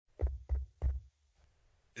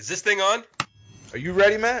Is this thing on? Are you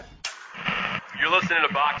ready, Matt? You're listening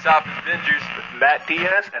to Box Office Bingers with Matt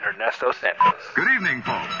Diaz and Ernesto Santos. Good evening,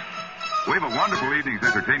 folks. We have a wonderful evening's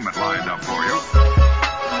entertainment lined up for you.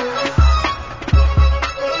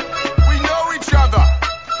 We know each other.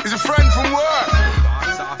 He's a friend from work.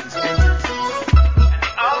 Box Office Bingers. And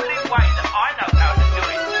the only way that I know how to do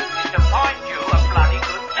it is to find you a bloody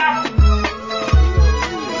good job.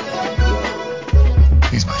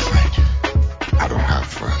 He's my friend. I don't have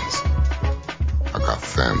friends. I got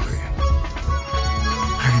family.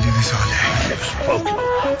 I can do this all day.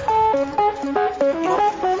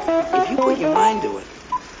 If you put your mind to it,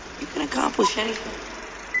 you can accomplish anything.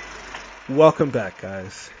 Welcome back,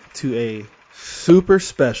 guys, to a super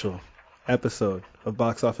special episode of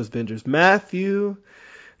Box Office Bingers. Matthew,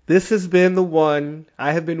 this has been the one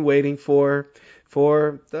I have been waiting for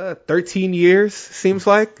 13 years, seems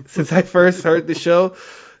like, since I first heard the show.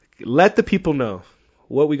 Let the people know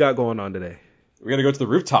what we got going on today. We got to go to the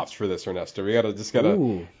rooftops for this, Ernesto. We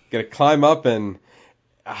gotta climb up and,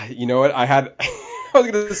 you know what? I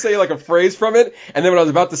was going to say like a phrase from it, and then when I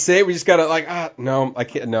was about to say it, we just got to no, I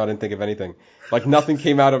can't. No, I didn't think of anything. Like nothing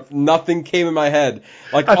came in my head.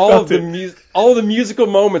 Like all of the musical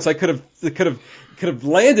moments I could have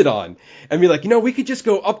landed on, and be like, we could just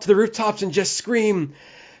go up to the rooftops and just scream.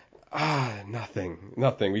 Nothing.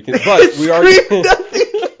 We can, but we are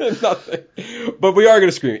nothing. But we are going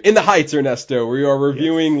to scream In the Heights, Ernesto. We are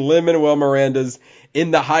reviewing Lin-Manuel Miranda's In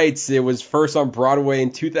the Heights. It was first on Broadway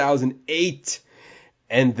in 2008.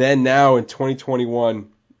 And then now in 2021,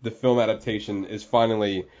 the film adaptation is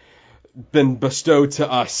finally been bestowed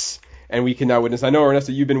to us, and we can now witness. I know,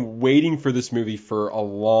 Ernesto, you've been waiting for this movie for a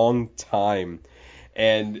long time,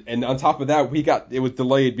 and on top of that, it was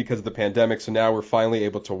delayed because of the pandemic, so now we're finally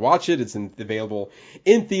able to watch it. It's available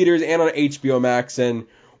in theaters and on HBO Max, and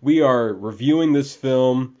we are reviewing this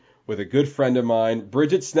film with a good friend of mine.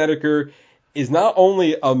 Brigitte Snedeker is not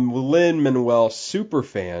only a Lin-Manuel super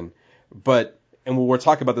fan, and we'll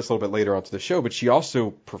talk about this a little bit later onto the show, but she also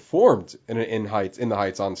performed in the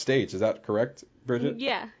Heights on stage. Is that correct, Brigitte?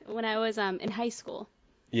 Yeah, when I was in high school.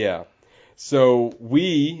 Yeah. So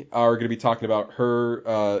we are going to be talking about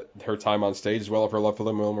her time on stage, as well as her love for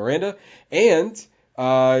Lin-Manuel Miranda, and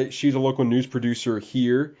she's a local news producer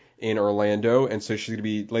here in Orlando, and so she's going to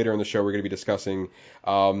be later in the show. We're going to be discussing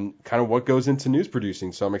kind of what goes into news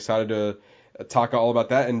producing. So I'm excited to talk all about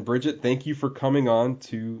that. And Brigitte, thank you for coming on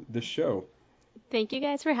to the show. Thank you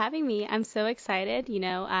guys for having me. I'm so excited.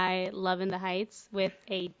 I love In the Heights with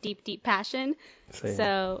a deep, deep passion. Same.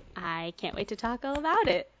 So I can't wait to talk all about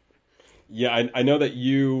it. Yeah, I know that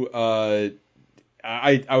you, I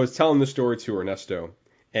was telling the story to Ernesto,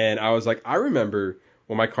 and I was like, I remember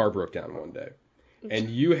when my car broke down one day, and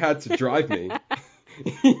you had to drive me.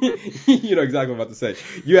 You know exactly what I'm about to say.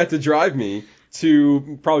 You had to drive me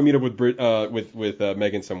to probably meet up with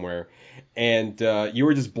Megan somewhere, and you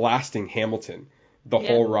were just blasting Hamilton the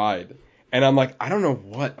whole ride. And I'm like, I don't know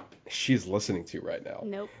what she's listening to right now.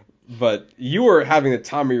 Nope. But you were having the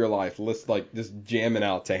time of your life, just jamming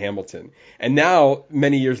out to Hamilton. And now,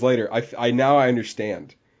 many years later, I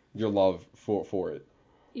understand your love for it.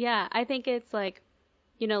 Yeah, I think it's like,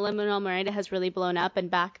 Lin-Manuel Miranda has really blown up,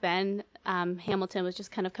 and back then, Hamilton was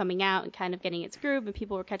just kind of coming out and kind of getting its groove, and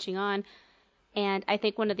people were catching on. And I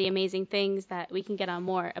think one of the amazing things that we can get on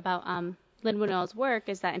more about Lin-Manuel's work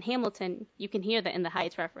is that in Hamilton, you can hear the In the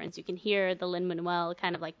Heights reference. You can hear the Lin-Manuel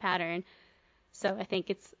kind of like pattern. So I think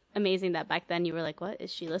it's amazing that back then you were like, what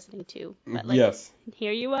is she listening to? But Yes.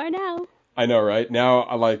 Here you are now. I know, right? Now,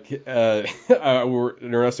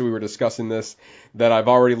 Ernesto, we were discussing this, that I've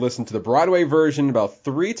already listened to the Broadway version about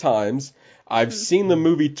 3 times. I've seen the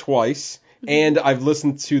movie twice, and I've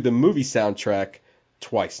listened to the movie soundtrack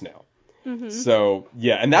twice now. Mm-hmm. So,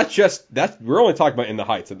 yeah, and we're only talking about In the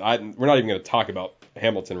Heights, and we're not even going to talk about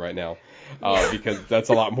Hamilton right now, because that's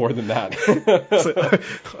a lot more than that.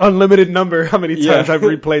 Unlimited number, how many times I've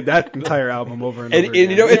replayed that entire album over and over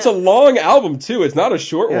again. And it's a long album, too. It's not a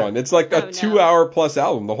short one. It's like a 2-hour plus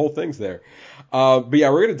album. The whole thing's there. But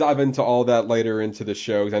yeah, we're going to dive into all that later into the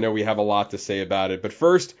show, because I know we have a lot to say about it. But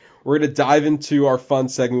first, we're going to dive into our fun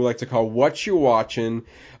segment we like to call What You Watching.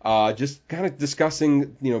 Just kind of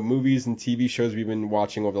discussing, movies and TV shows we've been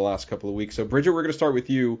watching over the last couple of weeks. So, Bridget, we're going to start with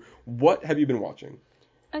you. What have you been watching?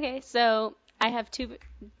 Okay, so I have 2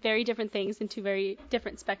 very different things in 2 very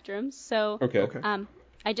different spectrums. So, okay.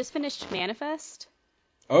 I just finished Manifest.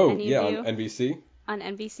 Oh, yeah, on NBC? On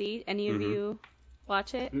NBC. Any of you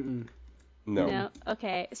watch it? Mm-mm. No.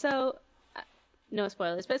 Okay, so no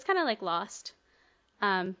spoilers, but it's kind of like Lost.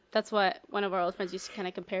 That's what one of our old friends used to kind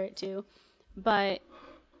of compare it to. But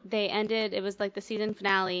they ended, it was like the season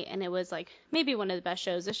finale, and it was like maybe one of the best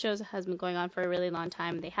shows. This show has been going on for a really long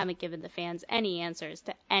time. They haven't given the fans any answers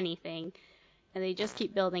to anything, and they just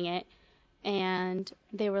keep building it. And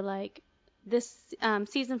they were like, this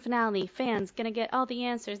season finale, fans gonna get all the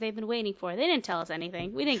answers they've been waiting for. They didn't tell us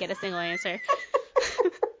anything. We didn't get a single answer.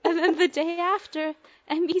 And then the day after,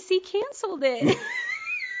 NBC canceled it.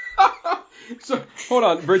 So, hold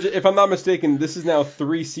on, Bridget, if I'm not mistaken, this is now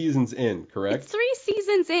 3 seasons in, correct? It's 3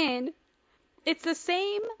 seasons in. It's the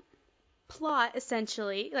same plot,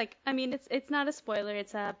 essentially. Like, I mean, it's not a spoiler.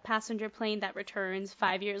 It's a passenger plane that returns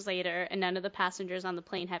 5 years later, and none of the passengers on the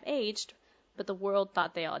plane have aged, but the world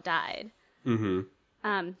thought they all died.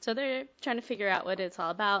 Mm-hmm. So they're trying to figure out what it's all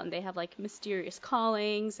about, and they have, like, mysterious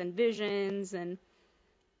callings and visions, and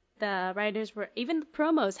the writers were, even the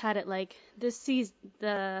promos had it like,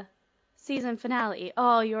 the season finale,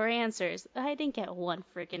 all your answers. I didn't get one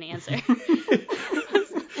freaking answer.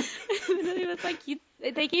 It was like,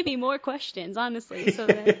 they gave me more questions, honestly. So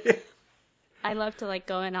that I love to like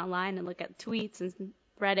go in online and look at tweets and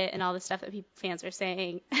Reddit and all the stuff that fans are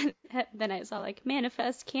saying. Then I saw like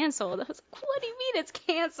manifest canceled. I was like, what do you mean it's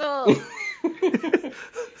canceled?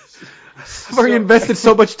 I've already invested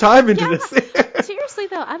so much time into this. Seriously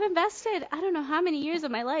though, I've invested I don't know how many years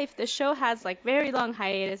of my life. The show has like very long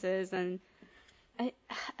hiatuses, and I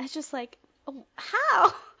just like, oh,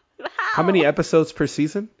 how? How many episodes per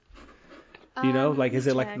season? Do you know? Like, is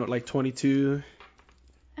it check. like 22?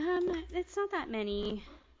 It's not that many.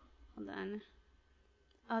 Hold on.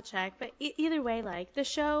 I'll check. But either way, like, the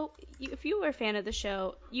show, if you were a fan of the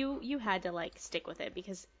show, you had to, like, stick with it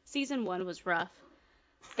because season 1 was rough.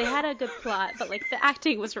 They had a good plot, but, like, the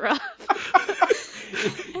acting was rough.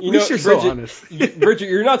 You know, you're so honest. Bridget,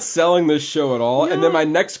 you're not selling this show at all. No. And then my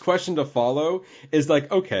next question to follow is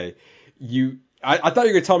like, okay, I thought you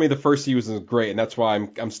were going to tell me the first season was great, and that's why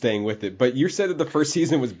I'm staying with it. But you said that the first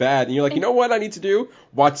season was bad, and you're like, you know what I need to do?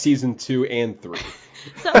 Watch season 2 and 3.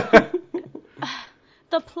 So,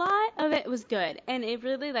 the plot of it was good, and it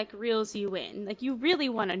really, like, reels you in. Like, you really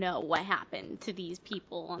want to know what happened to these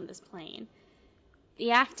people on this plane.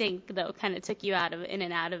 The acting, though, kind of took you in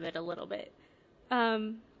and out of it a little bit.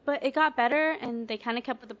 But it got better, and they kind of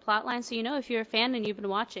kept with the plot line, so you know if you're a fan and you've been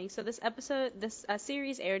watching. So this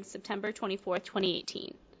series aired September 24th,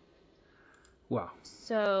 2018. Wow.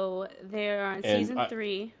 So they're on season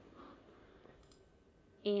 3.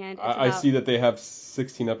 And I see that they have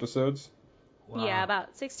 16 episodes. Wow. Yeah,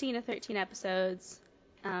 about 16 to 13 episodes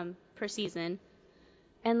per season.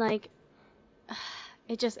 And, like,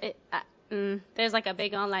 there's, like, a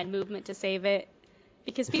big online movement to save it.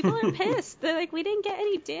 Because people are pissed. They're like, we didn't get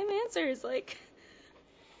any damn answers. Like,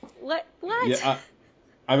 what? Yeah,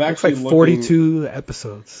 I'm actually like 42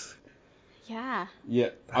 episodes. Yeah. Yeah,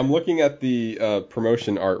 I'm looking at the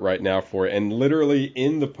promotion art right now for it, and literally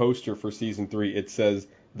in the poster for season 3, it says,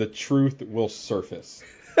 "The truth will surface."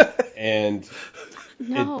 And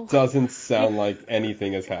it doesn't sound like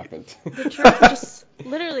anything has happened. The truth just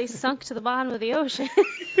literally sunk to the bottom of the ocean.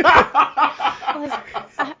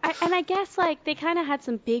 And I guess, like, they kind of had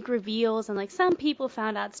some big reveals, and, like, some people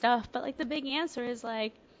found out stuff, but, like, the big answer is,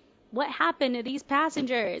 like, what happened to these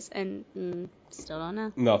passengers? And still don't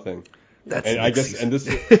know. Nothing. That's and I guess, and this,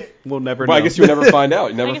 we'll never know. I guess you'll never find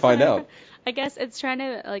out. You never find out. I guess it's trying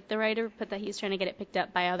to, like, the writer put that he's trying to get it picked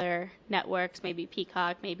up by other networks, maybe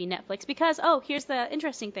Peacock, maybe Netflix, because, here's the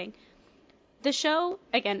interesting thing. The show,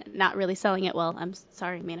 again, not really selling it well. I'm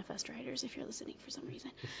sorry, Manifest writers, if you're listening for some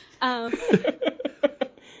reason.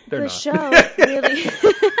 The show really...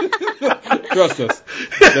 Trust us.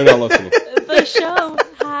 They're not listening. The show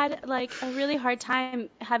had, like, a really hard time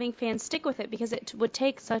having fans stick with it because it would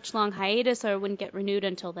take such long hiatus or it wouldn't get renewed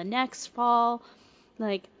until the next fall.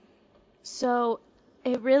 Like, so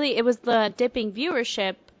it was the dipping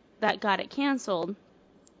viewership that got it canceled.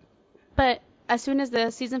 But as soon as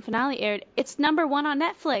the season finale aired, it's number 1 on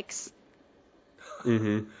Netflix.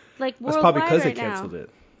 Mm-hmm. Like, that's worldwide probably because right they canceled it.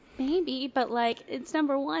 Maybe, but, like, it's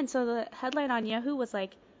number 1. So the headline on Yahoo was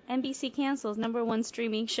like, NBC cancels number 1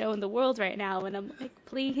 streaming show in the world right now. And I'm like,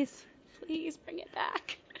 please bring it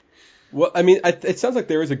back. Well, I mean, it sounds like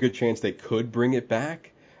there is a good chance they could bring it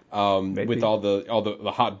back with all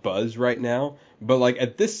the hot buzz right now. But, like,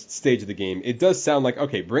 at this stage of the game, it does sound like,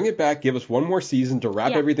 okay, bring it back, give us one more season to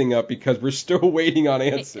wrap everything up because we're still waiting on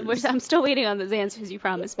answers. I'm still waiting on those answers you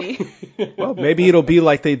promised me. Well, maybe it'll be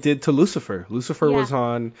like they did to Lucifer. Lucifer was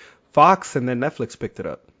on Fox, and then Netflix picked it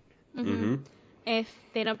up. Mm-hmm. If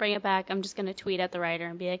they don't bring it back, I'm just going to tweet at the writer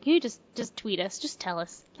and be like, can you just tweet us? Just tell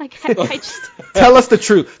us. Like, I just... Tell us the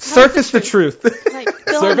truth. Surface the truth. Like,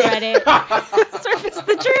 go on Reddit. Surface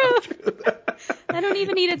the truth. I don't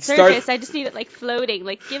even need it surface. I just need it like floating.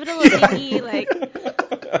 Like give it a little thingy. Like.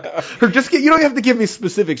 Or you don't have to give me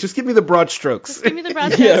specifics. Just give me the broad strokes. Just give me the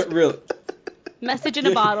broad strokes. Yeah, really. Message in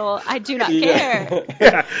a bottle. I do not care.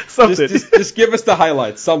 Yeah, something. Just give us the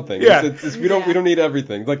highlights. Something. Yeah. We don't need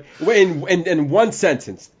everything. Like in one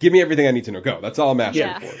sentence, give me everything I need to know. Go. That's all I'm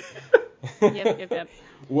asking for. Yep.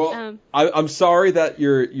 Well, I'm sorry that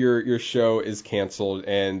your show is canceled,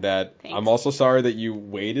 and that Thanks. I'm also sorry that you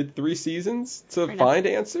waited 3 seasons to find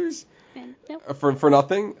answers Nope. for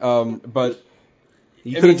nothing. But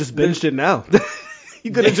You could have just binged it now. You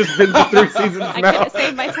could have just binged 3 seasons now. I could have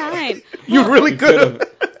saved my time. You really could have.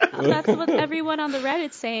 That's what everyone on the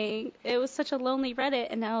Reddit's saying. It was such a lonely Reddit,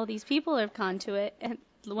 and now all these people have gone to it. And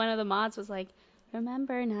one of the mods was like,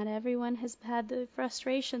 remember, not everyone has had the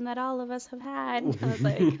frustration that all of us have had. And I was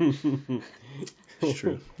like, It's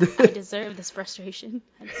true. I deserve this frustration.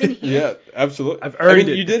 I've been here. Yeah, absolutely. I've earned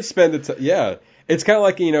it. You did spend the time. Yeah. It's kind of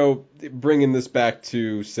like, bringing this back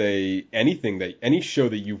to, say, any show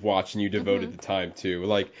that you've watched and you devoted the time to.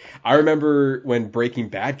 Like, I remember when Breaking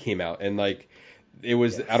Bad came out, and, like, it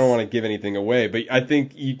was, I don't want to give anything away, but I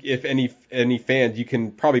think if any fans, you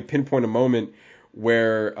can probably pinpoint a moment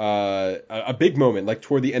where, a big moment, like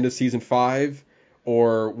toward the end of season 5,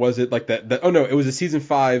 or was it like that? Oh, no, it was a season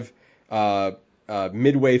 5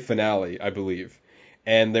 midway finale, I believe.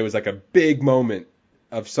 And there was, like, a big moment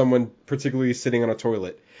of someone particularly sitting on a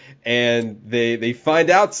toilet, and they find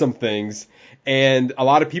out some things, and a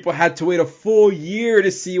lot of people had to wait a full year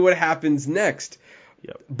to see what happens next.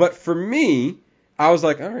 Yep. But for me, I was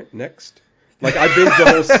like, all right, next. Like, I binged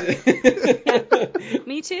the whole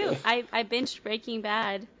Me too. I binged Breaking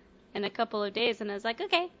Bad in a couple of days, and I was like,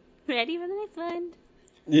 okay, ready for the next one.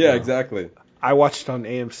 Yeah, exactly. I watched on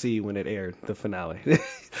AMC when it aired, the finale.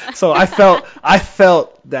 So I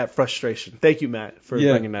felt that frustration. Thank you, Matt, for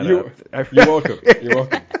bringing that up. You're welcome. You're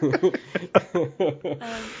welcome.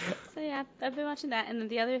 So yeah, I've been watching that, and then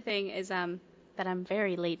the other thing is that I'm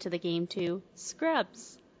very late to the game too.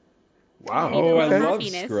 Scrubs. Wow. Oh, I love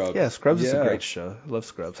Happiness. Scrubs. Yeah, Scrubs is a great show. I love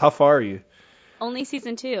Scrubs. How far are you? Only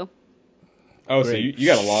season 2. Oh, so you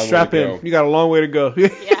got a long Strap way to in. go. You got a long way to go.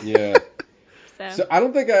 Yeah. Yeah. So I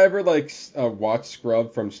don't think I ever watched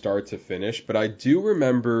Scrub from start to finish, but I do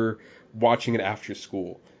remember watching it after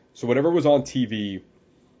school. So whatever was on TV,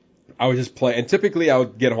 I would just play. And typically I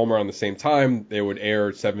would get home around the same time. They would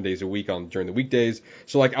air 7 days a week during the weekdays.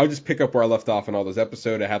 So like I would just pick up where I left off on all those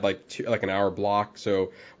episodes. I had like an hour block,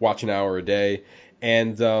 so watch an hour a day.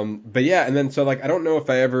 And but yeah, and then so like I don't know if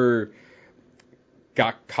I ever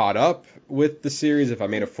got caught up with the series, if I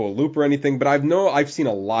made a full loop or anything, but I've seen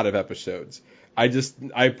a lot of episodes. I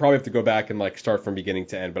probably have to go back and like start from beginning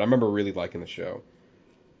to end, but I remember really liking the show.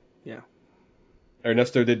 Yeah.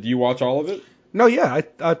 Ernesto, did you watch all of it? No, yeah.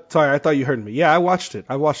 Sorry, I thought you heard me. Yeah, I watched it.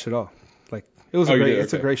 I watched it all. Like it was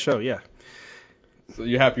it's a great show. Yeah. So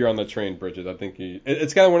you're happy you're on the train, Brigitte. I think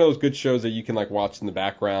it's kind of one of those good shows that you can like watch in the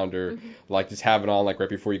background or like just have it on like right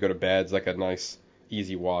before you go to bed. It's like a nice,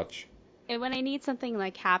 easy watch. and when I need something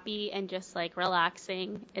like happy and just like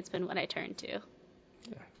relaxing, it's been what I turn to.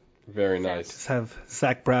 Very nice. Just have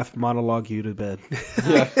Zach Braff monologue you to bed. He could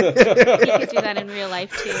do that in real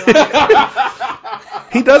life too.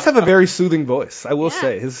 Honestly. He does have a very soothing voice, I will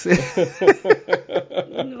say.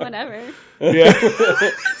 Whatever. Yeah.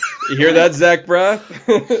 You hear that, Zach Braff?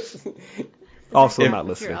 Also not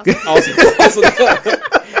listening. also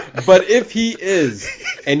but if he is,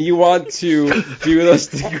 and you want to do us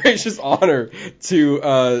the gracious honor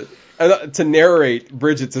to narrate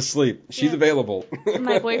Brigitte to sleep, she's available.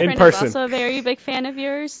 My boyfriend is also a very big fan of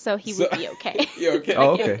yours, so he would be okay. You okay?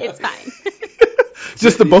 Oh, okay. It's fine.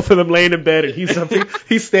 Just the both of them laying in bed, and he's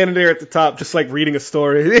standing there at the top, just like reading a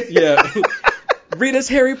story. Yeah. Read us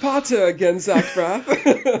Harry Potter again, Zach Braff.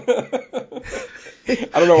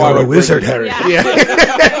 I don't know why. You're a wizard, Harry. Yeah.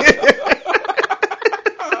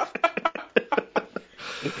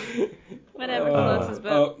 Whatever floats his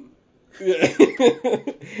boat.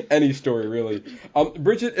 Any story, really.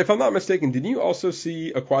 Brigitte, if I'm not mistaken, did you also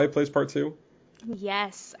see A Quiet Place Part 2?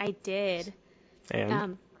 Yes, I did.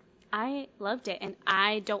 And I loved it, and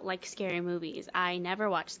I don't like scary movies. I never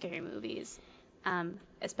watch scary movies,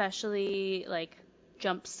 especially like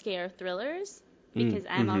jump scare thrillers, because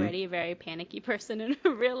I'm already a very panicky person in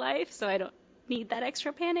real life, so I don't need that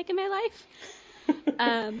extra panic in my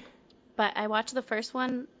life. But I watched the first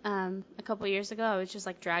one a couple years ago. I was just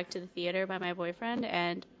like dragged to the theater by my boyfriend,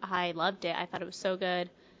 and I loved it. I thought it was so good.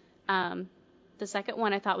 The second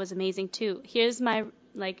one I thought was amazing too. Here's my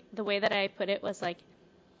the way that I put it was like,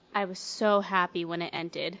 I was so happy when it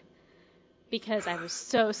ended because I was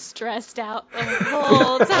so stressed out the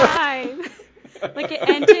whole time. Like, it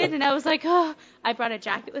ended, and I was like, oh, I brought a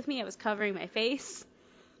jacket with me. I was covering my face.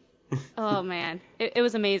 Oh, man. It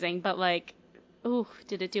was amazing, but, like, ooh,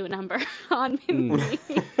 did it do a number on me.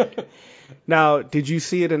 Now, did you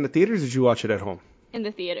see it in the theaters or did you watch it at home? In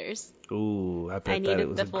the theaters. Ooh, I I bet that needed it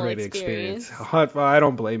was the a full great experience. experience. I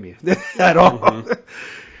don't blame you at all.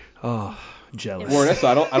 Oh, jealous. Well, Ernesto,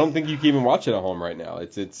 I don't think you can even watch it at home right now.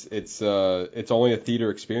 It's only a theater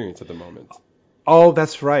experience at the moment. Oh,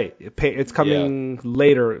 that's right. It's coming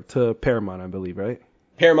later to Paramount, I believe, right?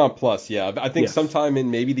 Paramount Plus, yeah. I think Yes. sometime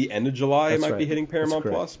in maybe the end of July That's it might be right. hitting Paramount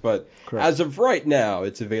That's Plus, but Correct. as of right now,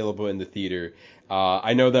 it's available in the theater.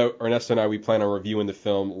 I know that Ernesto and I, we plan on reviewing the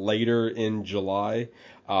film later in July,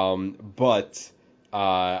 but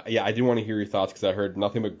I do want to hear your thoughts because I heard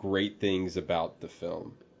nothing but great things about the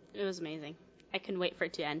film. It was amazing. I couldn't wait for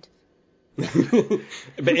it to end.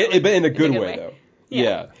 but in a good way, though.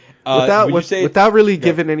 Yeah. Without really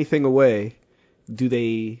giving anything away,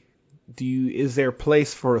 is there a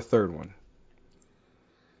place for a third one?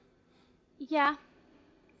 Yeah.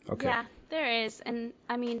 Okay. Yeah, there is. And,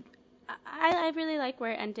 I mean, I really like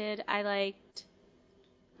where it ended. I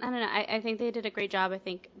don't know, I think they did a great job. I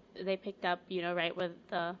think they picked up, right where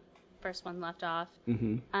the first one left off.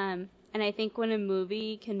 Mm-hmm. And I think when a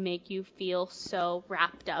movie can make you feel so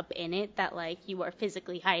wrapped up in it that, like, you are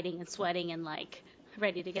physically hiding and sweating and, like,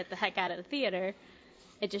 ready to get the heck out of the theater,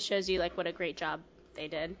 it just shows you, like, what a great job they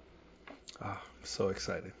did. Oh, I'm so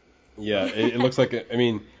excited. Yeah, it looks like I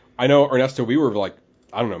mean, I know, Ernesto, we were like,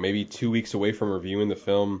 I don't know, maybe 2 weeks away from reviewing the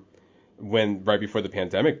film right before the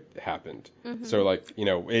pandemic happened. Mm-hmm. So, like,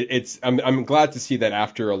 I'm glad to see that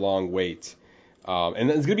after a long wait. And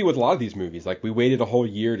it's going to be with a lot of these movies. Like, we waited a whole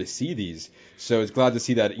year to see these. So it's glad to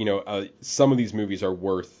see that, some of these movies are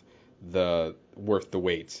worth the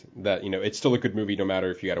wait. That, it's still a good movie no matter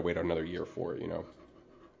if you got to wait another year for it,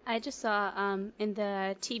 I just saw in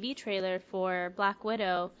the TV trailer for Black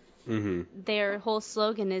Widow, their whole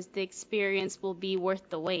slogan is "The experience will be worth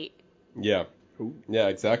the wait." Yeah. Yeah,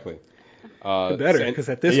 exactly. Better, because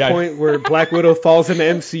at this point where Black Widow falls in the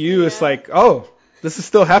MCU, it's like, oh, this is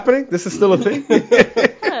still happening? This is still a thing?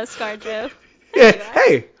 Hello, ScarJo.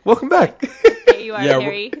 Hey, welcome back. There you are,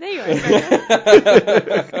 Harry. There you are,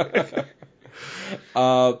 ScarJo.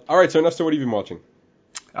 All right, so Ernesto, what have you been watching?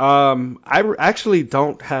 I actually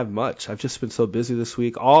don't have much. I've just been so busy this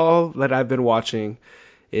week. All that I've been watching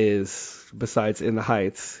is, besides In the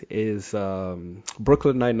Heights, is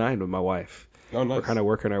Brooklyn Nine-Nine with my wife. Oh, nice. We're kind of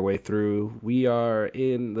working our way through. We are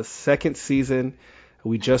in the second season.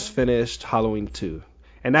 We just finished Halloween 2.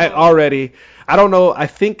 And that already, I don't know, I'm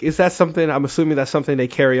assuming that's something they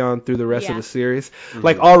carry on through the rest of the series. Mm-hmm.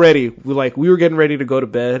 Like, already, we were getting ready to go to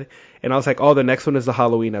bed, and I was like, oh, the next one is the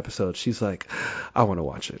Halloween episode. She's like, I want to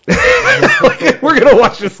watch it. We're going to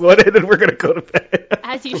watch this one, and then we're going to go to bed.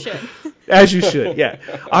 As you should. As you should, yeah.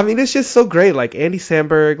 I mean, it's just so great. Like, Andy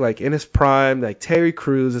Samberg, like, in his prime, like, Terry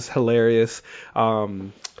Crews is hilarious.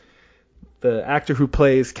 The actor who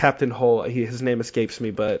plays Captain Hull, his name escapes me,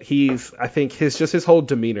 but I think his whole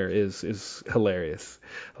demeanor is hilarious.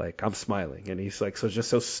 Like, I'm smiling, and he's like so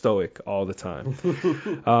stoic all the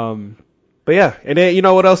time. But yeah, and then you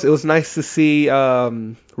know what else? It was nice to see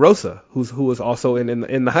Rosa, who was also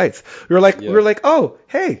in the Heights. We were like, oh,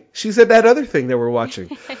 hey, she's in that other thing that we're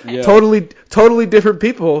watching. Yeah. Totally different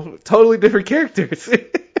people, totally different characters.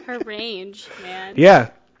 Her range, man. Yeah.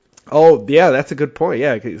 Oh, yeah, that's a good point.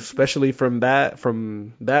 Yeah, especially from that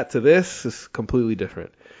to this is completely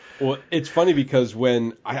different. Well, it's funny because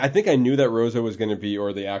when I think I knew that Rosa was going to be,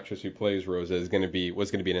 or the actress who plays Rosa was going to be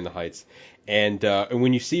in the Heights, and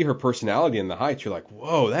when you see her personality in the Heights, you're like,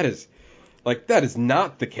 whoa, that is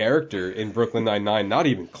not the character in Brooklyn Nine-Nine, not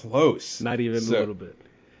even close, not even a little bit.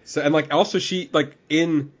 So and like also she like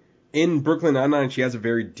in Brooklyn Nine-Nine she has a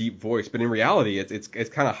very deep voice, but in reality it's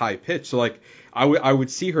kind of high pitched. So like I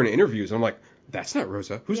would see her in interviews and I'm like, that's not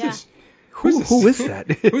Rosa. Who's this? Who is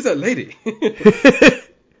that? Who's that lady?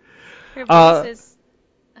 Her voice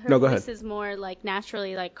go ahead. is more like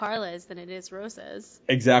naturally like Carla's than it is Rosa's.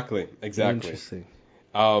 Exactly. Interesting.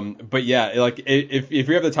 But yeah, like if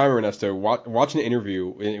you have the time, Ernesto, watch an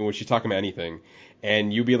interview in which she's talking about anything,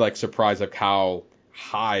 and you'd be like surprised at how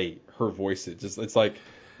high her voice is. It's like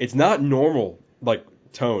it's not normal like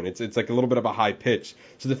tone. It's like a little bit of a high pitch.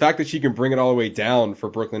 So the fact that she can bring it all the way down for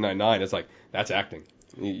Brooklyn Nine-Nine is like that's acting.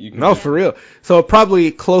 No, for real. So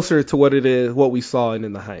probably closer to what we saw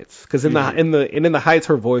in the Heights, because in the Heights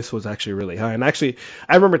her voice was actually really high, and actually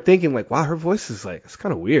I remember thinking like, wow, her voice is like it's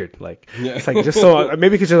kind of weird, like it's like just so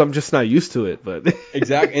maybe because I'm just not used to it, but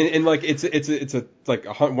exactly, and like it's a like a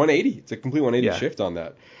 180, it's a complete 180 shift on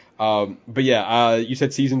that. But yeah, you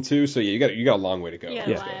said season 2, so yeah, you got a long way to go. You got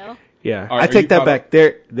a while. Yeah, All right, I take that back.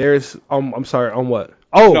 There's I'm sorry, on what?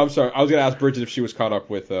 Oh, No, I'm sorry. I was gonna ask Bridget if she was caught up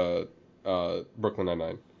with Brooklyn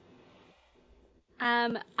Nine-Nine.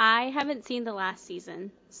 I haven't seen the last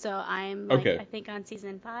season, so I'm like, Okay. I think on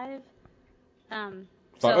season 5.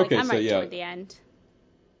 Okay, I'm so right yeah. toward the end.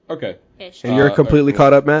 Okay. Ish. and you're completely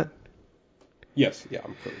caught up, Matt? Yes, yeah,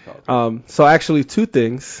 I'm completely caught up. So actually, 2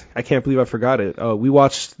 things. I can't believe I forgot it. We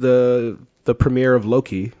watched the premiere of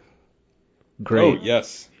Loki. Great. Oh,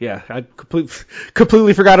 yes. Yeah, I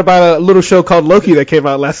completely forgot about a little show called Loki that came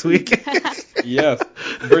out last week. Yes.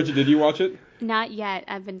 Bridget, did you watch it? Not yet.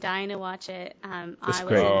 I've been dying to watch it. I was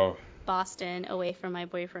great. in Boston away from my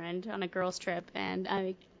boyfriend on a girls' trip,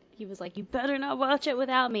 and he was like, "You better not watch it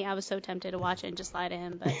without me." I was so tempted to watch it and just lie to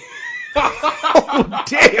him, but Oh,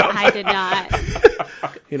 damn. I did not.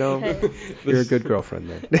 You know, you're a good girlfriend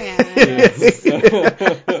then. Yeah,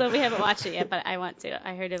 so we haven't watched it yet, but I want to.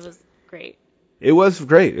 I heard it was great. It was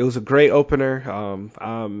great. It was a great opener.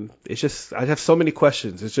 It's just I have so many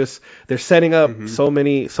questions. It's just they're setting up so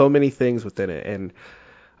many things within it, and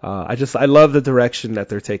I love the direction that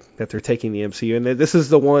they're taking the MCU, and this is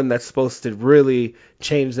the one that's supposed to really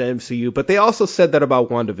change the MCU. But they also said that about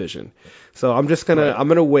WandaVision, so I'm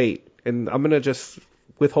gonna wait, and I'm gonna just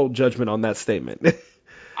withhold judgment on that statement.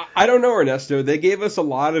 I don't know, Ernesto. They gave us a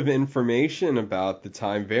lot of information about the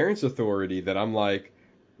Time Variance Authority that I'm like,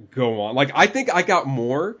 go on. Like, I think I got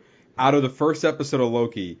more out of the first episode of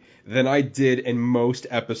Loki than I did in most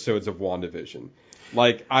episodes of WandaVision.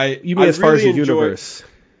 Like, You mean as far as the universe?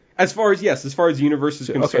 As far as the universe is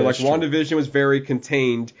concerned, okay, like true. WandaVision was very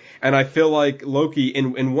contained, and I feel like Loki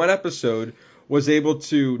in one episode was able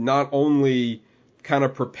to not only kind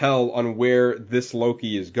of propel on where this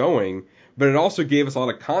Loki is going, but it also gave us a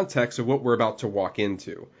lot of context of what we're about to walk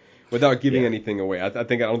into, without giving anything away. I don't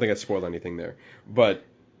think I spoiled anything there, but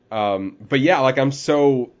yeah, like I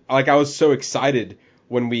was so excited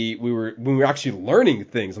when we were actually learning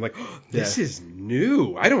things. I'm like, oh, this is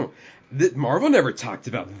new. Marvel never talked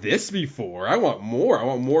about this before. I want more. I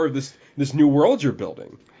want more of this new world you're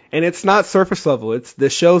building. And it's not surface level. It's the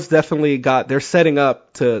show's definitely they're setting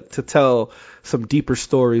up to tell some deeper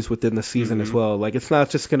stories within the season as well. Like it's not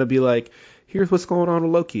just gonna be like, here's what's going on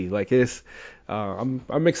with Loki. Like it's,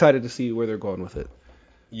 I'm excited to see where they're going with it.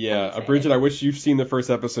 Yeah, Bridget, I wish you've seen the first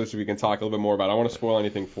episode so we can talk a little bit more about it. I don't want to spoil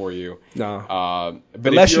anything for you. No. But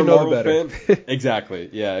the less if you're you know, a Marvel the better. fan, exactly.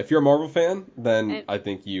 Yeah, if you're a Marvel fan, then I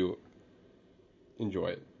think you enjoy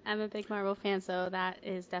it. I'm a big Marvel fan, so that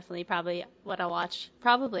is definitely probably what I'll watch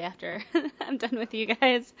probably after I'm done with you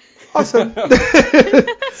guys. Awesome.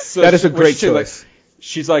 So that is a great choice.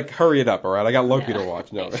 She's like, hurry it up, all right? I got Loki to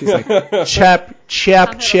watch. No. She's like, chap.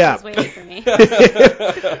 Is waiting for me.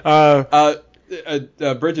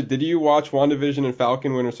 Bridget, did you watch WandaVision and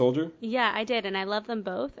Falcon Winter Soldier? Yeah, I did, and I love them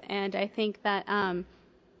both, and I think that, I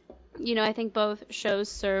think both shows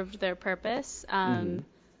served their purpose.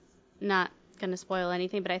 Not going to spoil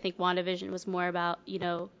anything, but I think WandaVision was more about,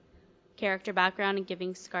 character background and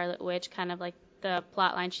giving Scarlet Witch kind of like the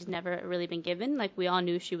plot line she's never really been given. Like, we all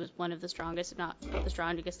knew she was one of the strongest, if not the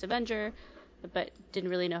strongest Avenger, but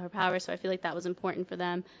didn't really know her power, so I feel like that was important for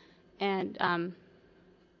them. And,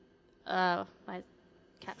 Falcon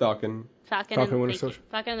and Winter Soldier.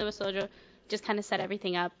 Falcon and the Winter Soldier just kind of set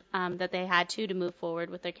everything up that they had to move forward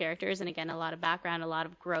with their characters, and again, a lot of background, a lot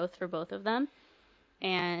of growth for both of them.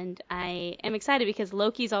 And I am excited because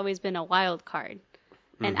Loki's always been a wild card.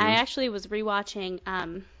 And I actually was rewatching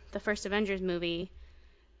the first Avengers movie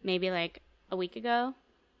maybe like a week ago,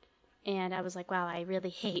 and I was like, wow, I really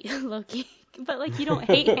hate Loki. But like, you don't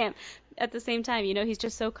hate him at the same time, he's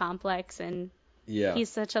just so complex, and he's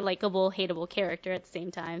such a likable, hateable character at the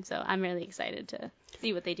same time. So I'm really excited to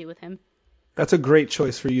see what they do with him. That's a great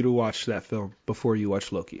choice for you to watch that film before you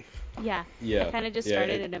watch Loki. Yeah. I kind of just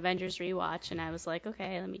started an Avengers rewatch, and I was like,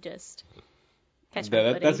 okay, let me just catch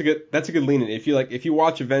my footing. That's a good lean in. If you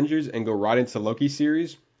watch Avengers and go right into Loki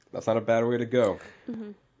series, that's not a bad way to go.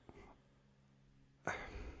 Mm-hmm.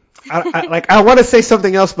 I want to say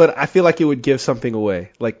something else, but I feel like it would give something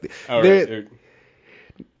away. Like,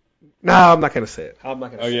 no, I'm not gonna say it.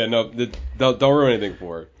 Don't ruin anything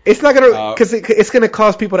for it. It's not gonna, because it's gonna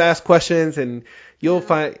cause people to ask questions, and you'll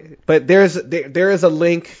find. But there is a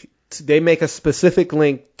link. They make a specific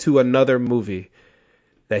link to another movie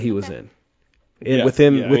that he was in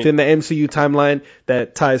within the MCU timeline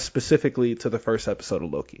that ties specifically to the first episode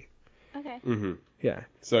of Loki. Okay. Mm-hmm. Yeah.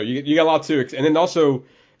 So you got a lot too, and then also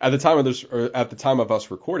at the time of us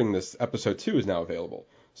recording this, episode 2 is now available.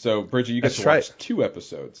 So Bridget, you get to watch 2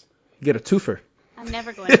 episodes. You get a twofer. I'm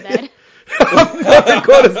never going to bed. I'm gonna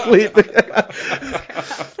go to sleep.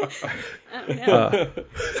 Oh, no.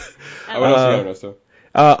 What else you got, Ernesto?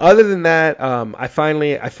 Other than that, I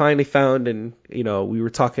finally found, and we were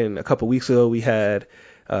talking a couple weeks ago. We had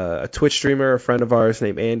a Twitch streamer, a friend of ours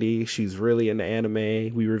named Andy. She's really into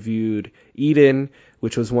anime. We reviewed Eden,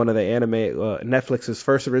 which was one of the Netflix's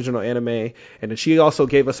first original anime, and then she also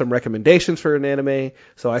gave us some recommendations for an anime.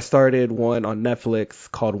 So I started one on Netflix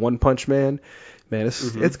called One Punch Man. Man, it's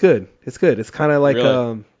good. It's good. It's kind of like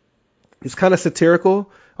Really? it's kind of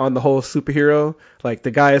satirical on the whole superhero. Like,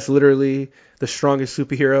 the guy is literally the strongest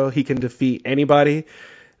superhero. He can defeat anybody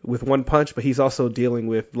with one punch, but he's also dealing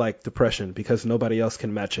with like depression because nobody else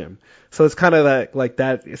can match him. So it's kind of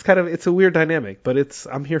that. It's a weird dynamic, but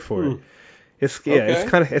I'm here for it. It's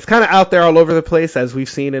kind of out there all over the place, as we've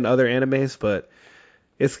seen in other animes, but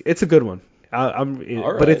it's a good one.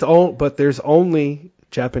 But there's only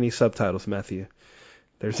Japanese subtitles, Matthew.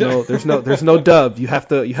 There's no dub. You have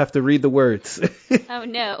to read the words. Oh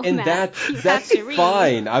no, And Matt, that's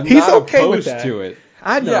fine. I'm He's not okay with opposed that. to it.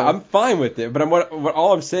 I know. Yeah, I'm fine with it. But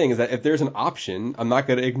all I'm saying is that if there's an option, I'm not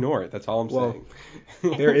going to ignore it. That's all I'm saying.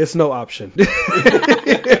 There is no option. You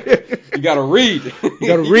got to read. You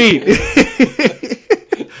got to read.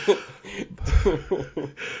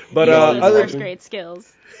 But those first grade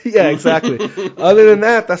skills. Yeah, exactly. Other than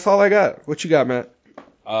that, that's all I got. What you got, Matt?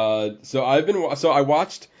 So I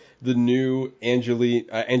watched the new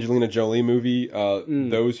Angelina Jolie movie,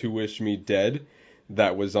 Those Who Wish Me Dead,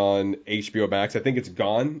 that was on HBO Max. I think it's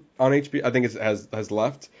gone on HBO. I think it has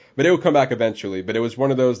left, but it will come back eventually. But it was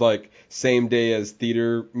one of those like same day as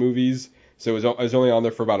theater movies, so it was only on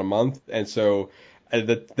there for about a month, and so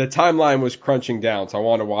the timeline was crunching down. So I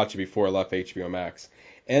wanted to watch it before it left HBO Max,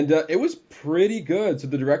 and it was pretty good. So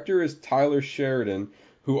the director is Tyler Sheridan,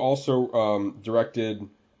 who also directed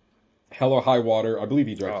Hell or High Water. I believe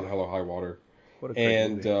he directed Hell or High Water. What a great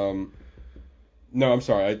movie. No, I'm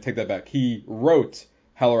sorry. I take that back. He wrote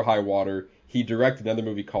Hell or High Water. He directed another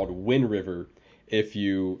movie called Wind River, if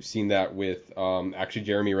you've seen that, with actually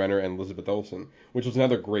Jeremy Renner and Elizabeth Olsen, which was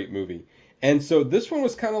another great movie. And so this one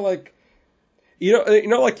was kind of like,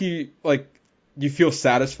 like you feel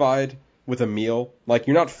satisfied with a meal. Like,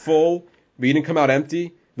 you're not full, but you didn't come out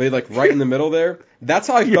empty, but like right in the middle there. That's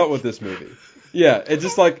how I felt with this movie. Yeah, it's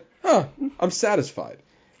just like, I'm satisfied.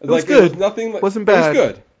 It was good. It was nothing. Wasn't bad. It was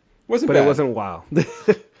good. But bad. It wasn't wow.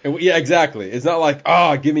 Yeah, exactly. It's not like,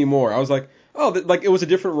 give me more. I was like, like it was a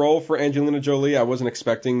different role for Angelina Jolie. I wasn't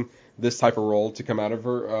expecting this type of role to come out of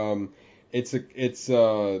her. It's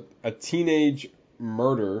a teenage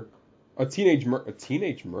murderer. A teenage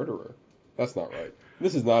murderer. That's not right.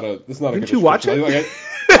 This is not a Didn't good you watch it? Like,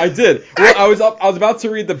 I did. Well, I was about to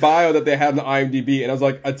read the bio that they had on IMDb, and I was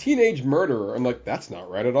like, a teenage murderer. I'm like, that's not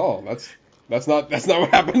right at all. That's not what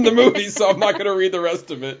happened in the movie, so I'm not going to read the rest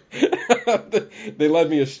of it. They led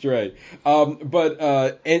me astray. But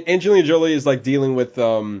Angelina Jolie is like dealing with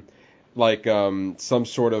some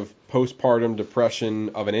sort of postpartum depression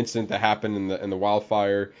of an incident that happened in the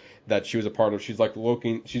wildfire that she was a part of. She's like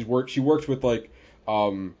she works with like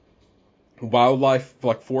wildlife,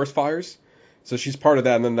 like forest fires. So she's part of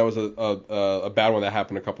that, and then there was a bad one that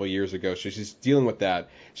happened a couple of years ago. So she's dealing with that.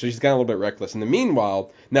 So she's gotten a little bit reckless. In the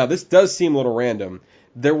meanwhile, now this does seem a little random.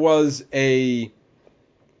 There was an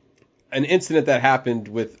incident that happened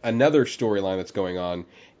with another storyline that's going on,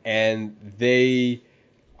 and they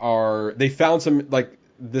found some like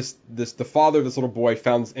the father of this little boy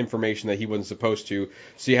found information that he wasn't supposed to.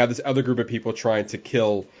 So you have this other group of people trying to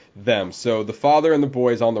kill them. So the father and the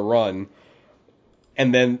boy is on the run.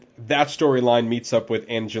 And then that storyline meets up with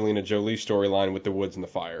Angelina Jolie's storyline with the woods and the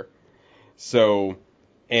fire. So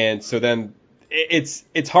then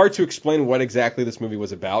it's hard to explain what exactly this movie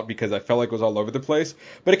was about because I felt like it was all over the place.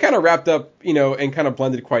 But it kind of wrapped up, and kind of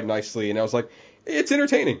blended quite nicely. And I was like, it's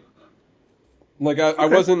entertaining. Like I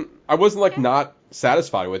wasn't like not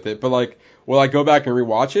satisfied with it, but like, will I go back and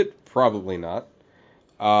rewatch it? Probably not.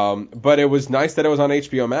 But it was nice that it was on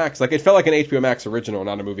HBO Max. Like, it felt like an HBO Max original,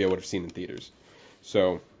 not a movie I would have seen in theaters.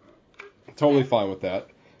 So, totally fine with that.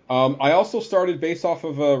 I also started based off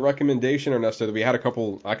of a recommendation, Ernesto, that we had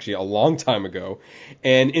a long time ago.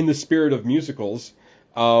 And in the spirit of musicals,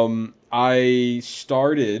 I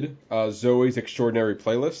started Zoe's Extraordinary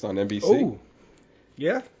Playlist on NBC. Oh,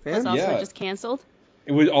 yeah. It was also just canceled.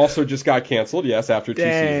 It was also just got canceled, yes, after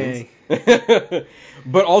 2 seasons.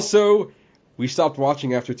 But also, we stopped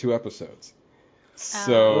watching after 2 episodes.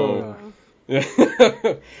 So...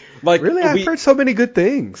 Like, really? I've heard so many good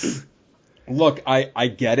things. Look, I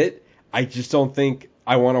get it. I just don't think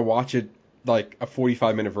I want to watch it like a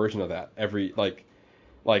 45-minute version of that every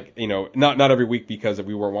like, not every week because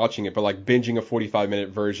we weren't watching it, but like binging a 45-minute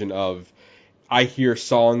version of, I hear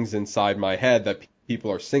songs inside my head that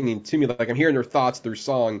people are singing to me, like I'm hearing their thoughts through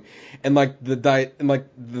song, and like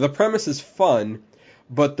the premise is fun,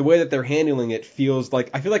 but the way that they're handling it feels like,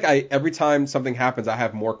 I feel like every time something happens, I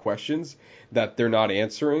have more questions that they're not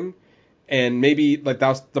answering. And maybe like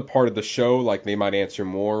that's the part of the show, like they might answer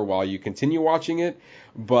more while you continue watching it,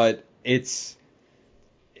 but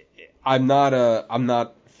I'm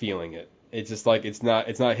not feeling it. It's just like it's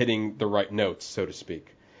not hitting the right notes, so to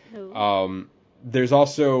speak. No. There's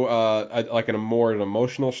also an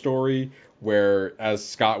emotional story where, as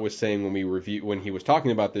Scott was saying when he was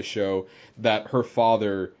talking about this show, that her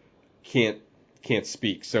father can't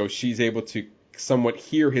speak, so she's able to somewhat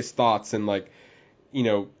hear his thoughts and like,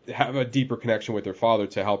 have a deeper connection with her father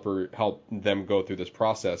to help them go through this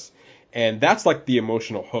process. And that's like the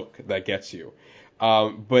emotional hook that gets you.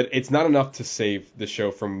 But it's not enough to save the show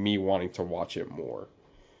from me wanting to watch it more.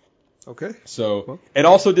 Okay. So it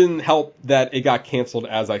also didn't help that it got canceled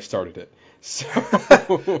as I started it. So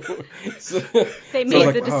they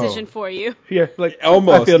made the decision for you. Yeah, like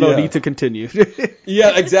almost. I feel no need to continue.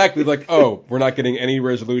 Yeah, exactly. Like, we're not getting any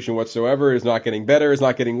resolution whatsoever. It's not getting better. It's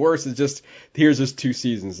not getting worse. It's just, here's just 2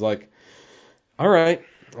 seasons. Like, all right,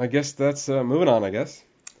 I guess that's moving on. I guess.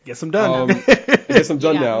 Guess I'm done. I guess I'm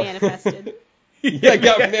done now. Manifested. Yeah,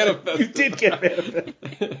 got manifested. You did get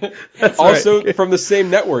manifested. Also right. from the same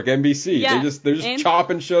network, NBC. Yeah, they're just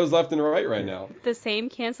chopping shows left and right now. The same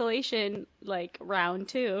cancellation like round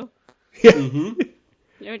 2. Yeah. Mm-hmm.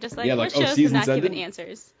 They were just like, Yeah, what like, shows have season's not given ended?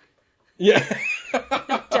 answers? Yeah.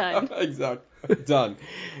 Done. Exactly. Done.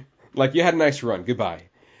 Like, you had a nice run. Goodbye.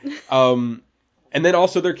 And then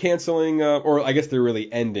also they're canceling, or I guess they're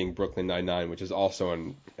really ending Brooklyn Nine-Nine, which is also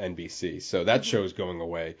on NBC. So that show's going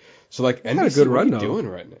away. So like, It's had a NBC, good what run, are you though. doing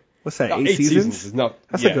right now? What's that? No, 8 seasons? Is not.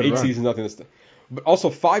 That's a yeah, good 8 run. seasons, nothing. But also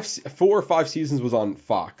 4 or 5 seasons was on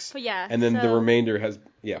Fox. But yeah, And then the so- remainder has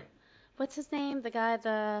What's his name? The guy,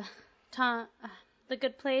 the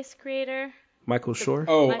Good Place creator. Michael Shore.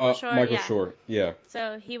 Oh, Michael Shore, Michael yeah. Shore. Yeah.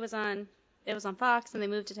 So it was on Fox, and they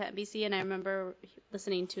moved it to NBC. And I remember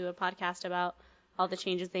listening to a podcast about all the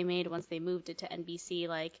changes they made once they moved it to NBC.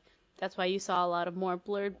 Like, that's why you saw a lot of more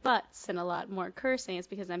blurred butts and a lot more cursing. It's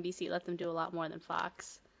because NBC let them do a lot more than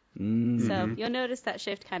Fox. Mm-hmm. So you'll notice that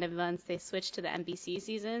shift kind of once they switch to the NBC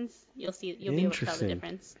seasons. You'll be able to tell the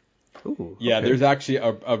difference. Ooh, Yeah, okay. there's actually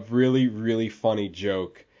a really, really funny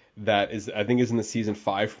joke that I think is in the season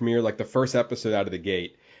 5 premiere, like the first episode out of the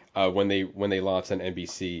gate, when they launched on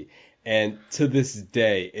NBC. And to this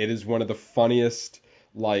day, it is one of the funniest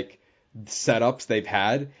like setups they've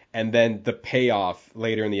had, and then the payoff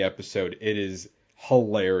later in the episode, it is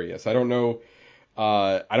hilarious. I don't know,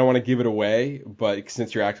 I don't want to give it away, but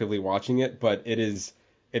since you're actively watching it, but it is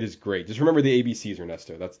great. Just remember the ABCs,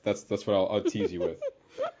 Ernesto. That's what I'll tease you with.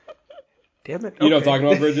 Damn it. You know what I'm talking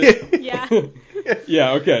about, Bridget? Yeah.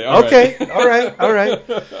 Yeah, okay. All Okay, right. all right.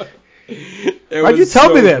 It Why'd you was tell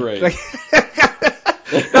so me that? great. Like,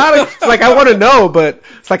 it's like I want to know, but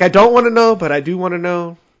it's like I don't want to know, but I do want to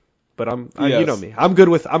know. But you Yes. know me. I'm good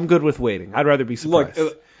with waiting. I'd rather be surprised.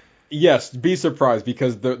 Look, yes, be surprised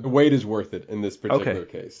because the wait is worth it in this particular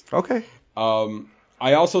case. Okay.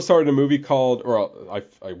 I also started a movie called, or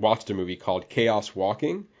I watched a movie called Chaos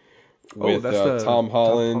Walking with that's the Tom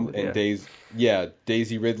Holland yeah. and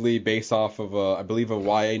Daisy Ridley, based off of I believe a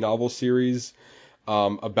YA novel series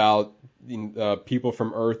about people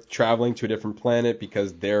from Earth traveling to a different planet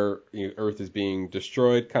because their Earth is being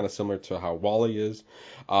destroyed, kind of similar to how Wall-E is.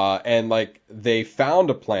 And like they found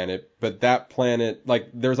a planet, but that planet, like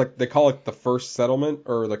there's like they call it the first settlement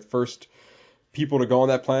or like first people to go on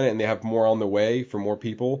that planet, and they have more on the way for more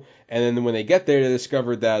people. And then when they get there, they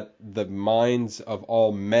discover that the minds of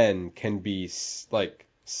all men can be like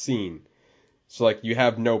seen. So like you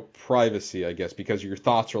have no privacy, I guess, because your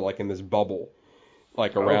thoughts are like in this bubble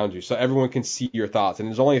like around you, so everyone can see your thoughts, and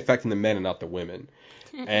it's only affecting the men and not the women.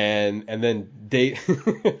 and then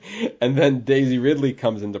and then Daisy Ridley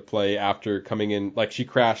comes into play after coming in, like she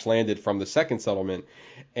crash landed from the second settlement,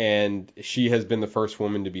 and she has been the first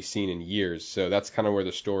woman to be seen in years. So that's kind of where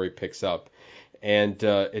the story picks up, and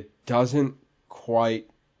it doesn't quite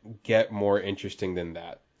get more interesting than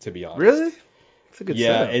that, to be honest. Really? It's a good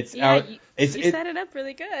setup. It's Yeah, out. you set it up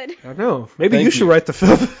really good. I know. Maybe Thank you should you. write the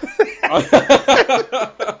film.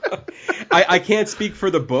 I can't speak for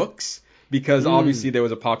the books because obviously there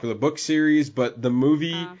was a popular book series, but the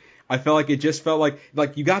movie, I felt like it just felt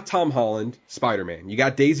like you got Tom Holland, Spider-Man, you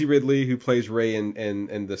got Daisy Ridley who plays Rey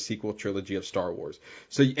in the sequel trilogy of Star Wars.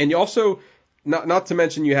 So and you also not to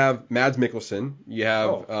mention you have Mads Mikkelsen, you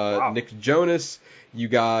have Nick Jonas, you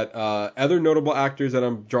got other notable actors that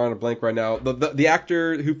I'm drawing a blank right now. The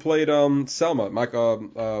actor who played Selma,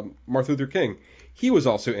 Martin Luther King, he was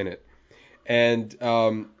also in it. And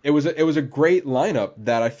it was a great lineup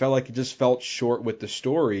that I felt like it just felt short with the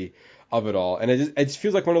story of it all. And it just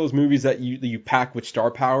feels like one of those movies that you pack with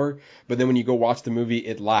star power, but then when you go watch the movie,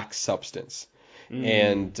 it lacks substance.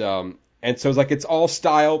 And so it's like it's all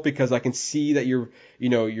style because I can see that you're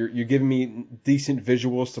giving me decent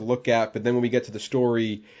visuals to look at, but then when we get to the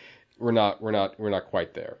story, we're not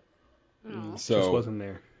quite there. So just wasn't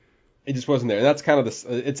there. It just wasn't there, and that's kind of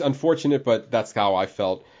it's unfortunate, but that's how I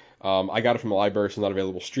felt. I got it from the library, so it's not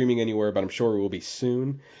available streaming anywhere, but I'm sure it will be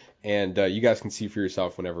soon. And you guys can see for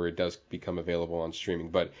yourself whenever it does become available on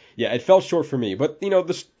streaming. But yeah, it fell short for me. But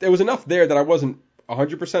there was enough there that I wasn't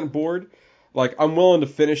 100% bored. Like, I'm willing to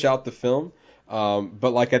finish out the film,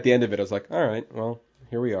 but like at the end of it, I was like, all right, well,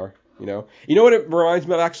 here we are. You know what it reminds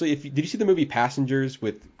me of actually? Did you see the movie Passengers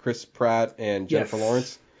with Chris Pratt and Jennifer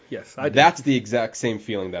Lawrence? Yes, I did. That's the exact same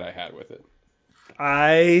feeling that I had with it.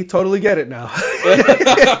 I totally get it now.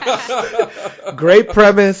 Great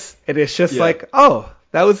premise, and it's just like, oh,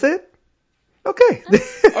 that was it? Okay.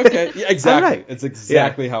 Okay, yeah, exactly. Right. It's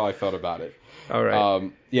exactly how I felt about it. All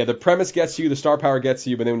right. The premise gets you, the star power gets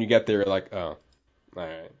you, but then when you get there, you're like, oh, all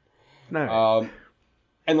right. All right.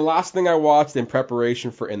 And the last thing I watched in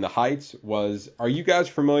preparation for In the Heights was, are you guys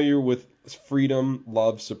familiar with Freedom,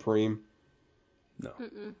 Love, Supreme? No.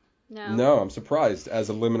 Mm-mm. No, I'm surprised as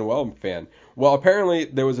a Lin-Manuel fan. Well, apparently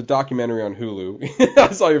there was a documentary on Hulu.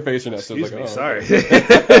 I saw your face, Ernesto. Excuse me, sorry.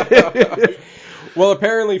 Okay. Well,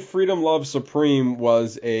 apparently Freedom, Love, Supreme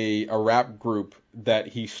was a rap group that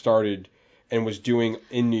he started and was doing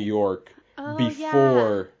in New York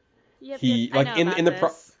before he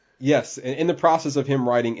Yes, in the process of him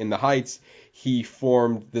writing In the Heights, he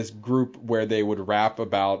formed this group where they would rap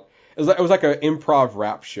about. It was like an improv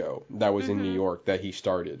rap show that was in New York that he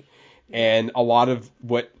started, and a lot of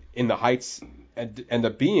what In the Heights ended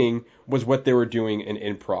up being was what they were doing in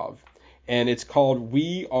improv. And it's called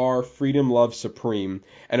We Are Freedom, Love, Supreme.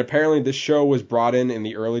 And apparently this show was brought in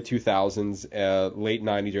the early 2000s, late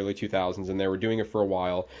 90s, early 2000s, and they were doing it for a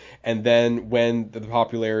while. And then when the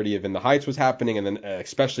popularity of In the Heights was happening, and then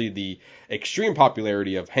especially the extreme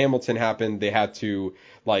popularity of Hamilton happened, they had to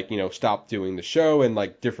stop doing the show, and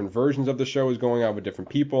like different versions of the show was going on with different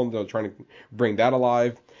people, and they're trying to bring that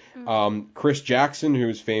alive. Chris Jackson,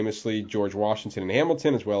 who's famously George Washington in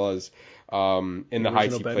Hamilton, as well as in the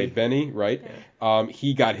Heights, he played Benny, right? Yeah.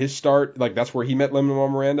 He got his start, like that's where he met Lin-Manuel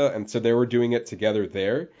Miranda, and so they were doing it together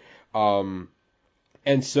there. And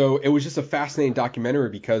so it was just a fascinating documentary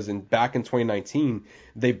because back in 2019,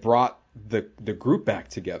 they brought the group back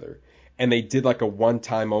together, and they did like a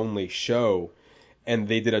one-time only show, and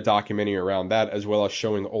they did a documentary around that, as well as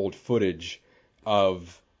showing old footage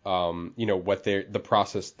of what the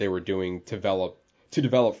process they were doing to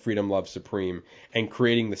develop Freedom, Love, Supreme, and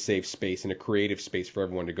creating the safe space and a creative space for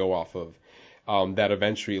everyone to go off of. That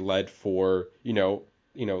eventually led for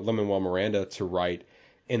Lin-Manuel Miranda to write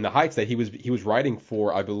In the Heights, that he was writing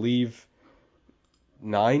for, I believe,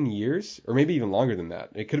 9 years, or maybe even longer than that.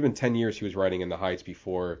 It could have been 10 years he was writing In the Heights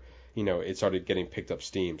before it started getting picked up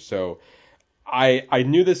steam. So I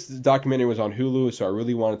knew this documentary was on Hulu, so I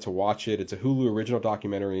really wanted to watch it. It's a Hulu original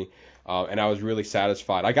documentary, and I was really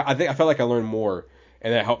satisfied. I felt like I learned more,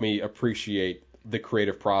 and that helped me appreciate the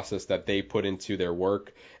creative process that they put into their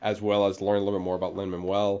work, as well as learn a little bit more about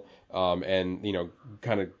Lin-Manuel, and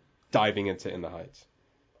kind of diving into In the Heights.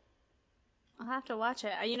 I'll have to watch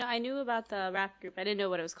it. I knew about the rap group. I didn't know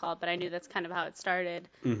what it was called, but I knew that's kind of how it started.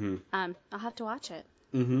 Mm-hmm. I'll have to watch it.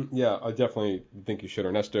 Mm-hmm. Yeah, I definitely think you should.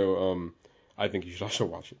 Ernesto, I think you should also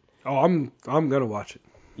watch it. Oh, I'm gonna watch it.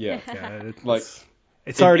 Yeah,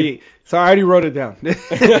 it's already wrote it down.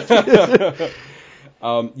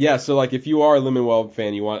 So like if you are a Lin-Manuel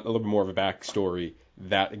fan, you want a little bit more of a backstory,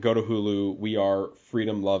 go to Hulu. We Are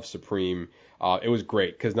Freedom, Love, Supreme. It was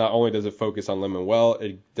great because not only does it focus on Lin-Manuel,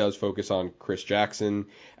 it does focus on Chris Jackson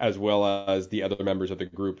as well as the other members of the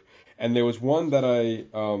group. And there was one that I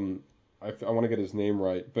want to get his name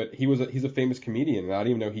right, but he's a famous comedian, and I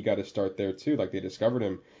didn't even know he got his start there too. Like they discovered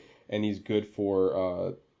him, and he's good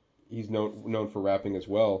for he's known for rapping as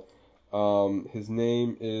well. His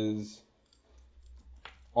name is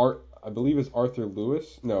I believe is Arthur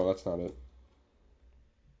Lewis. No, that's not it.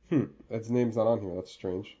 His name's not on here. That's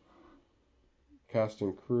strange. Cast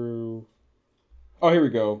and crew. Oh, here we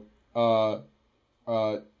go.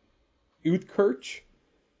 Uthkirch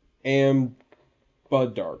and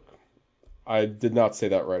Bud Dark. I did not say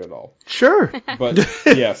that right at all. Sure. But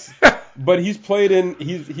yes. But he's played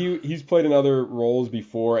in other roles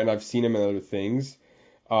before, and I've seen him in other things.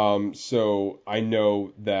 So I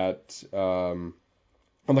know that I'm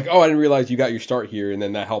like, oh, I didn't realize you got your start here, and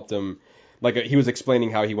then that helped him. Like he was explaining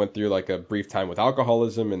how he went through like a brief time with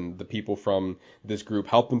alcoholism, and the people from this group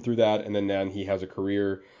helped him through that, and then now he has a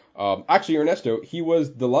career. Actually, Ernesto, he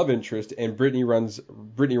was the love interest, and Brittany runs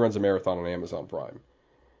a marathon on Amazon Prime.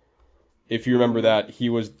 If you remember that,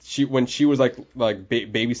 when she was like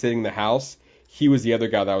babysitting the house, he was the other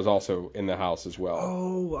guy that was also in the house as well.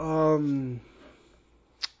 Oh,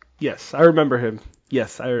 yes, I remember him.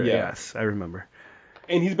 Yes, I remember.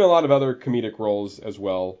 And he's been in a lot of other comedic roles as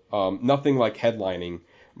well. Nothing like headlining,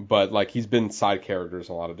 but like he's been side characters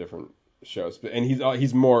in a lot of different shows. And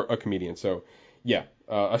he's more a comedian. So yeah,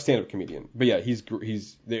 a stand-up comedian. But yeah,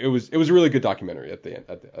 it was a really good documentary at the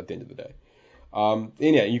end of the day. And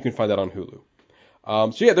yeah, you can find that on Hulu.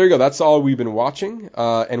 So yeah, there you go. That's all we've been watching.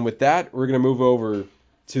 And with that, we're gonna move over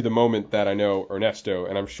to the moment that I know Ernesto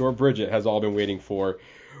and I'm sure Brigitte has all been waiting for.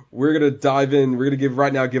 We're going to dive in. We're going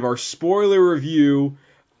to give our spoiler review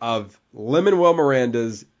of Lin-Manuel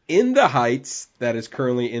Miranda's In the Heights that is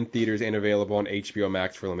currently in theaters and available on HBO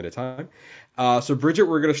Max for a limited time. So, Brigitte,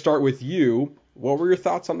 we're going to start with you. What were your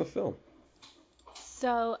thoughts on the film?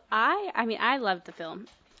 So, I loved the film.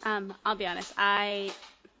 I'll be honest. I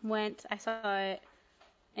saw it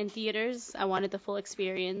in theaters. I wanted the full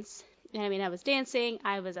experience. I mean, I was dancing.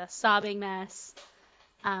 I was a sobbing mess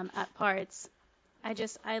at parts.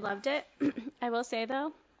 I loved it. I will say,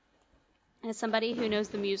 though, as somebody who knows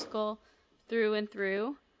the musical through and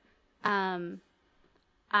through, I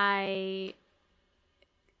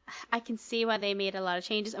can see why they made a lot of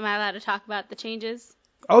changes. Am I allowed to talk about the changes?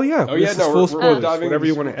 Oh, yeah. Oh, yeah, no, we're diving whatever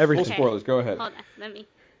you want to, everything. Full spoilers, go ahead. Hold on, let me.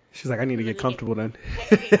 She's like, I need to get comfortable then.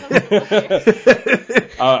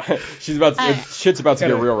 Shit's about to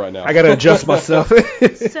get real right now. I got to adjust myself.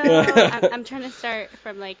 So I'm trying to start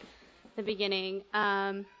from like the beginning.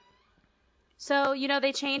 So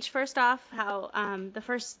they changed first off how the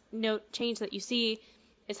first note change that you see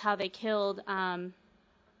is how they killed Camila.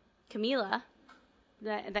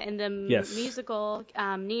 In the musical,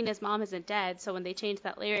 Nina's mom isn't dead. So when they changed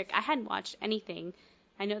that lyric, I hadn't watched anything.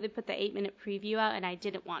 I know they put the 8-minute preview out, and I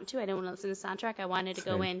didn't want to. I didn't want to listen to the soundtrack. I wanted to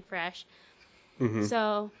go in fresh. Mm-hmm.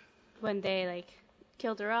 So when they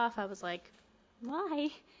killed her off, I was like,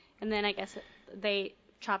 why? And then I guess they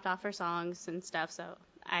chopped off her songs and stuff. So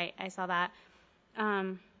I saw that.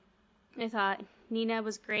 I thought Nina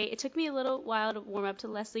was great. It took me a little while to warm up to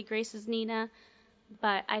Leslie Grace's Nina,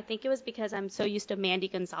 but I think it was because I'm so used to Mandy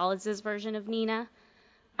Gonzalez's version of Nina.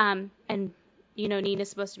 And Nina's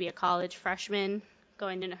supposed to be a college freshman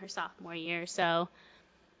going into her sophomore year. So,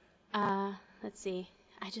 let's see.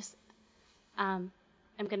 I'm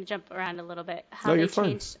going to jump around a little bit. How they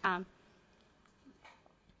changed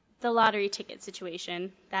the lottery ticket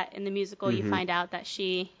situation, that in the musical you find out that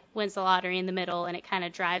she wins the lottery in the middle and it kind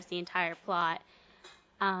of drives the entire plot.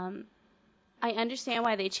 I understand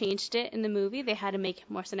why they changed it in the movie. They had to make it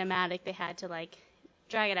more cinematic. They had to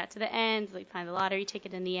drag it out to the end, find the lottery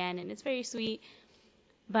ticket in the end, and it's very sweet.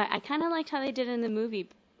 But I kind of liked how they did it in the movie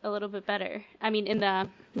a little bit better. I mean, in the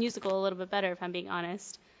musical a little bit better, if I'm being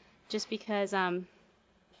honest. Just because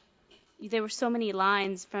there were so many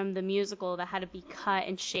lines from the musical that had to be cut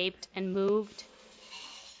and shaped and moved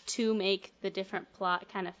to make the different plot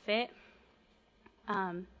kind of fit.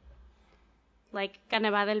 Like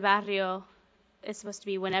Carnaval del Barrio is supposed to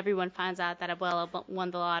be when everyone finds out that Abuela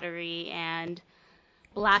won the lottery, and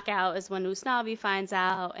Blackout is when Usnavi finds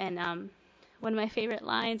out, and one of my favorite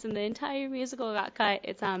lines in the entire musical got cut.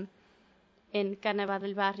 It's in Carnaval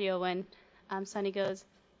del Barrio when Sonny goes,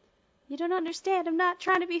 "You don't understand, I'm not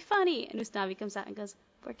trying to be funny." And Usnavi comes out and goes,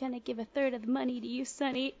 "We're going to give a third of the money to you,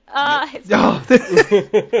 Sonny." Yes.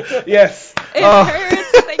 It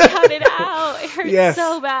hurts. They cut it out. It hurts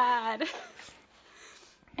so bad.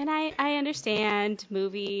 And I understand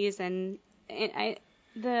movies and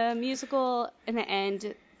the musical in the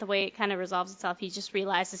end, the way it kind of resolves itself, he just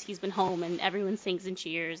realizes he's been home and everyone sings and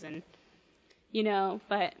cheers and,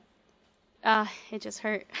 but it just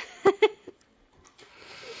hurt.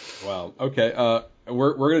 Wow. Okay.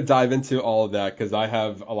 We're going to dive into all of that because I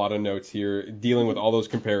have a lot of notes here dealing with all those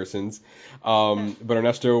comparisons. But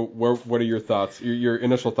Ernesto, what are your thoughts, your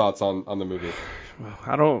initial thoughts on the movie?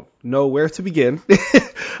 I don't know where to begin.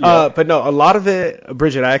 But no, a lot of it,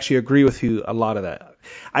 Brigitte, I actually agree with you a lot of that.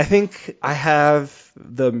 I think I have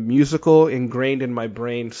the musical ingrained in my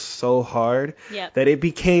brain so hard that it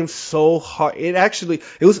became so hard. It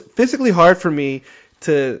was physically hard for me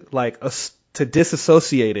to to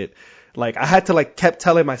disassociate it. I had to kept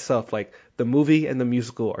telling myself the the movie and the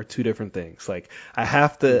musical are two different things. Like I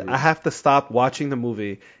have to stop watching the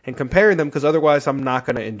movie and comparing them, because otherwise I'm not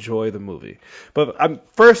going to enjoy the movie. But I'm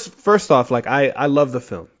first off, like I love the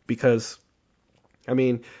film because, I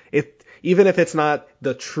mean, even if it's not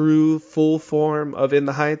the true full form of In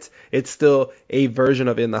the Heights, it's still a version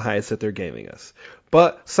of In the Heights that they're giving us.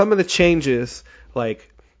 But some of the changes,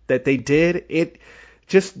 like, that they did,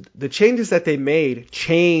 the changes that they made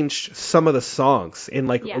changed some of the songs in,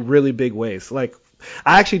 like, really big ways. Like,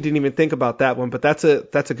 I actually didn't even think about that one, but that's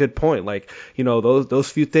a good point. Like, you know,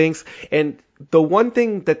 those few things. And the one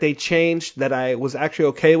thing that they changed that I was actually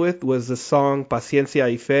okay with was the song Paciencia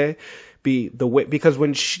y Fe. Because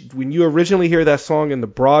when you originally hear that song in the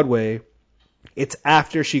Broadway, it's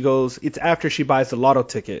after she buys the lotto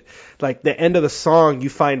ticket. Like the end of the song,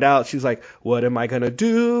 you find out she's like, what am I gonna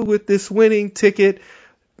do with this winning ticket?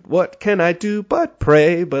 What can I do but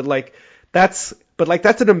pray? But that's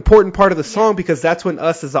an important part of the song, because that's when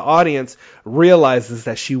us as the audience realizes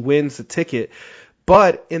that she wins the ticket.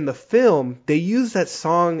 But in the film, they use that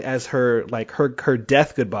song as her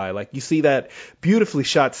death goodbye. Like you see that beautifully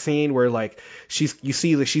shot scene where like you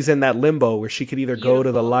see that she's in that limbo where she could either go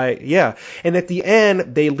to the light. Yeah. And at the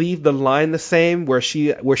end, they leave the line the same where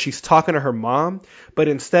she's talking to her mom, but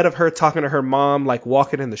instead of her talking to her mom like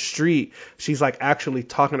walking in the street, she's like actually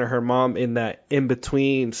talking to her mom in that in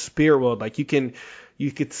between spirit world. Like you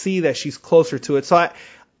could see that she's closer to it. So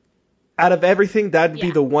out of everything, that'd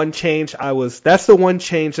be the one change that's the one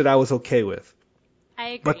change that I was okay with. I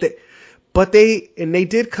agree. But they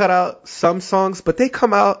did cut out some songs, but they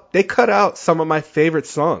cut out some of my favorite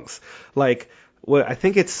songs. Like, I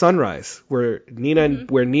think it's Sunrise, where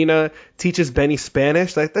Nina teaches Benny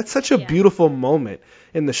Spanish. Like, that's such a beautiful moment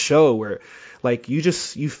in the show where, like, you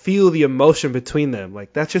feel the emotion between them.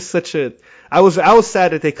 Like, that's just I was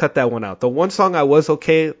sad that they cut that one out. The one song I was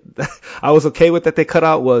okay with that they cut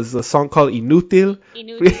out was a song called Inútil.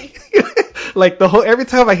 Like every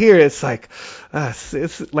time I hear it, it's like,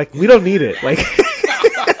 it's like, we don't need it. Like,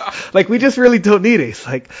 like we just really don't need it. It's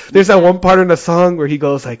like, there's that one part in the song where he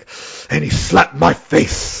goes like, and he slapped my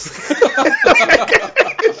face.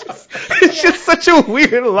 It's just such a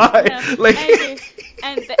weird line. Yeah, like, I agree.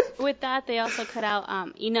 And with that, they also cut out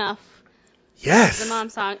Enough. Yes. The mom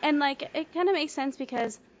song. And, like, it kind of makes sense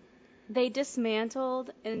because they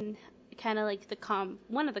dismantled and kind of, like,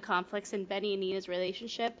 one of the conflicts in Benny and Nina's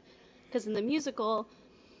relationship. Because in the musical,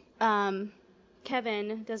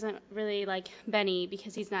 Kevin doesn't really like Benny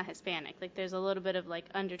because he's not Hispanic. Like, there's a little bit of, like,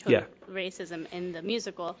 undertone of racism in the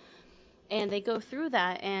musical. And they go through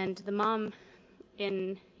that, and the mom,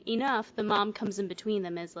 in Enough, the mom comes in between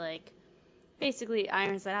them as, like, basically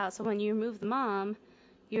irons that out. So when you remove the mom,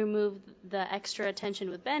 you remove the extra attention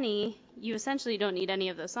with Benny, you essentially don't need any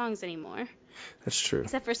of those songs anymore. That's true.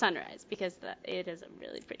 Except for Sunrise, because it is a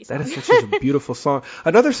really pretty song. That is such a beautiful song.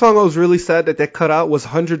 Another song I was really sad that they cut out was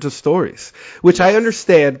Hundreds of Stories, which I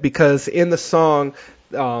understand because in the song,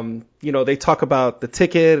 they talk about the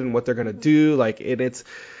ticket and what they're going to do.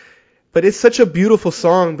 But it's such a beautiful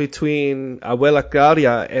song between Abuela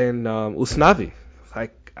Claudia and Usnavi.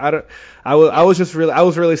 I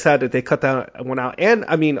was really sad that they cut that one out. And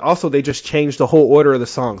I mean, also they just changed the whole order of the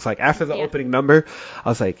songs. Like after the opening number, I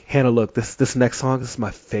was like, Hannah, look, this next song, this is my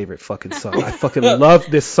favorite fucking song. I fucking love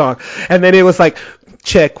this song. And then it was like,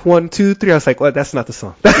 check 1, 2, 3. I was like, well, that's not the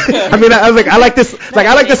song. I mean, I was like, I like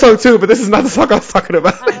this song too, but this is not the song I was talking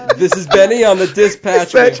about. This is Benny on the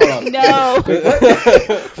dispatch.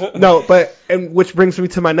 No. And which brings me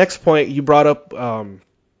to my next point. You brought up,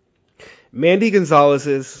 Mandy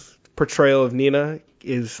Gonzalez's portrayal of Nina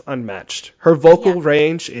is unmatched. Her vocal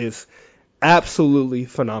range is absolutely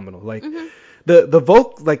phenomenal. Like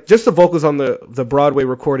just the vocals on the Broadway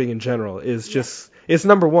recording in general is just it's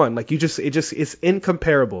number one. Like it's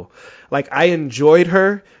incomparable. Like I enjoyed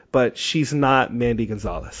her, but she's not Mandy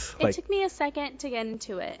Gonzalez. It took me a second to get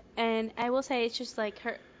into it, and I will say it's just like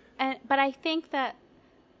her. But I think that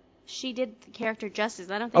she did the character justice.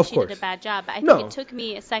 I don't think she did a bad job, but I think it took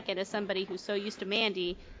me a second as somebody who's so used to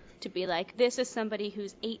Mandy to be like, this is somebody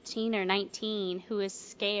who's 18 or 19 who is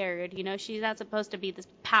scared. You know, she's not supposed to be this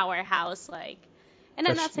powerhouse, like. And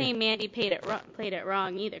I'm not saying Mandy played it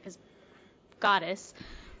wrong either, because goddess.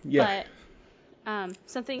 Yeah. But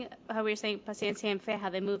something how we were saying Paciencia en Fe,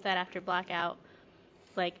 how they moved that after Blackout.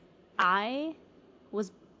 Like, I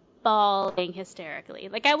was bawling hysterically.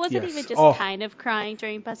 Like, I wasn't even just kind of crying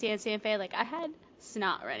during Paciencia en Fe. Like, I had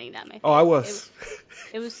snot running down my face. Oh, I was.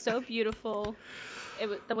 It was so beautiful.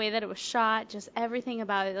 The way that it was shot, just everything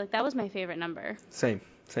about it. Like, that was my favorite number. Same.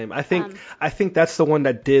 I think that's the one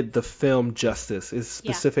that did the film justice, is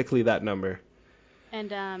specifically that number.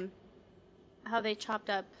 And how they chopped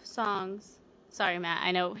up songs. Sorry, Matt.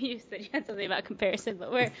 I know you said you had something about comparison,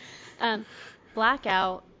 but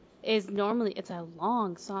Blackout is normally it's a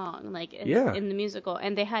long song, like in the musical,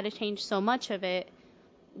 and they had to change so much of it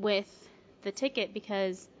with the ticket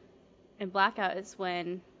because in Blackout is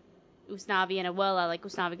when Usnavi and Abuela, like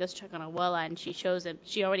Usnavi goes to check on Abuela and she shows him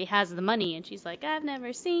she already has the money and she's like, I've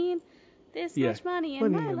never seen this much money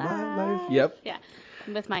in my life. Yep. Yeah.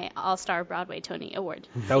 With my All-Star Broadway Tony Award.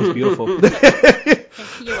 That was beautiful.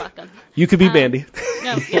 You're welcome. You could be Mandy.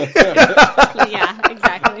 No, yeah,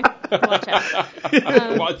 exactly. Watch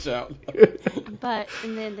out. Watch out. But,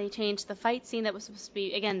 and then they changed the fight scene that was supposed to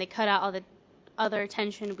be, again, they cut out all the other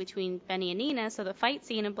tension between Benny and Nina, so the fight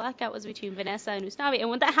scene in Blackout was between Vanessa and Usnavi, and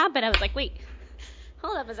when that happened, I was like, wait,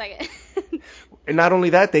 hold up a second. And not only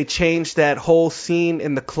that, they changed that whole scene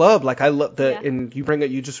in the club. Like I love and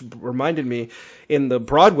you just reminded me in the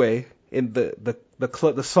Broadway in the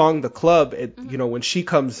club, the song, The Club. You know, when she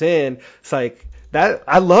comes in, it's like that.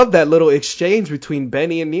 I love that little exchange between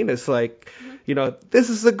Benny and Nina. It's like, you know, this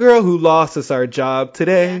is a girl who lost us our job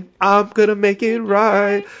today. Yeah. I'm gonna make it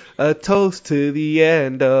right. A toast to the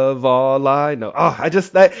end of all I know. Oh, I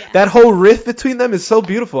just that whole riff between them is so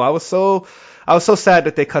beautiful. I was so sad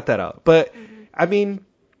that they cut that out. But I mean,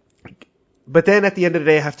 but then at the end of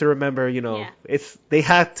the day, I have to remember, you know, they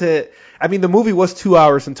had to. I mean, the movie was 2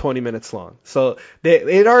 hours and 20 minutes long, so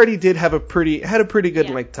it already did have a pretty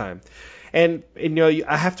good length time. And you know,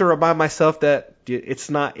 I have to remind myself that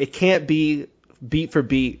it can't be beat for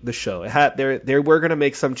beat the show. We're gonna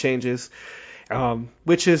make some changes.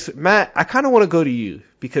 Which is, Matt, I kind of want to go to you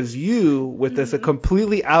because you, with this a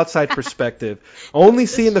completely outside perspective, only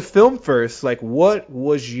seeing the film first, like what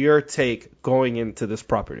was your take going into this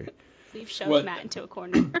property? We've shoved Matt into a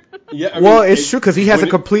corner. Yeah, I mean, well, it's true because he has a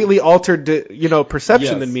completely altered,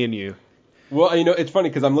 perception than me and you. Well, you know, it's funny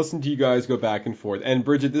because I'm listening to you guys go back and forth. And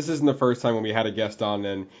Brigitte, this isn't the first time when we had a guest on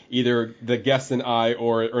and either the guest and I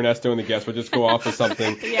or Ernesto and the guest would just go off of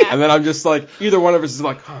something. And then I'm just like, either one of us is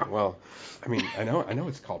like, oh, well, I mean, I know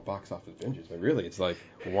it's called box office binges, but really it's like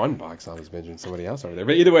one box office binge and somebody else over there.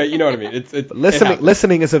 But either way, you know what I mean.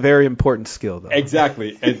 Listening is a very important skill, though.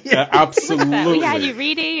 Exactly. Absolutely. We had you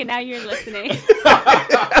reading and now you're listening.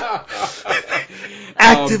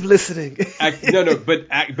 Active listening.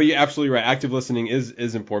 But you're absolutely right. Active listening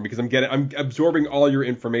is important because I'm absorbing all your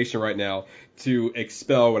information right now to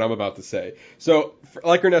expel what I'm about to say. So,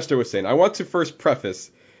 like Ernesto was saying, I want to first preface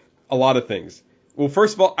a lot of things. Well,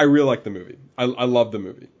 first of all, I really like the movie. I love the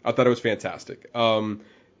movie. I thought it was fantastic.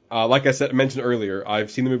 Like I mentioned earlier,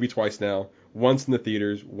 I've seen the movie twice now. Once in the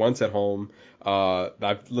theaters, once at home.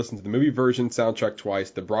 I've listened to the movie version soundtrack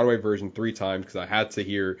twice, the Broadway version 3 times because I had to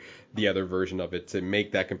hear the other version of it to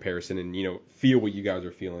make that comparison and, you know, feel what you guys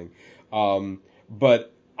are feeling.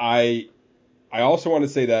 But I also want to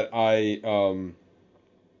say that I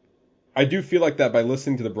do feel like that by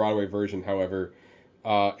listening to the Broadway version, however,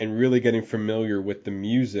 and really getting familiar with the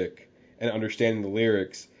music and understanding the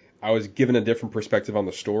lyrics, I was given a different perspective on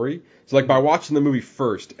the story. So like by watching the movie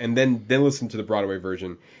first and then listening to the Broadway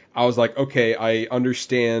version, I was like, okay, I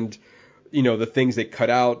understand, you know, the things they cut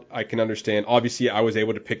out. I can understand. Obviously, I was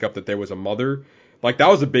able to pick up that there was a mother. Like that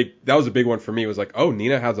was a big one for me. It was like, oh,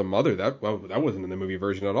 Nina has a mother. That wasn't in the movie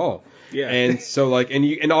version at all. Yeah. And so like,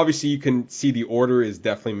 and obviously you can see the order is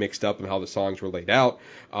definitely mixed up and how the songs were laid out.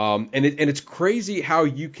 And it's crazy how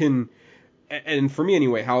you can, and for me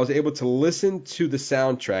anyway, how I was able to listen to the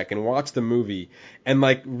soundtrack and watch the movie and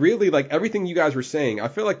like really like everything you guys were saying. I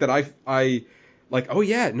feel like that I like, oh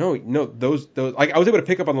yeah, no, those like I was able to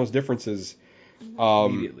pick up on those differences.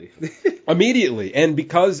 Immediately. And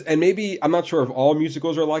maybe, I'm not sure if all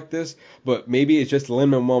musicals are like this, but maybe it's just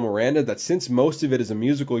Lin-Manuel Miranda that since most of it is a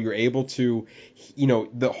musical, you're able to, you know,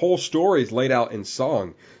 the whole story is laid out in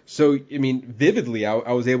song. So, I mean, vividly,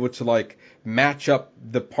 I was able to like match up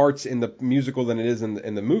the parts in the musical than it is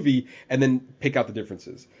in the movie and then pick out the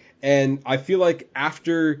differences. And I feel like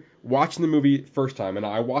after watching the movie first time, and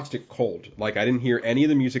I watched it cold, like I didn't hear any of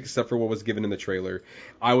the music except for what was given in the trailer.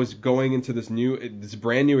 I was going into this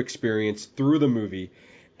brand new experience through the movie,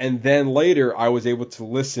 and then later I was able to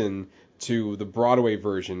listen to the Broadway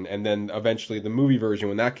version, and then eventually the movie version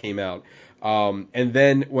when that came out. And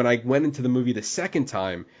then when I went into the movie the second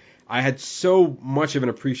time, I had so much of an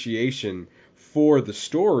appreciation for the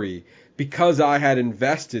story because I had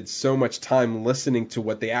invested so much time listening to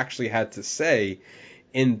what they actually had to say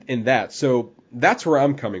in that. So that's where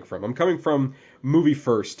I'm coming from. I'm coming from movie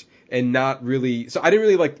first and not really, so I didn't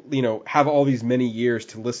really like, you know, have all these many years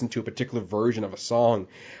to listen to a particular version of a song.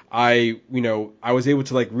 I was able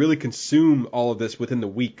to like really consume all of this within the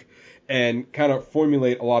week and kind of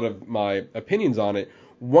formulate a lot of my opinions on it.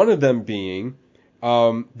 One of them being,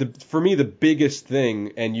 for me, the biggest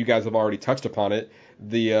thing, and you guys have already touched upon it,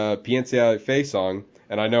 the Piensa Fe song.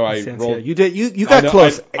 And I know I rolled. You did. You got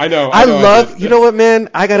close. I know. I love. You know what, man?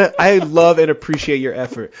 I love and appreciate your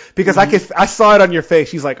effort because I saw it on your face.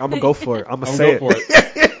 She's like, I'm gonna go for it. I'm gonna say it.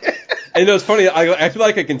 And it's funny. I feel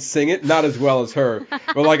like I can sing it, not as well as her,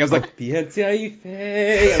 but like I was like, Piensa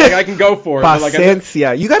Fe, like I can go for it.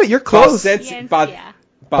 Paciencia. You got it. You're close.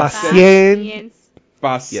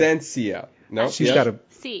 Paciencia. No, she's got a.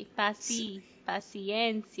 Sí,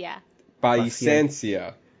 paciencia.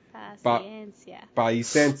 Paciencia.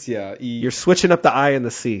 Paciencia. You're switching up the I and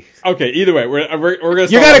the C. Okay, either way, we're gonna.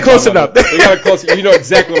 You got it close enough. You got it close. You know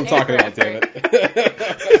exactly what I'm talking about, damn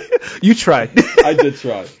it. You tried. I did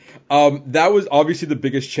try. That was obviously the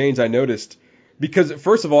biggest change I noticed because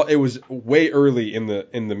first of all, it was way early in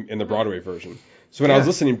the Broadway version. So when I was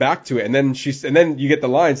listening back to it, and then you get the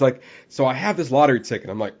lines like, so I have this lottery ticket.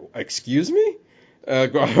 I'm like, excuse me?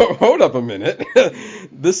 Hold up a minute.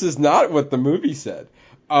 This is not what the movie said.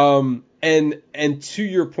 And to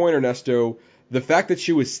your point, Ernesto, the fact that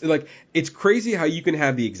she was like, it's crazy how you can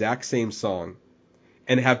have the exact same song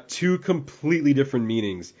and have two completely different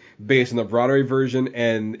meanings based on the Broadway version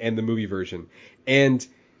and the movie version. And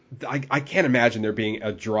I can't imagine there being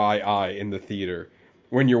a dry eye in the theater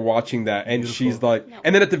when you're watching that. And beautiful. She's like, no.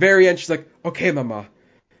 And then at the very end, she's like, okay, mama,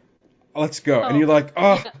 let's go. And you're like,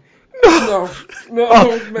 oh. No,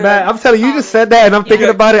 man. Matt, I'm telling you, you just said that, and I'm thinking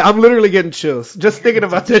about it. I'm literally getting chills just thinking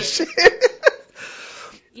about this shit.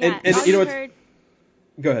 Yeah, and you know what?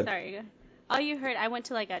 Go ahead. Sorry. All you heard, I went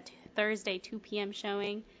to like a Thursday 2 p.m.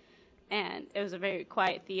 showing, and it was a very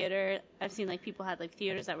quiet theater. I've seen like people had like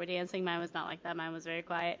theaters that were dancing. Mine was not like that. Mine was very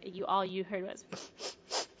quiet. All you heard was.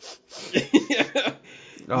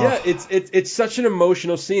 Yeah, it's such an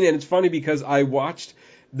emotional scene, and it's funny because I watched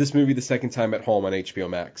this movie the second time at home on HBO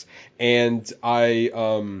Max, and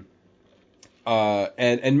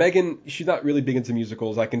and Megan, she's not really big into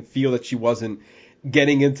musicals. I can feel that she wasn't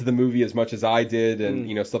getting into the movie as much as I did,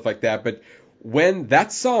 and stuff like that. But when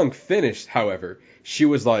that song finished, however, she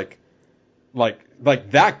was like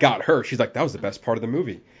that got her. She's like, that was the best part of the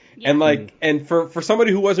movie, and for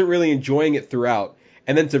somebody who wasn't really enjoying it throughout,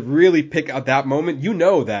 and then to really pick out that moment,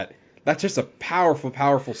 that's just a powerful,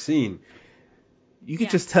 powerful scene. You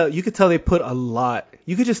could just tell. You could tell they put a lot.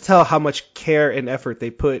 You could just tell how much care and effort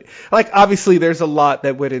they put. Like obviously, there's a lot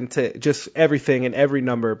that went into just everything and every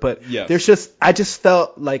number. But there's just. I just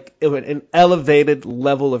felt like an elevated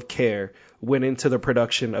level of care went into the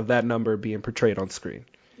production of that number being portrayed on screen.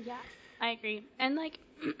 Yeah, I agree. And like,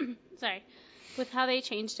 sorry, with how they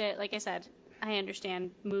changed it. Like I said, I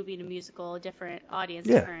understand movie to musical, different audience,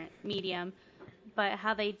 different medium, but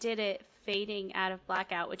how they did it. Fading out of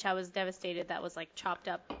blackout, which I was devastated that was like chopped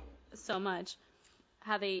up so much.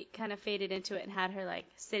 How they kind of faded into it and had her like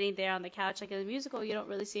sitting there on the couch. Like in the musical, you don't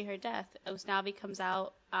really see her death. Usnavi comes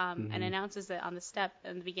out and announces it on the step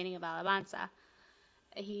in the beginning of Alabanza.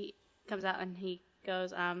 He comes out and he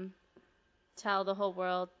goes, tell the whole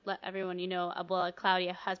world, let everyone you know, Abuela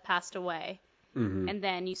Claudia has passed away. And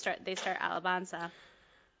then they start Alabanza.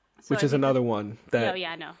 So which is another one that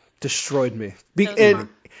no. destroyed me.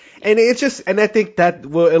 And it's just, and I think that,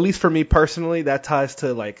 well, at least for me personally, that ties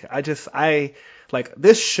to like, I like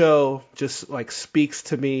this show just like speaks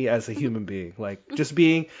to me as a human being, like just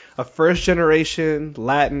being a first generation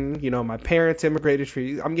Latin, my parents immigrated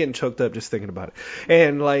I'm getting choked up just thinking about it.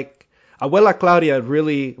 And like Abuela Claudia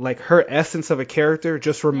really, like her essence of a character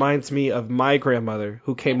just reminds me of my grandmother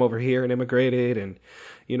who came over here and immigrated and,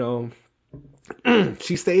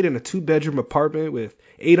 she stayed in a 2-bedroom apartment with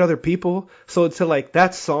 8 other people. So to like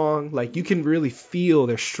that song, like you can really feel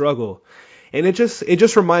their struggle. And it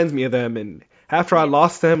just reminds me of them. And after I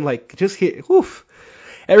lost them, like just hit,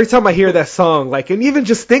 every time I hear that song, like, and even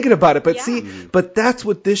just thinking about it, but that's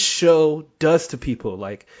what this show does to people.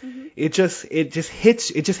 Like it just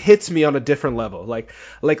hits me on a different level. Like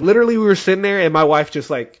literally we were sitting there and my wife just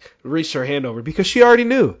like reached her hand over because she already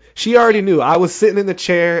knew. I was sitting in the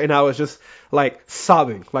chair and I was just like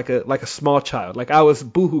sobbing like a small child. Like I was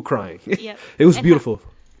boohoo crying. Yep. It was beautiful.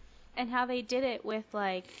 And how they did it with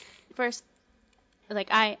like first, like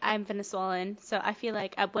I'm Venezuelan, so I feel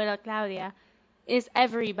like Abuela Claudia is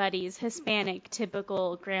everybody's Hispanic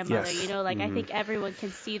typical grandmother. Yes. I think everyone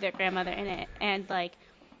can see their grandmother in it, and like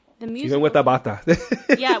the music. Even with the bata.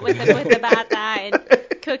 Yeah, with the bata and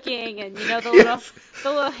cooking, and the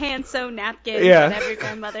little hand sewn napkins that every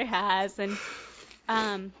grandmother has, and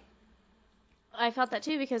I felt that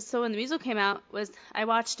too because so when the musical came out I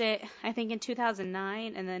watched it I think in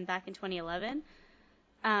 2009 and then back in 2011.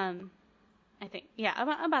 I think. Yeah,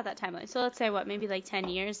 about that timeline. So let's say maybe like 10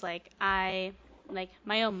 years. Like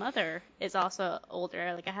my own mother is also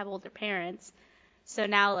older. Like I have older parents. So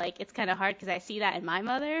now like it's kind of hard because I see that in my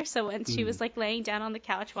mother. So when she was like laying down on the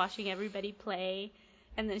couch watching everybody play,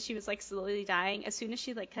 and then she was like slowly dying, as soon as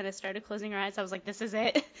she like kind of started closing her eyes, I was like, this is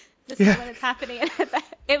it. This is when it's happening.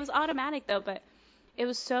 It was automatic though, but it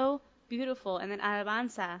was so beautiful. And then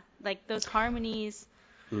Alabanza, like those harmonies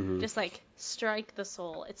just like strike the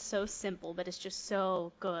soul. It's so simple, but it's just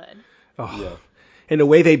so good. Oh. Yeah. And the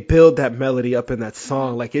way they build that melody up in that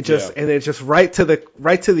song, like it just, and it's just right to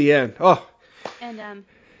the end. Oh. And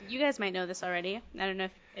you guys might know this already. I don't know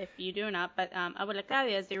if you do or not, but Abuela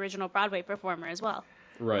Claudia is the original Broadway performer as well.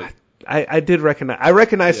 Right. I did recognize. I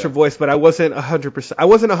recognized her voice, but I wasn't 100%. I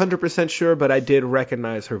wasn't 100% sure, but I did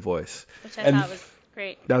recognize her voice. Which I thought was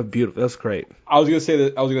great. That was beautiful. That was great. I was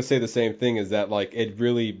gonna say the same thing. Is that like it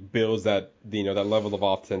really builds that that level of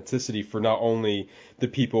authenticity for not only the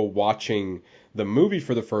people watching the movie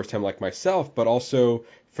for the first time, like myself, but also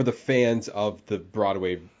for the fans of the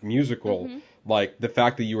Broadway musical. Like the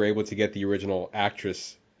fact that you were able to get the original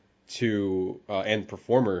actress to and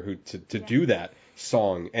performer to do that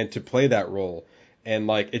song and to play that role, and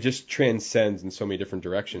like it just transcends in so many different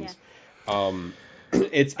directions.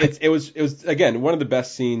 It was again one of the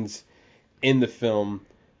best scenes in the film,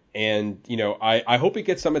 and I hope it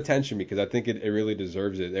gets some attention because I think it really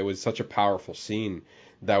deserves it. It was such a powerful scene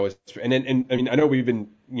that was, and I mean I know we've been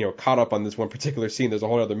caught up on this one particular scene. There's a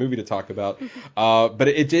whole other movie to talk about, but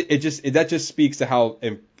that just speaks to how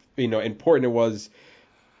important it was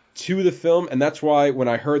to the film, and that's why when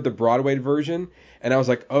I heard the Broadway version, and I was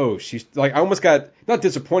like, oh, she's like, I almost got not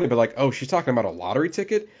disappointed, but like, oh, she's talking about a lottery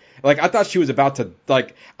ticket. Like I thought she was about to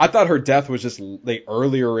I thought her death was just like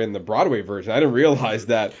earlier in the Broadway version. I didn't realize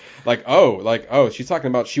that she's talking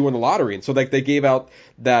about she won the lottery, and so like they gave out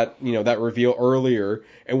that that reveal earlier,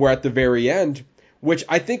 and we're at the very end, which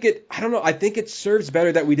I think it serves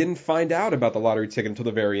better that we didn't find out about the lottery ticket until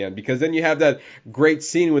the very end, because then you have that great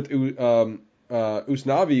scene with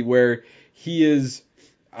Usnavi where he's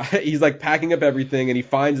like packing up everything and he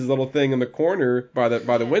finds his little thing in the corner by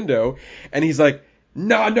the window, and he's like,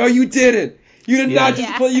 no, you didn't. You did not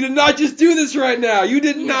just play. You did not just do this right now. You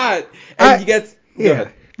did not. And he gets go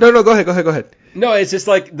ahead. No, go ahead. No, it's just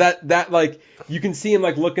like that like you can see him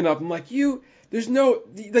like looking up and like there's no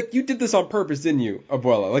like you did this on purpose, didn't you,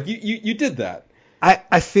 Abuela? Like you did that.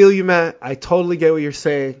 I feel you, Matt. I totally get what you're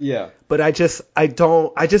saying. Yeah. But I just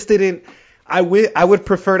didn't. I would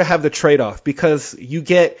prefer to have the trade-off, because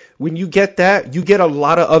when you get that, you get a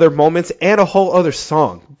lot of other moments and a whole other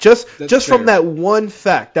song. Just from that one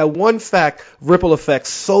fact, ripple effect,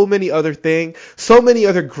 so many other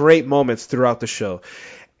great moments throughout the show.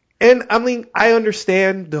 And I mean, I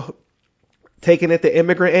understand taking it the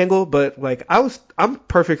immigrant angle, but like I'm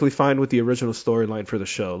perfectly fine with the original storyline for the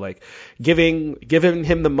show. Like giving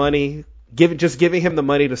him the money, giving him the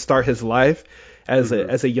money to start his life as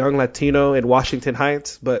a young Latino in Washington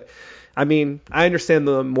Heights. But I mean, I understand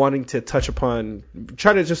them wanting to touch upon,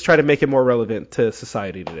 try to make it more relevant to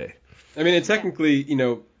society today. I mean, and technically,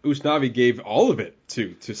 Usnavi gave all of it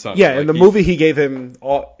to Sonny. Yeah, in the movie he gave him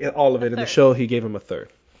all of it. In the show he gave him a third.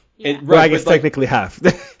 Yeah. Well, I guess technically half.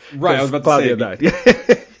 Right, I was about to say.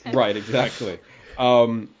 Died. Right, exactly.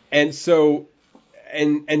 And so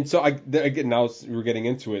again, now we're getting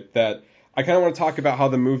into it, that I kind of want to talk about how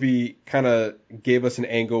the movie kind of gave us an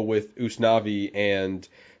angle with Usnavi and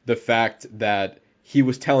the fact that he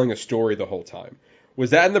was telling a story the whole time.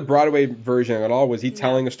 Was that in the Broadway version at all? Was he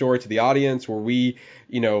telling a story to the audience? Were we,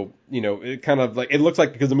 it kind of like, it looks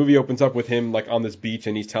like, because the movie opens up with him like on this beach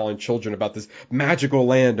and he's telling children about this magical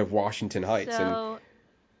land of Washington Heights. So,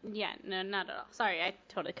 yeah, no, not at all. Sorry, I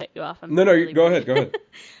totally cut you off. No, go ahead.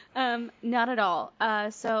 Not at all.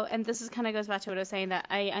 And this is kind of goes back to what I was saying, that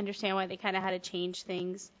I understand why they kind of had to change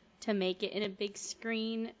things to make it in a big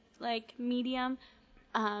screen like medium.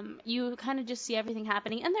 You kind of just see everything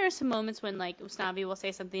happening, and there are some moments when like Usnavi will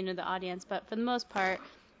say something to the audience, but for the most part,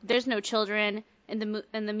 there's no children in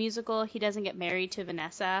the musical. He doesn't get married to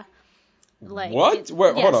Vanessa. Like what?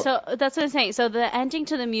 Hold up. So that's what I'm saying. So the ending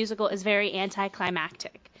to the musical is very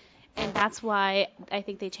anticlimactic, and that's why I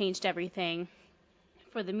think they changed everything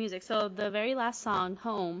for the music. So the very last song,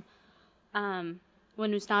 Home,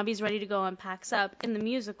 when Usnavi's ready to go and packs up in the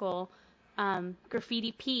musical,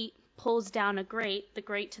 Graffiti Pete pulls down the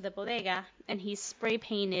grate to the bodega, and he's spray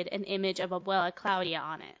painted an image of Abuela Claudia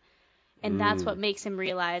on it. And that's what makes him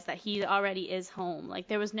realize that he already is home. Like,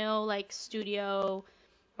 there was no, like, studio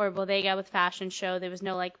or bodega with fashion show. There was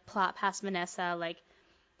no, like, plot past Vanessa. Like,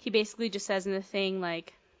 he basically just says in the thing,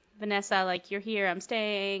 like, Vanessa, like, you're here, I'm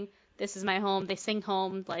staying. this is my home. They sing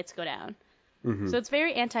home, lights go down. Mm-hmm. So it's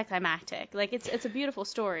very anticlimactic. Like it's a beautiful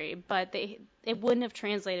story, but it wouldn't have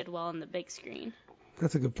translated well on the big screen.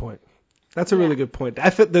 That's a good point. That's a really good point. I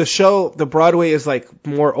think the Broadway is like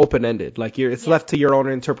more open-ended. Like it's left to your own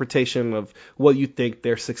interpretation of what you think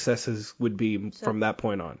their successes would be from that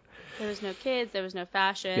point on. There was no kids, there was no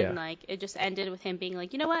fashion. Yeah. Like it just ended with him being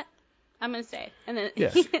like, you know what, I'm gonna stay. And then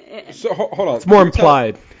So hold on. It's more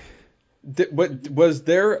implied. Was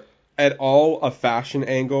there at all a fashion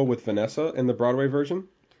angle with Vanessa in the Broadway version?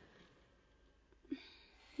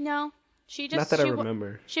 No. She just Not that I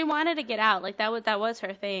remember. She wanted to get out, like that was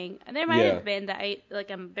her thing. And there might have been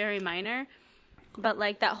I'm very minor, but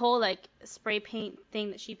like that whole like spray paint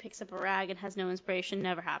thing that she picks up a rag and has no inspiration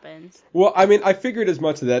never happens. Well, I mean, I figured as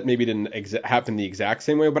much that maybe didn't happen the exact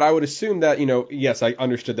same way, but I would assume that yes, I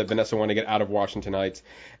understood that Vanessa wanted to get out of Washington Heights,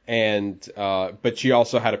 and but she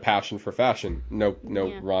also had a passion for fashion. No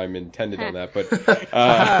rhyme intended on that,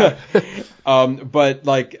 but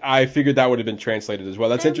like I figured that would have been translated as well.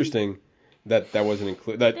 That's interesting. That wasn't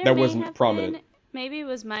included. That wasn't prominent. Maybe it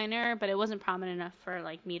was minor, but it wasn't prominent enough for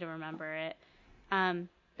like me to remember it.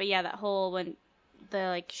 But yeah, that whole when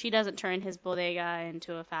she doesn't turn his bodega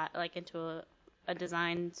into a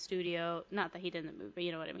design studio. Not that he didn't move, but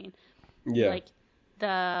you know what I mean. Yeah. Like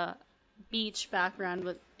the beach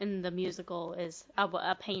background in the musical is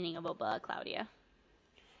a painting of Oba Claudia.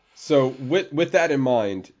 So with that in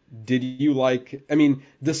mind, did you like, I mean,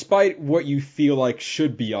 despite what you feel like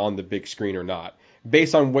should be on the big screen or not,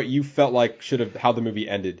 based on what you felt like how the movie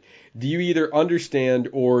ended, do you either understand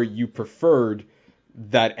or you preferred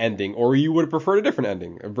that ending, or you would have preferred a different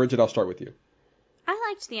ending? Brigitte, I'll start with you. I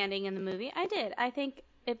liked the ending in the movie. I did. I think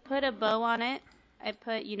it put a bow on it. It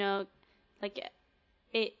put,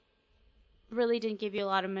 it really didn't give you a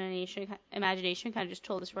lot of imagination, kind of just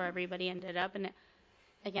told us where everybody ended up, and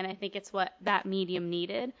again, I think it's what that medium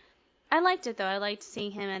needed. I liked it, though. I liked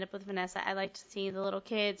seeing him end up with Vanessa. I liked seeing the little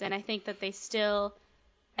kids, and I think that they still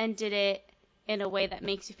ended it in a way that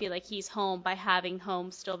makes you feel like he's home by having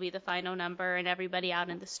home still be the final number and everybody out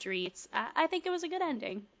in the streets. I think it was a good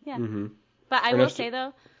ending. Yeah. Mm-hmm. But I will say,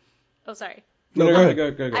 though... Oh, sorry. No, go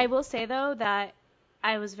ahead. I will say, though, that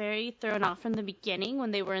I was very thrown off from the beginning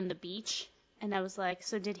when they were in the beach. And I was like,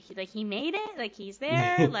 so did he, he made it? Like, he's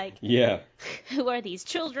there? Like, yeah. Who are these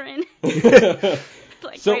children?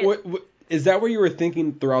 So, is that what you were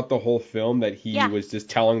thinking throughout the whole film, that he was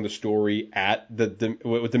just telling the story at the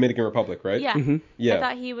Dominican Republic, right? Yeah. Mm-hmm. Yeah. I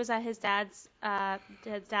thought he was at his dad's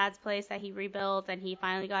place that he rebuilt, and he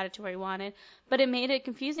finally got it to where he wanted. But it made it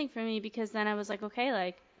confusing for me, because then I was like,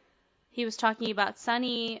 okay, he was talking about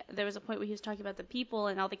Sunny. There was a point where he was talking about the people,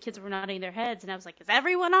 and all the kids were nodding their heads, and I was like, is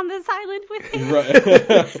everyone on this island with him? Right.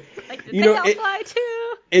 Did they all fly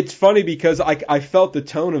too? It's funny because I felt the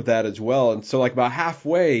tone of that as well, and so about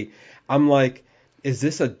halfway, I'm like, is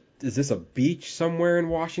this a beach somewhere in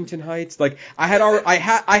Washington Heights? Like I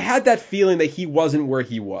had that feeling that he wasn't where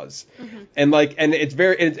he was, and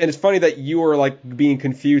it's funny that you were being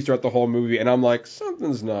confused throughout the whole movie, and I'm like,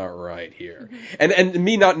 something's not right here, and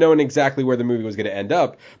me not knowing exactly where the movie was going to end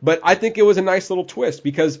up, but I think it was a nice little twist,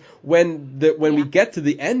 because when we get to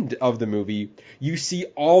the end of the movie, you see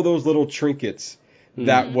all those little trinkets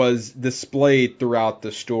that was displayed throughout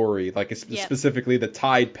the story, specifically the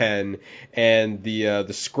Tide pen and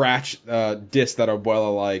the scratch disc that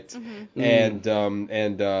Abuela liked, and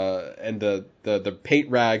the paint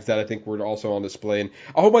rags that I think were also on display, and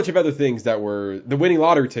a whole bunch of other things that were, the winning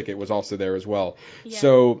lottery ticket was also there as well. Yeah.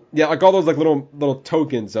 So all those little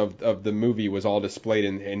tokens of the movie was all displayed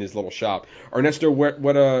in his little shop. Ernesto,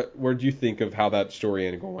 where do you think of how that story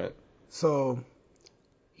angle went? So,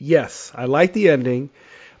 yes, I like the ending,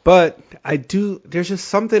 but there's just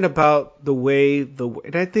something about the way,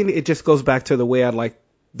 and I think it just goes back to the way I like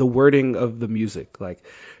the wording of the music,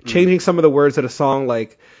 changing some of the words of the song,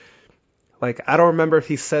 like I don't remember if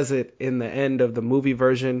he says it in the end of the movie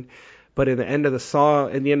version, but in the end of the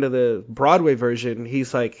song, in the end of the Broadway version, he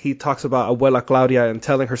talks about Abuela Claudia and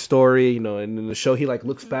telling her story, and in the show he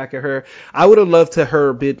looks back at her. I would have loved to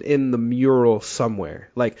her been in the mural somewhere,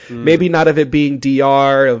 maybe not of it being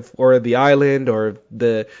DR or the island or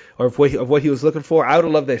of what he was looking for. I would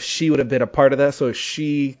have loved that she would have been a part of that, so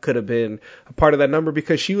she could have been a part of that number,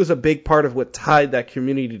 because she was a big part of what tied that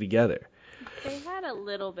community together. They had a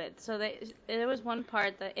little bit. So there was one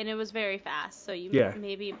part and it was very fast. So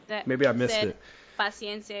maybe I missed said it.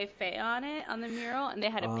 Paciencia Fe on the mural, and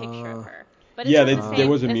they had a picture of her. But there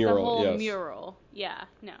was a mural. The whole yes. mural. Yeah,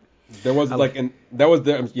 no. There was yes, you're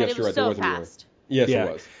right. There was a mural. Fast. Yes,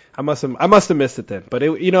 it was. I must have missed it then. But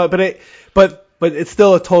but But it's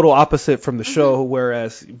still a total opposite from the show,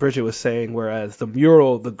 whereas Bridget was saying, whereas the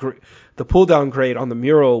mural, the pull down grade on the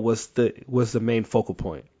mural was the main focal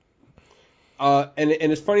point. And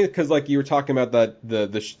it's funny because like you were talking about that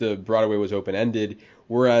the Broadway was open ended,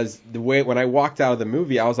 whereas the way when I walked out of the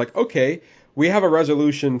movie, I was like, okay, we have a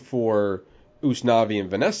resolution for Usnavi and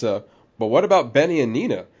Vanessa, but what about Benny and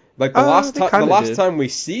Nina? Like the last time we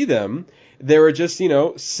see them, they were just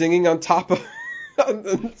singing on top of.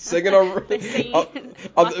 Singing on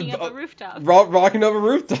walking up a rooftop, rocking up a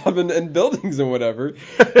rooftop and buildings and whatever,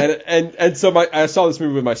 and so I saw this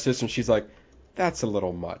movie with my sister, and she's like, "That's a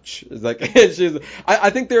little much." It's like I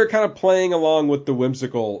think they were kind of playing along with the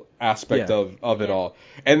whimsical aspect of it all,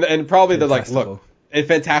 and probably the like look a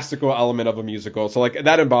fantastical element of a musical, so like that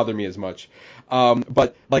didn't bother me as much,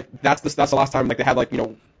 but like that's the last time like they had like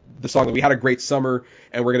the song that we had a great summer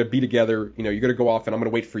and we're going to be together, you're going to go off and I'm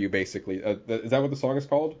going to wait for you, basically. Is that what the song is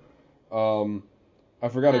called? I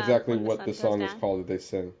forgot exactly what the song is called that they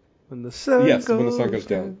sing. When the sun when the sun goes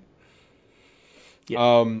down.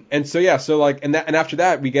 Yeah. And so like, and after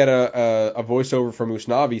that we get a voiceover from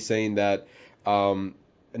Usnavi saying that,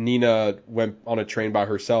 Nina went on a train by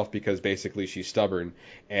herself because basically she's stubborn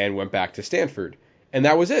and went back to Stanford. And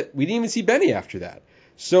that was it. We didn't even see Benny after that.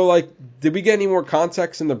 So, like, did we get any more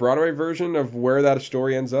context in the Broadway version of where that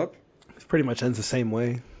story ends up? It pretty much ends the same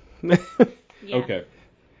way. Okay.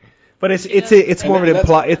 But it's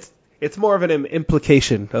more of an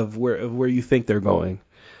implication of where you think they're going.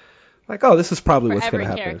 Like, oh, this is probably what's going to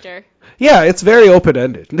happen. Character. Yeah, it's very open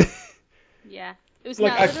ended. Yeah, it was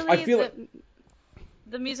like I feel like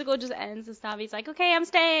the musical just ends and Snavi's like, okay, I'm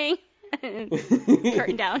staying.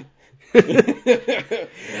 Curtain down.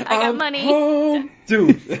 I got money. Home,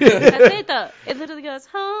 dude. That's it though. It literally goes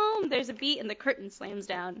home. There's a beat and the curtain slams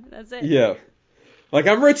down. That's it. Yeah. Like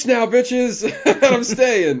I'm rich now, bitches. I'm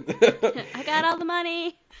staying. I got all the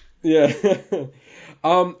money. Yeah.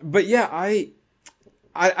 But yeah,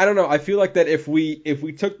 I don't know. I feel like that if we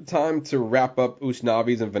took the time to wrap up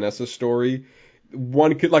Usnavi's and Vanessa's story,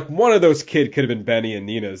 one of those kids could have been Benny and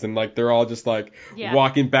Nina's, and like they're all just like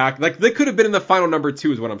walking back, like they could have been in the final number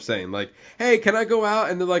 2 is what I'm saying. Like, hey, can I go out?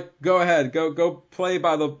 And they're like, go ahead, go play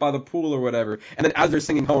by the pool or whatever. And then as they're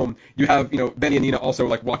singing home, you have Benny and Nina also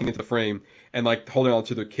like walking into the frame and like holding on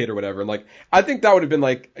to their kid or whatever. And like I think that would have been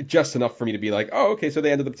like just enough for me to be like, oh, okay, so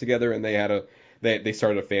they ended up together and they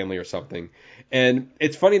started a family or something. And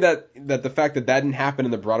it's funny that the fact that didn't happen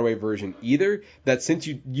in the Broadway version either, that since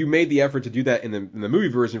you made the effort to do that in the movie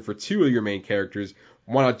version for 2 of your main characters,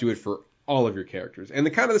 why not do it for all of your characters? And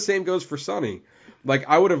the same goes for Sunny. Like,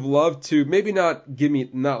 I would have loved to, maybe not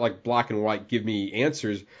like black and white, give me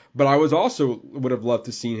answers, but I would have loved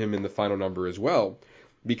to see him in the final number as well.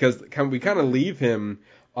 Because we kind of leave him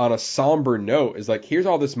on a somber note. Is like, here's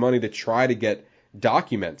all this money to try to get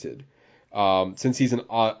documented. Since he's an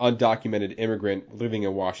undocumented immigrant living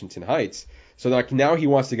in Washington Heights. So like now he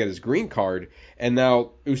wants to get his green card, and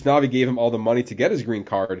now Usnavi gave him all the money to get his green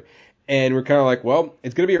card, and we're kind of like, well,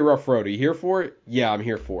 it's going to be a rough road. Are you here for it? Yeah, I'm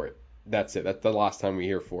here for it. That's it. That's the last time we're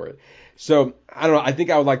here for it. So, I don't know. I think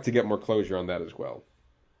I would like to get more closure on that as well.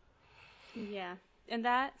 Yeah. And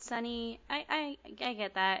that, Sunny, I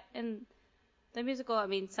get that. And the musical, I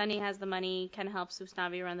mean, Sunny has the money, kind of helps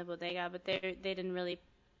Usnavi run the bodega, but they didn't really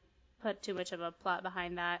put too much of a plot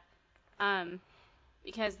behind that.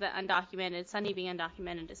 Because the undocumented, Sunny being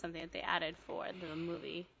undocumented is something that they added for the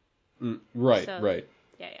movie. Right.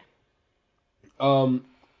 Yeah.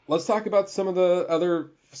 Let's talk about some of the other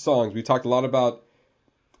songs. We talked a lot about.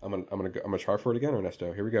 I'm gonna try for it again,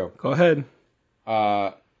 Ernesto. Here we go. Go ahead.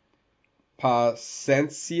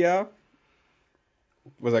 Paciencia.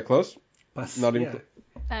 Was that close? Not even.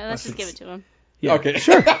 Let's just give it to him. Yeah. Okay.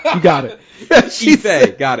 Sure. You got it.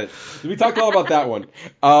 Ife, got it. We talked all about that one.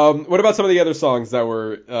 What about some of the other songs that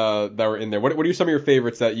were in there? What are some of your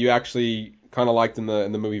favorites that you actually kind of liked in the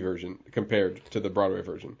movie version compared to the Broadway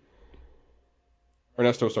version?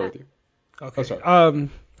 Ernesto, we'll start with you. Okay. Oh, sorry.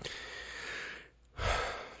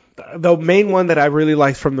 The main one that I really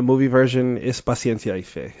liked from the movie version is Paciencia y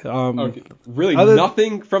Fe. Okay. Really,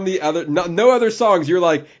 nothing from the other, no other songs. You're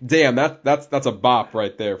like, damn, that's a bop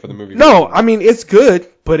right there for the movie. No, I mean it's good,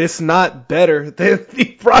 but it's not better than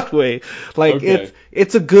the Broadway. Like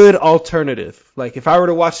it's a good alternative. Like if I were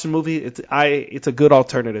to watch the movie, it's a good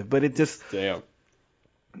alternative, but it just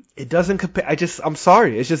it doesn't compare. I'm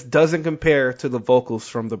sorry, it just doesn't compare to the vocals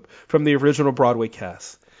from the original Broadway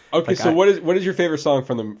cast. Okay, like so what is your favorite song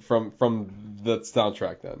from the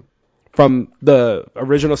soundtrack then? From the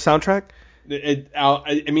original soundtrack?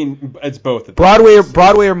 I mean, it's both. Broadway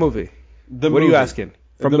or movie? What are you asking?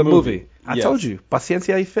 From the movie. I told you,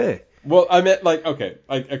 Paciencia y Fe. Well, I meant like okay,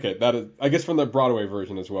 that is I guess from the Broadway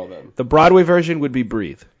version as well. Then The Broadway version would be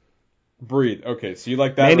Breathe. Breathe. Okay, so you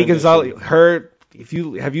like that? Manny rendition.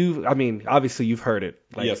 Gonzalez. I mean, obviously you've heard it.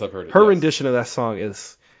 Like, Yes, I've heard it. Her yes. rendition of that song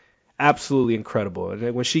is absolutely incredible,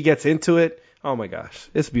 and when she gets into it, oh my gosh,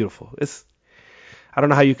 it's beautiful. I don't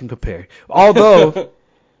know how you can compare. Although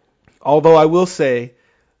I will say,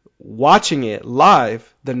 watching it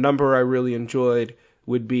live, the number I really enjoyed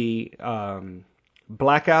would be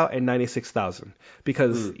Blackout and 96,000,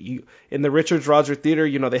 because in the Richard Rodgers Theater,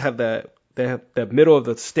 they have the middle of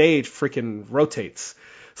the stage freaking rotates.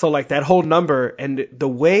 So like that whole number, and the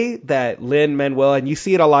way that Lin-Manuel, and you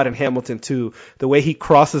see it a lot in Hamilton too, the way he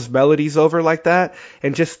crosses melodies over like that,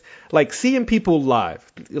 and just like seeing people live,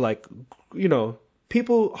 like,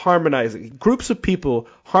 people harmonizing, groups of people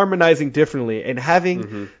harmonizing differently and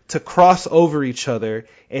having to cross over each other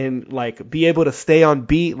and like be able to stay on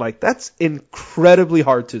beat, like that's incredibly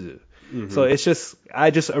hard to do. So it's just,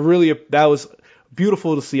 that was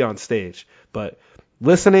beautiful to see on stage. But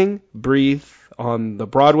listening, Breathe on the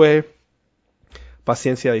Broadway,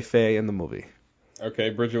 Paciencia y Fe in the movie.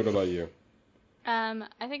 Okay, Bridget, what about you? I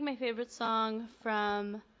think my favorite song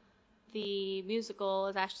from the musical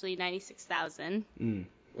is actually 96,000.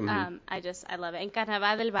 I love it. And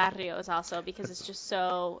Carnaval del Barrio is also, because it's just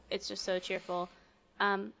so cheerful.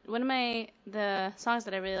 One of the songs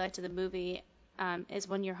that I really liked in the movie is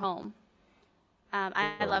When You're Home.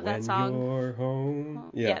 I love that song. When you're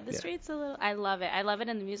home. Yeah, the streets a little. I love it. I love it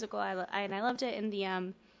in the musical. And I loved it in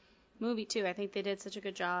the movie too. I think they did such a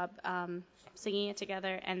good job singing it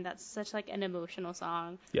together, and that's such like an emotional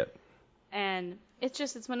song. Yep. And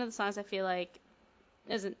it's one of the songs I feel like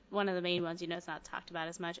isn't one of the main ones. It's not talked about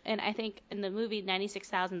as much. And I think in the movie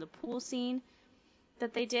 96,000, the pool scene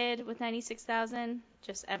that they did with 96,000,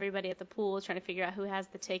 just everybody at the pool trying to figure out who has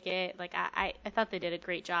the ticket. Like I thought they did a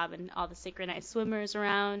great job, and all the synchronized swimmers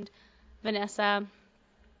around Vanessa.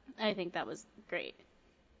 I think that was great.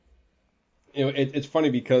 It's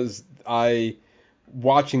funny because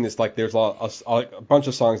watching this, like there's a bunch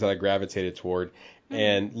of songs that I gravitated toward,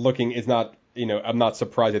 and looking, it's not, I'm not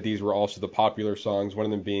surprised that these were also the popular songs. One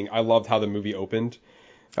of them being, I loved how the movie opened.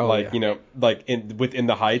 Within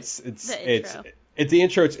the Heights, it's the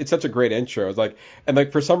intro. It's such a great intro. It's like, and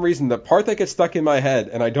like for some reason, the part that gets stuck in my head,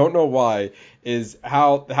 and I don't know why, is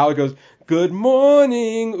how it goes. Good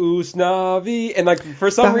morning, Usnavi, and like for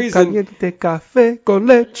some reason, Caliente café con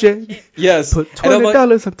leche. Yes, Put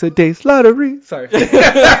 $20 on today's lottery. Sorry.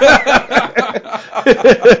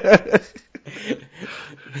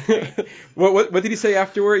 What did he say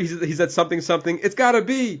afterward? He said something. It's gotta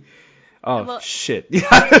be. Oh shit! You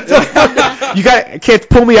can't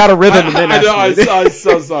pull me out of rhythm and then I know. I'm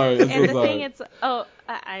so sorry. And the thing, it's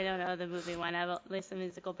I don't know the movie one. I've listened to the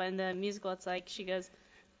musical, but in the musical, it's like she goes,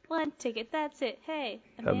 "One ticket, that's it. Hey,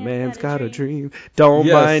 a man's got a dream. Don't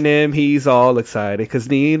mind him, he's all excited. Cause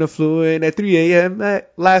Nina flew in at 3 a.m.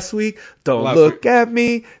 last week. Don't look at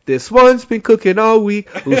me. This one's been cooking all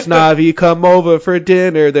week. Usnavi, come over for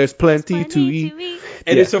dinner. There's plenty to eat.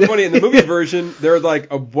 And it's so funny, in the movie version, they're like,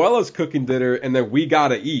 Abuela's cooking dinner, and then we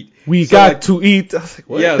gotta eat. We got to eat. I was like,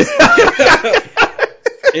 what? Yes.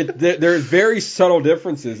 There's very subtle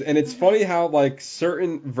differences, and it's funny how like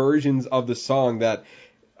certain versions of the song that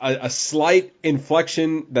a slight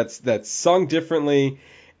inflection that's sung differently,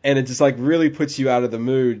 and it just like really puts you out of the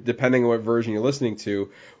mood depending on what version you're listening to.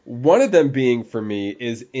 One of them being for me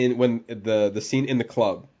is when the scene in the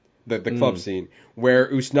club. The club scene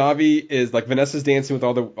where Usnavi is like, Vanessa's dancing with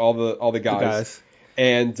all the guys.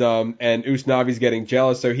 And Usnavi's getting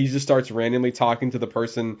jealous, so he just starts randomly talking to the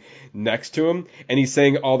person next to him, and he's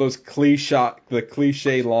saying all those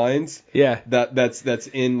cliche lines. Yeah. That's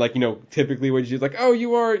in, like, typically when she's like, oh,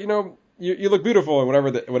 you are, you look beautiful, and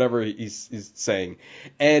whatever he's saying.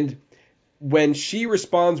 And when she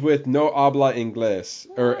responds with no habla inglés,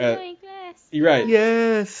 you're right.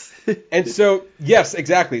 Yes. And so, yes,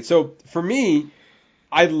 exactly. So for me,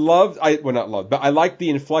 I liked the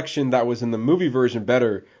inflection that was in the movie version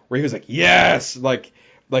better, where he was like, yes, like,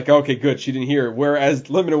 okay, good, she didn't hear it. Whereas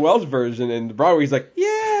Lin-Manuel's version in Broadway, he's like,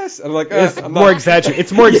 yes. And I'm like, it's more exaggerated.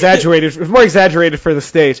 It's more exaggerated. It's more exaggerated for the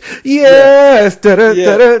stage. Yes. Exactly.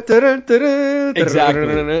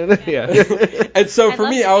 Yeah. And so for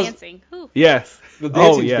me, I was dancing. Yes. The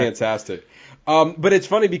dancing's fantastic. But it's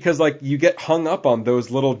funny because like you get hung up on those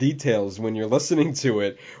little details when you're listening to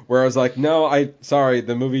it. Where I was like, no, sorry,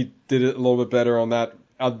 the movie did it a little bit better on that.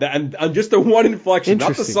 And just the one inflection,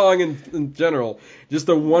 not the song in general, just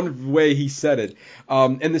the one way he said it.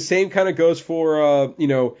 And the same kind of goes for,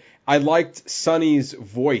 I liked Sonny's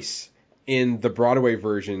voice in the Broadway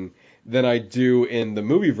version. than I do in the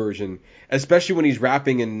movie version, especially when he's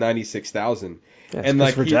rapping in 96,000. Yeah, and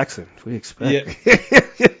like Jackson. What do you expect? Yeah.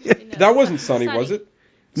 That wasn't Sonny, was it?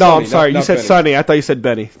 No, Sonny, I'm sorry. not You said Benny. Sonny. I thought you said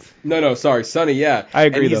Benny. No, sorry, Sonny. Yeah, I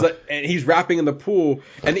agree. And he's though. and he's rapping in the pool,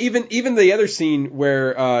 and even the other scene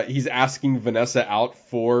where he's asking Vanessa out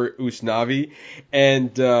for Usnavi,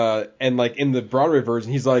 and like in the Broadway version,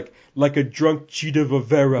 he's like a drunk cheetah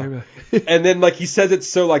Rivera, and then like he says it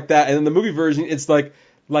so like that, and in the movie version, it's like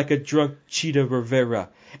a drunk cheetah Rivera,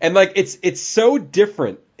 and like it's so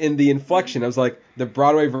different in the inflection. I was like, the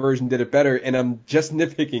Broadway version did it better, and I'm just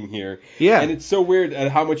nitpicking here. Yeah. And it's so weird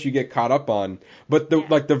at how much you get caught up on. But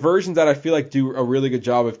the versions that I feel like do a really good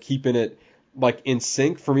job of keeping it like in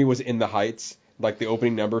sync for me was In the Heights. Like the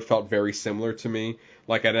opening number felt very similar to me.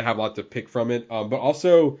 Like I didn't have a lot to pick from it. But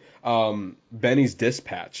also Benny's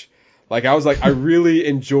Dispatch. Like I was like, I really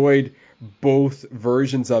enjoyed both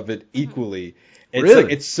versions of it equally. It's really?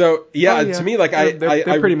 Like, it's so to me like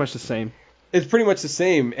they're pretty much the same. It's pretty much the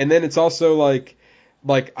same, and then it's also like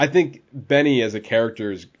I think Benny as a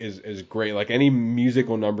character is great. Like any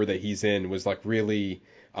musical number that he's in was like really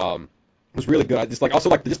was really good. Just like also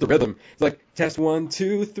like just the rhythm. It's like test 1,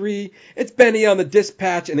 2, 3. It's Benny on the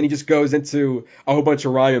Dispatch, and then he just goes into a whole bunch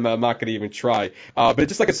of rhyming that I'm not gonna even try. But it's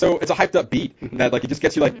just like it's a hyped up beat that like it just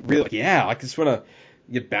gets you like really like I just wanna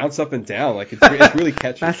you bounce up and down. Like it's really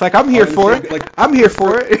catchy. That's like I'm here for it. Like I'm here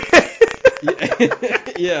for it.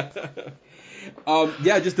 Yeah.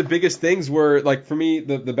 Just the biggest things were like for me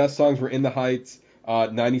the best songs were In the Heights,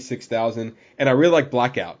 96,000, and I really like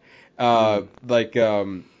Blackout.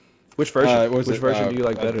 Which version? Which version do you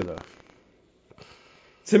like better though?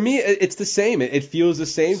 To me, it's the same. It feels the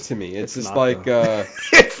same to me. It's just not, like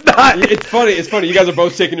it's not. It's funny. It's funny. You guys are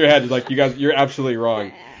both shaking your head. Like you're absolutely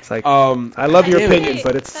wrong. It's like I love your opinion,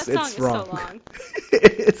 but it's wrong. So long.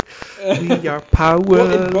 We are power.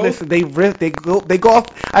 Well, Listen, they riff. They go off.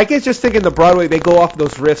 I guess just thinking the Broadway, they go off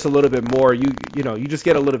those riffs a little bit more. You just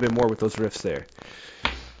get a little bit more with those riffs there.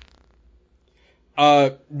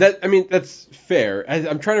 That's fair.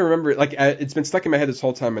 I'm trying to remember. Like it's been stuck in my head this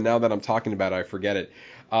whole time, and now that I'm talking about it, I forget it.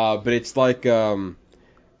 But it's like it's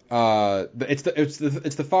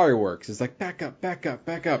the fireworks. It's like back up,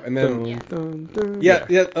 and then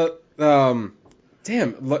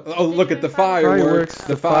damn! Look at the fireworks.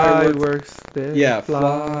 The fireworks. Yeah,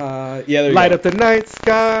 fly. Yeah, there you Light go. up the night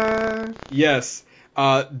sky. Yes.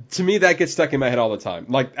 To me, that gets stuck in my head all the time.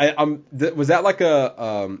 Like, was that like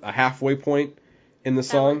a halfway point in the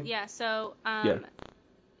song? So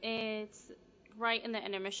it's right in the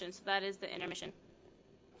intermission. So that is the intermission.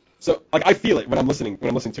 So like I feel it when I'm listening to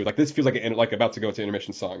it. Like this feels like about to go into an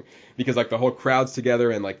intermission song because like the whole crowd's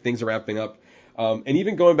together and like things are ramping up. And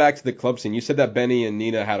even going back to the club scene, you said that Benny and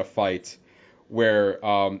Nina had a fight where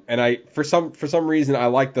and I for some reason I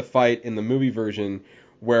like the fight in the movie version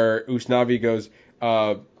where Usnavi goes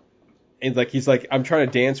and like he's like I'm trying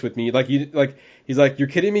to dance with me he's like you're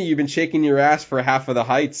kidding me, you've been shaking your ass for half of the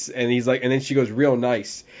heights, and he's like, and then she goes real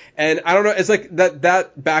nice, and I don't know, it's like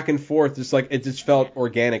that back and forth just like it just felt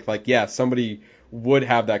organic, like yeah, somebody would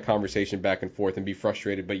have that conversation back and forth and be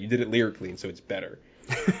frustrated, but you did it lyrically and so it's better.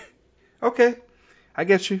 Okay, I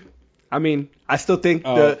get you. I mean, I still think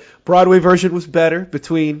the Broadway version was better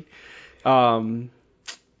between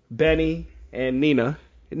Benny and Nina.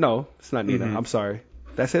 No, it's not Nina. I'm sorry.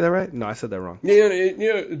 Did I say that right? No, I said that wrong. Yeah,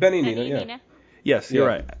 Benny and Nina, yeah. Nina. Yes, you're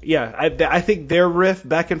right. Yeah, I think their riff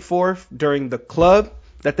back and forth during the club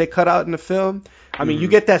that they cut out in the film, I mean, you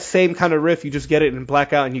get that same kind of riff, you just get it in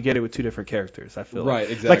Blackout and you get it with two different characters, I feel right, like.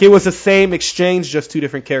 Exactly. Like it was the same exchange, just two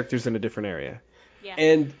different characters in a different area.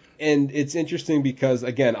 Yeah. And it's interesting because,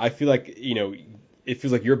 again, I feel like, it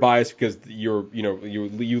feels like you're biased because you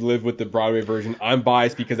live with the Broadway version. I'm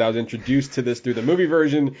biased because I was introduced to this through the movie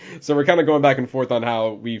version. So we're kind of going back and forth on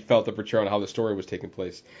how we felt the portrayal and how the story was taking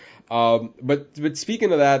place. But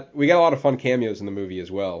speaking of that, we got a lot of fun cameos in the movie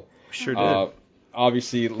as well. Sure did.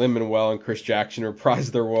 Obviously, Lin-Manuel and Chris Jackson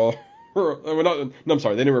reprised their role. I'm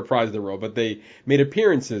sorry, they didn't reprise their role, but they made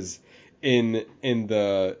appearances in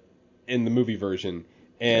the movie version.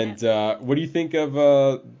 And what do you think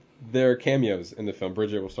of their cameos in the film?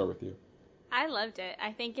 Bridget, we'll start with you. I loved it.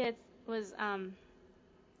 I think it was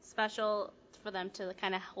special for them to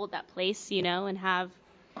kind of hold that place, and have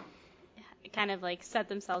kind of like set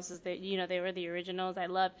themselves as they were the originals. I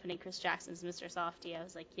loved putting Chris Jackson's Mr. Softy. I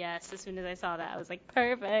was like, yes. As soon as I saw that, I was like,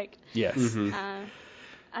 perfect. Yes. Mm-hmm.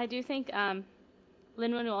 I do think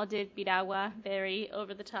Lin-Manuel did Piragua very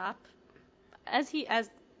over the top, as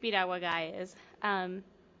Piragua guy is.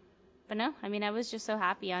 But no, I mean, I was just so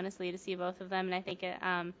happy, honestly, to see both of them, and I think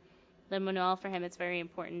Lin-Manuel, for him, it's very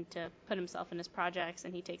important to put himself in his projects,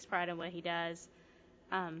 and he takes pride in what he does.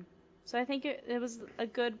 So I think it was a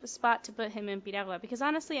good spot to put him in Piragua, because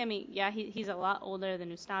honestly, I mean, yeah, he's a lot older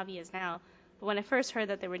than Usnavi is now. But when I first heard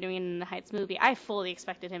that they were doing it in the Heights movie, I fully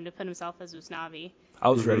expected him to put himself as Usnavi. I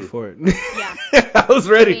was ready for it. Yeah. I was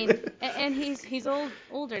ready. I mean, and he's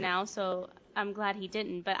older now, so I'm glad he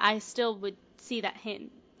didn't. But I still would see that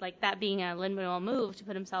hint, like that being a Lin-Manuel move to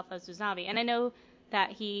put himself as Usnavi. And I know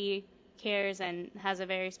that he cares and has a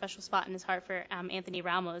very special spot in his heart for Anthony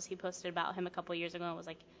Ramos. He posted about him a couple years ago and was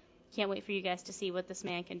like, can't wait for you guys to see what this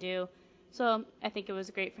man can do. So I think it was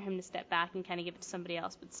great for him to step back and kind of give it to somebody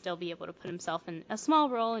else, but still be able to put himself in a small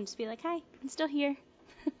role and just be like, hi, I'm still here.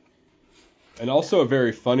 And also a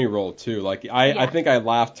very funny role too. Like I think I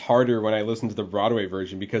laughed harder when I listened to the Broadway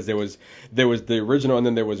version, because there was the original and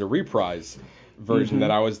then there was a reprise version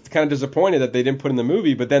that I was kind of disappointed that they didn't put in the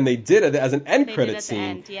movie, but then they did it as an end credit scene.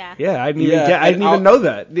 End, yeah. Yeah, I didn't even know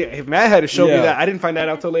that. If Matt had to show me that, I didn't find that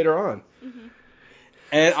out till later on.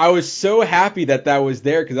 And I was so happy that was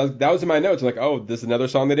there, because that was in my notes. I'm like, oh, this is another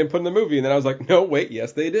song they didn't put in the movie. And then I was like, no, wait,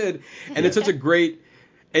 yes, they did. And it's such a great,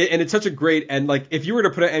 and like, if you were to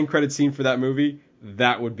put an end credit scene for that movie,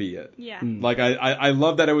 that would be it. Yeah. Like, I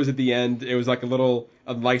love that it was at the end. It was like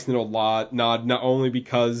a nice little nod, not only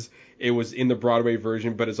because it was in the Broadway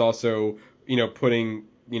version, but it's also, putting,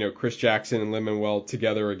 Chris Jackson and Lin-Manuel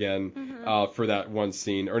together again for that one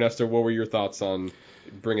scene. Ernesto, what were your thoughts on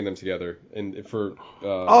bringing them together and for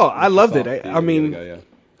I loved it. I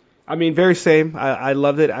mean, very same. I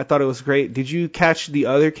loved it. I thought it was great. Did you catch the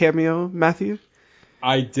other cameo, Matthew?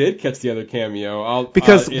 I did catch the other cameo.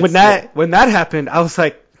 Because when that happened, I was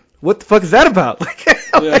like, what the fuck is that about?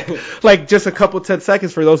 Like just a couple 10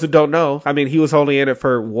 seconds for those who don't know. I mean, he was only in it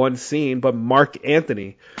for one scene, but Mark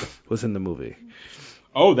Anthony was in the movie.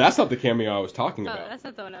 Oh, that's not the cameo I was talking about. Oh, that's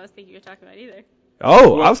not the one I was thinking you were talking about either.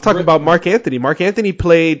 Oh, well, I was talking about Mark Anthony. Mark Anthony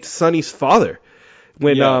played Sonny's father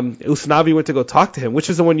when Usnavi went to go talk to him, which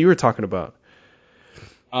is the one you were talking about.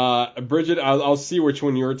 Brigitte, I'll see which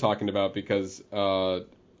one you were talking about, because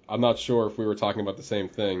I'm not sure if we were talking about the same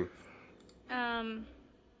thing. I'm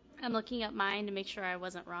looking up mine to make sure I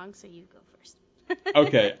wasn't wrong, so you go first.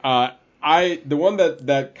 Okay. The one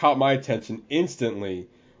that caught my attention instantly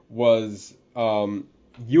was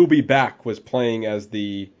You'll Be Back was playing as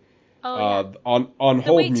the on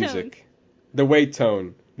hold music. Tone. The wait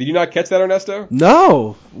tone. Did you not catch that, Ernesto?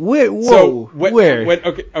 No. Whoa. So Where?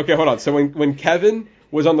 Okay, hold on. So when Kevin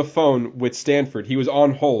was on the phone with Stanford, he was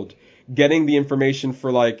on hold getting the information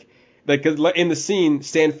for like in the scene,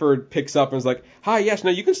 Stanford picks up and is like, "Hi, yes, no,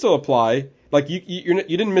 you can still apply. Like you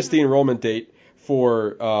didn't miss the enrollment date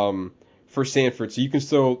for Stanford, so you can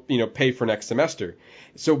still pay for next semester."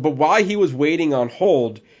 So, but while he was waiting on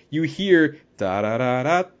hold, you hear da da da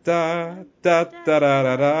da da da da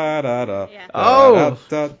da da da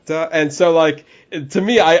da da, and so like to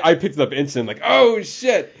me, I picked it up instantly, like, oh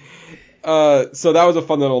shit. So that was a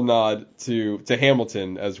fun little nod to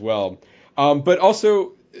Hamilton as well. But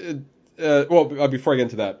also, before I get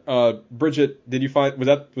into that, Brigitte, did you find was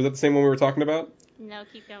that the same one we were talking about? No,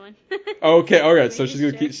 keep going. Okay, all right. So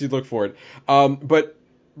she's look forward. But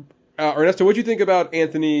Ernesto, what do you think about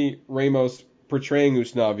Anthony Ramos portraying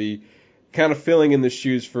Usnavi, kind of filling in the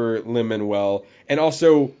shoes for Lin-Manuel, and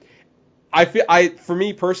also for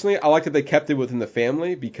me personally, I like that they kept it within the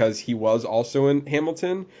family, because he was also in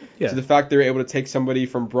Hamilton. Yeah. So the fact they were able to take somebody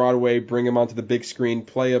from Broadway, bring him onto the big screen,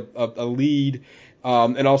 play a lead,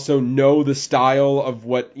 and also know the style of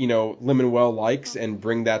what Lin-Manuel likes and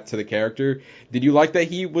bring that to the character. Did you like that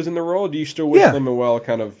he was in the role? Or do you still wish Lin-Manuel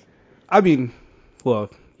kind of? I mean, well,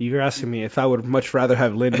 you're asking me if I would much rather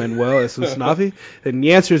have Lin-Manuel as Usnavi, then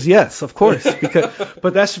the answer is yes, of course.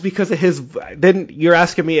 But that's because of his. Then you're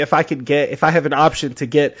asking me if I have an option to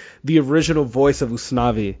get the original voice of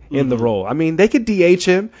Usnavi in the role. I mean, they could DH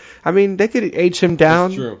him. I mean, they could age him down,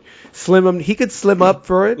 that's true. Slim him. He could slim up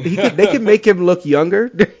for it. They could make him look younger.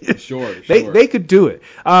 Sure. They could do it.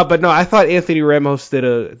 But no, I thought Anthony Ramos did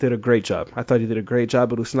a great job. I thought he did a great job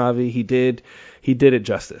with Usnavi. He did it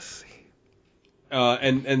justice.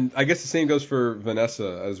 And I guess the same goes for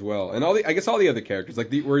Vanessa as well, and all the other characters. Like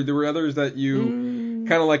there were others that you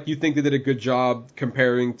kind of like you think they did a good job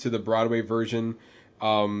comparing to the Broadway version,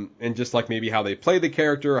 and just like maybe how they played the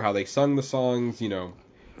character or how they sung the songs.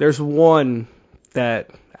 There's one that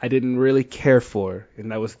I didn't really care for,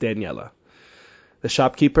 and that was Daniela, the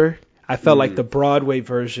shopkeeper. I felt like the Broadway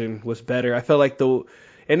version was better. I felt like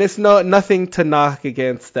And it's nothing to knock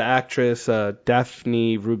against the actress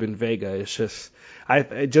Daphne Rubin Vega. It's just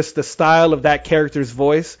just the style of that character's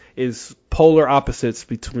voice is polar opposites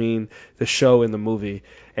between the show and the movie.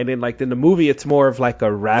 And then in the movie, it's more of like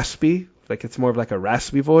a raspy, voice.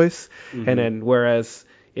 Mm-hmm. And then whereas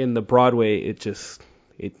in the Broadway,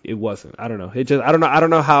 it wasn't. I don't know. I don't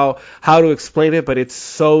know how to explain it, but it's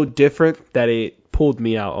so different that it pulled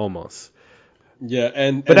me out almost.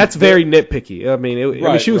 Yeah, but that's very nitpicky. I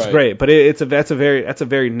mean, she was great, but that's a very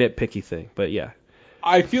nitpicky thing. But yeah,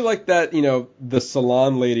 I feel like that. The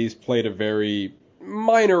salon ladies played a very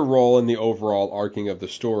minor role in the overall arcing of the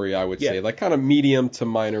story. I would say, like kind of medium to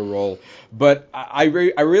minor role. But I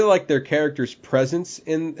really like their characters' presence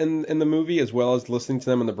in the movie, as well as listening to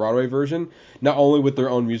them in the Broadway version. Not only with their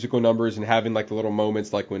own musical numbers and having like the little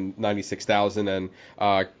moments, like when 96,000 and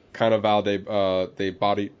Carnaval de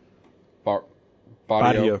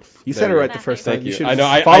Barrio. You said it right the first time. Thank you. I know.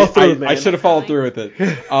 I should have followed through with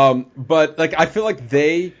it. But like I feel like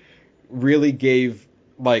they really gave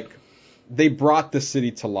they brought the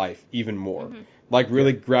city to life even more. Mm-hmm. Like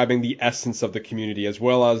really grabbing the essence of the community, as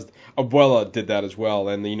well as Abuela did that as well.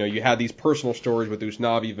 And you had these personal stories with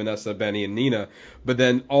Usnavi, Vanessa, Benny, and Nina, but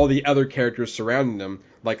then all the other characters surrounding them,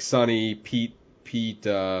 like Sonny, Pete,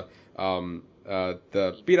 the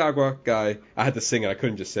Piragua guy. I had to sing it. I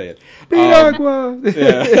couldn't just say it. Piragua.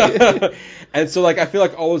 Yeah. And so I feel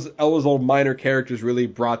like all those little minor characters really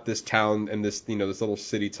brought this town and this this little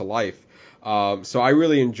city to life. So I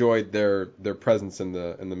really enjoyed their presence in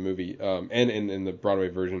the movie and in the Broadway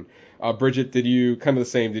version. Brigitte, did you kind of the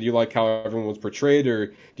same? Did you like how everyone was portrayed, or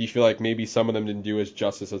do you feel like maybe some of them didn't do as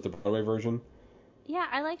justice as the Broadway version? Yeah,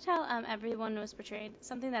 I liked how everyone was portrayed.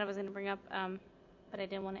 Something that I was going to bring up, but I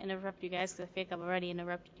didn't want to interrupt you guys because I feel like I've already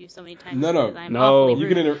interrupted you so many times. No. You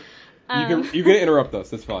can interrupt us.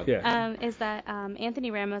 That's fine. Yeah. Is that Anthony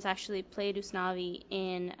Ramos actually played Usnavi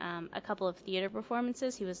in a couple of theater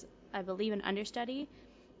performances. He was, I believe, an understudy,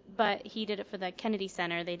 but he did it for the Kennedy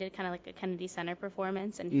Center. They did kind of like a Kennedy Center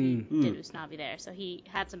performance, and he did Usnavi there. So he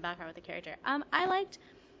had some background with the character. I liked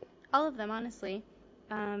all of them, honestly.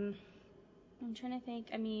 I'm trying to think.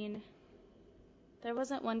 I mean, there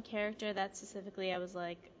wasn't one character that specifically I was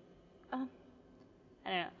like, I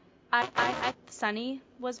don't know. I Sonny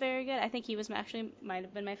was very good. I think he was might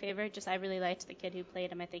have been my favorite. Just I really liked the kid who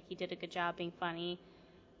played him. I think he did a good job being funny.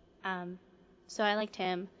 So I liked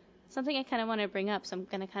him. Something I kind of want to bring up, so I'm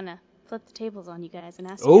going to kind of flip the tables on you guys and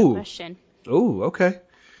ask you a question. Oh, okay.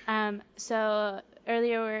 So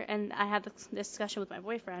earlier, and I had this discussion with my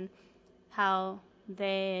boyfriend, how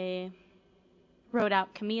they wrote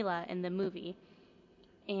out Camila in the movie.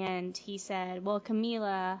 And he said, well,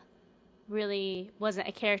 Camila really wasn't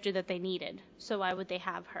a character that they needed, so why would they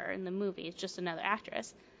have her in the movie? It's just another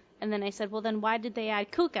actress. And then I said, well, then why did they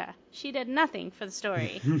add Kuka? She did nothing for the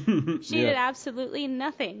story. She did absolutely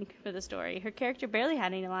nothing for the story. Her character barely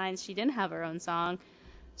had any lines. She didn't have her own song.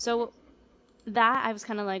 So that, I was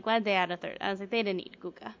kind of like, glad they added a third. I was like, they didn't need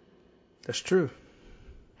Kuka. That's true.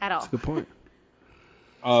 At all. That's a good point.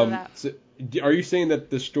 So are you saying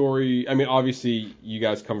that the story, I mean, obviously you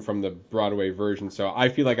guys come from the Broadway version, so I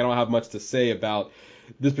feel like I don't have much to say about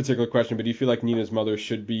this particular question, but do you feel like Nina's mother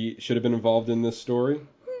should have been involved in this story?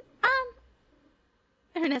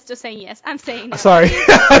 Ernesto's saying yes. I'm saying no. Sorry.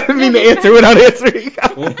 I didn't mean to answer without answering.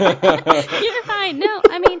 You're fine. No,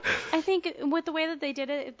 I mean, I think with the way that they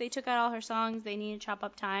did it, if they took out all her songs, they needed to chop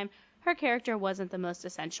up time. Her character wasn't the most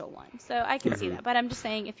essential one. So I can see that. But I'm just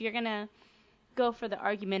saying, if you're going to go for the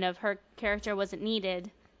argument of her character wasn't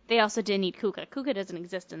needed, they also didn't need Kuka. Kuka doesn't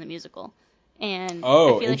exist in the musical. And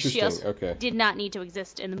I feel like she also did not need to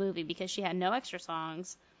exist in the movie because she had no extra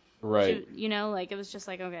songs. Right. She, it was just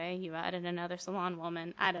like, okay, you added another salon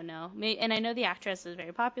woman. I don't know. And I know the actress is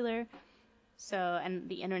very popular, and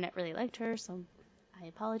the internet really liked her, so I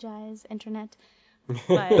apologize, internet.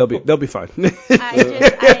 But they'll be fine.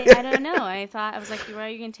 I don't know. I was like, why are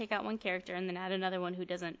you going to take out one character and then add another one who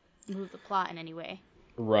doesn't move the plot in any way?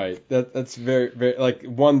 Right. That's very, very, like,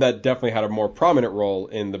 one that definitely had a more prominent role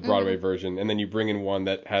in the Broadway version, and then you bring in one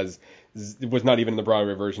that was not even in the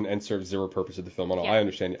Broadway version and serves zero purpose of the film at all. Yeah. I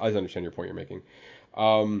understand your point you're making.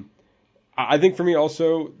 I think for me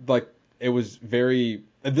also, like, it was very,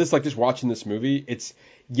 just watching this movie, it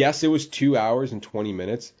was 2 hours and 20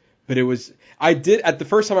 minutes, but at the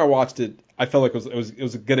first time I watched it, I felt like it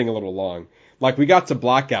was getting a little long. Like, we got to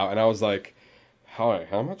Blackout, and I was like,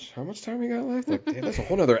 how much time we got left? Like, damn, that's a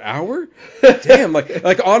whole nother hour? Damn,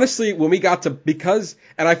 like honestly, when we got to,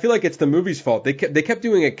 and I feel like it's the movie's fault. They kept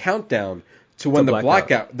doing a countdown to when the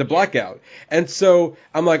blackout. And so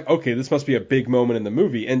I'm like, okay, this must be a big moment in the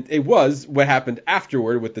movie. And it was what happened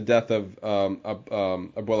afterward with the death of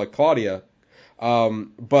Abuela Claudia.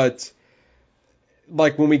 But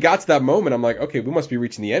like when we got to that moment, I'm like, okay, we must be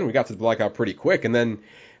reaching the end. We got to the blackout pretty quick. And then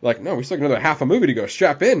like, no, we still got another half a movie to go.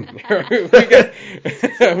 Strap in.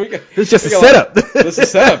 It's just a setup. This is a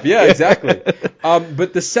setup. Yeah, exactly.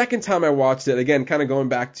 But the second time I watched it, again, kind of going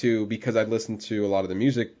back to, because I'd listened to a lot of the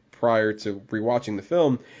music prior to rewatching the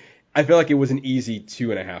film, I feel like it was an easy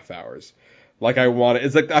 2.5 hours. Like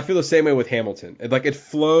it's like, I feel the same way with Hamilton. It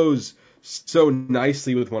flows so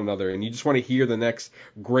nicely with one another, and you just want to hear the next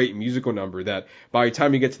great musical number that by the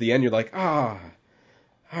time you get to the end, you're like, all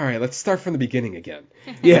right, let's start from the beginning again.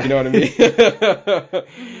 Yeah. Like, you know what I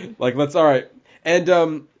mean? Like, all right. And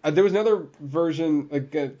there was another version,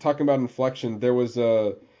 like, talking about inflection. There was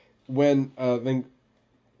when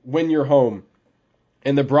You're Home.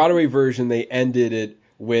 In the Broadway version, they ended it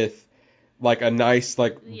with like a nice,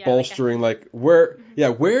 like, bolstering, like we're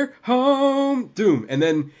home, doom. And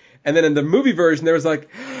then in the movie version, there was like,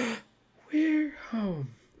 we're home.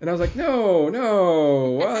 And I was like, no,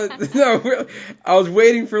 what? No. I was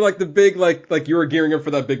waiting for like the big, like you were gearing up for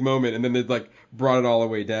that big moment, and then they like brought it all the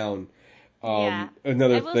way down.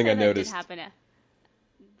 Another thing I noticed. That did happen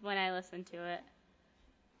when I listened to it.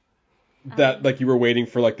 That like you were waiting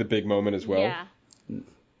for like the big moment as well.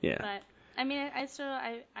 Yeah. But I mean, I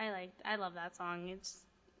love that song.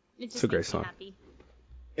 It's a great song. Happy.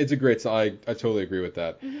 It's a great song. I totally agree with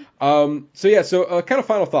that. So kind of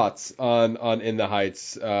final thoughts on In the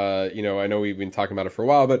Heights. I know we've been talking about it for a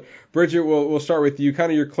while, but Brigitte, we'll start with you.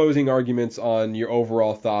 Kind of your closing arguments on your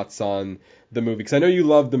overall thoughts on the movie, because I know you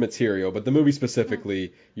love the material, but the movie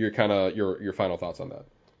specifically, your final thoughts on that.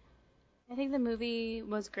 I think the movie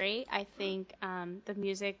was great. I think the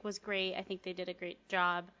music was great. I think they did a great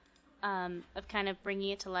job of kind of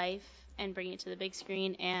bringing it to life and bringing it to the big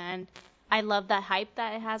screen, and I love that hype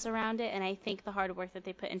that it has around it, and I think the hard work that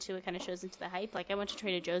they put into it kind of shows into the hype. Like, I went to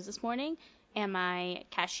Trader Joe's this morning, and my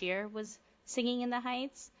cashier was singing In the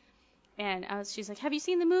Heights, and she's like, "Have you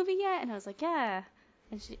seen the movie yet?" And I was like, "Yeah."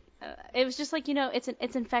 And it was just like,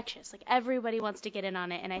 it's infectious. Like, everybody wants to get in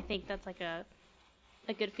on it, and I think that's like a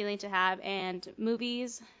good feeling to have. And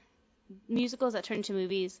musicals that turn into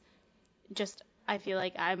movies, I feel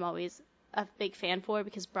like I'm always a big fan for,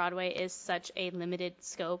 because Broadway is such a limited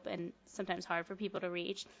scope and sometimes hard for people to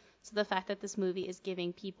reach. So the fact that this movie is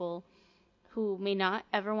giving people who may not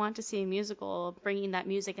ever want to see a musical, bringing that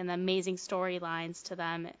music and the amazing storylines to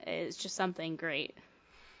them, is just something great.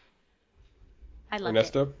 I love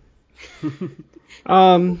Ernesto?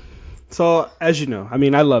 So as you know, I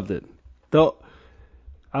mean, I loved it. Though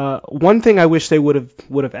one thing I wish they would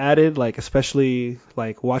have added, like especially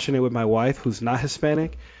like watching it with my wife who's not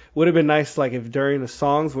Hispanic, would have been nice, like if during the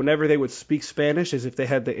songs, whenever they would speak Spanish, as if they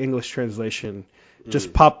had the English translation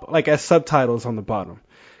just pop like as subtitles on the bottom.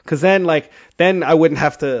 Because then I wouldn't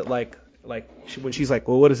have to like when she's like,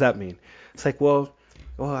 well, what does that mean? It's like, well,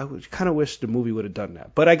 I kind of wish the movie would have done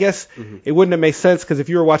that. But I guess it wouldn't have made sense, because if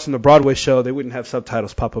you were watching the Broadway show, they wouldn't have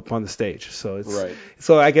subtitles pop up on the stage. So it's right.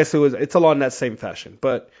 So I guess it's along that same fashion.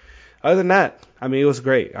 But other than that, I mean, it was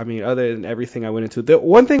great. I mean, other than everything I went into, the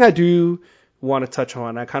one thing I do want to touch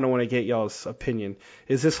on, I kind of want to get y'all's opinion,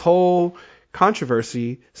 is this whole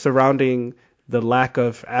controversy surrounding the lack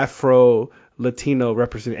of Afro-Latino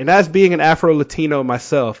representation. And as being an Afro-Latino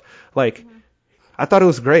myself, like, I thought it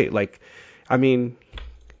was great. Like, I mean,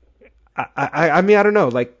 I mean, I don't know.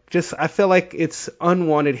 Like, just, I feel like it's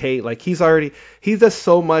unwanted hate. Like, he does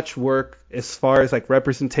so much work as far as, like,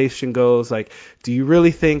 representation goes. Like, do you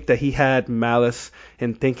really think that he had malice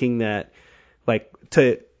in thinking that, like,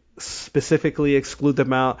 to specifically exclude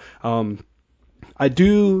them out? I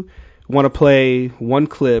do want to play one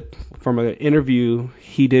clip from an interview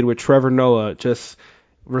he did with Trevor Noah, just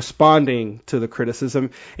responding to the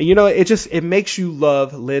criticism. And it makes you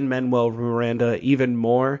love Lin-Manuel Miranda even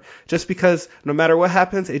more, just because no matter what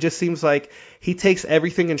happens, it just seems like he takes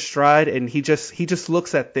everything in stride, and he just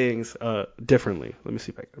looks at things differently. Let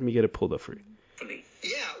me get it pulled up for you.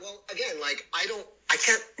 Yeah, well, again, like, I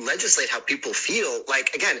can't legislate how people feel.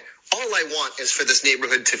 Like, again, all I want is for this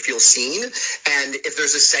neighborhood to feel seen. And if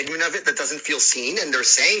there's a segment of it that doesn't feel seen, and they're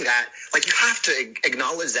saying that, like, you have to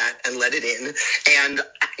acknowledge that and let it in. And,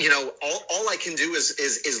 all I can do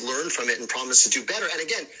is learn from it and promise to do better. And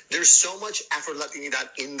again, there's so much Afro-Latinidad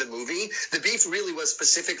in the movie. The beef really was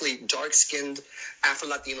specifically dark-skinned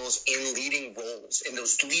Afro-Latinos in leading roles, in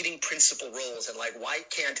those leading principal roles, and like, why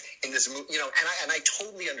can't in this movie, and I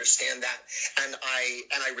totally understand that, and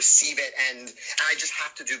I receive it, and I just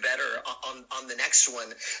have to do better on the next one.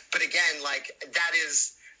 But again, like, that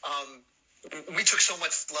is, we took so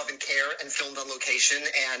much love and care and filmed on location,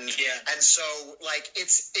 and so like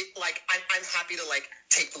I'm happy to like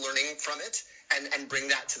take the learning from it and bring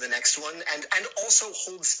that to the next one, and also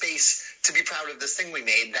hold space to be proud of this thing we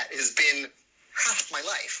made that has been half my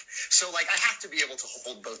life. So like I have to be able to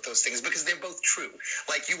hold both those things because they're both true.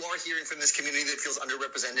 Like, you are hearing from this community that feels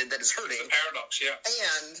underrepresented, that is hurting. It's a paradox, yeah.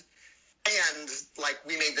 And like,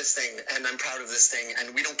 we made this thing, and I'm proud of this thing,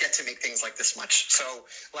 and we don't get to make things like this much. So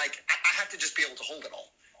like, I have to just be able to hold it all.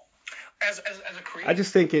 As a creator, I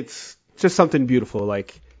just think it's just something beautiful.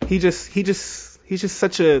 Like, he's just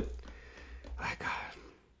such a, oh God,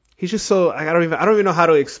 he's just so, I don't even know how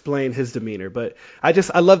to explain his demeanor, but I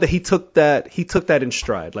love that he took that in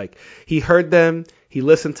stride. Like, he heard them, he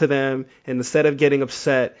listened to them, and instead of getting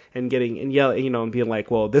upset and yelling, and being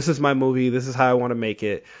like, well, this is my movie, this is how I want to make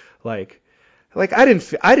it. Like I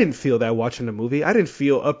didn't feel that watching the movie. I didn't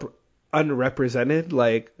feel unrepresented.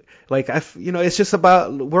 Like it's just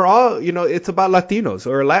about, we're all, it's about Latinos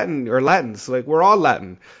or Latins. Like, we're all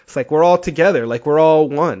Latin. It's like, we're all together. Like, we're all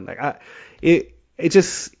one. Like, it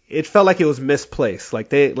felt like it was misplaced.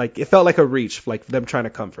 Like, it felt like a reach, like them trying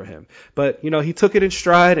to come for him. But, he took it in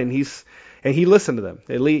stride, and he listened to them.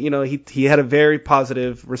 At least, he had a very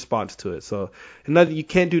positive response to it. So, you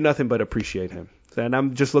can't do nothing but appreciate him. And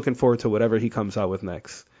I'm just looking forward to whatever he comes out with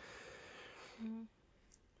next.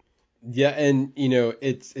 Yeah, and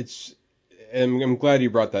I'm glad you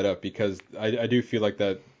brought that up, because I do feel like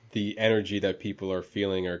that the energy that people are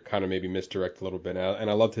feeling are kind of maybe misdirected a little bit. And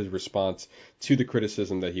I loved his response to the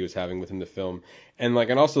criticism that he was having within the film. And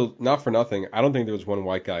also, not for nothing, I don't think there was one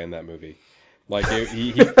white guy in that movie. Like,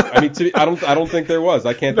 I don't think there was.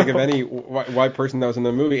 I can't think of any white person that was in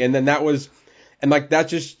the movie. And then that was. And like, that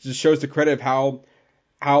just shows the credit of how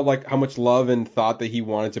much love and thought that he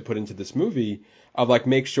wanted to put into this movie, of like,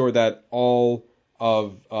 make sure that all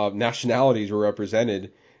of nationalities were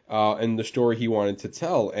represented in the story he wanted to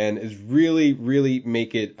tell, and is really, really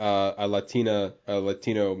make it a Latin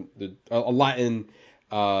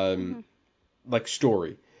like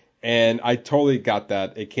story. And I totally got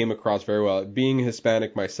that. It came across very well. Being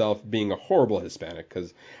Hispanic myself, being a horrible Hispanic,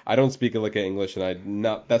 because I don't speak a lick of English, and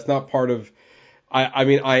that's not part of. I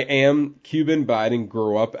mean, I am Cuban, but I didn't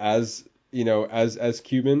grow up as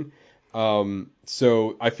Cuban.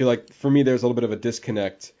 So I feel like for me, there's a little bit of a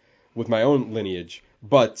disconnect with my own lineage,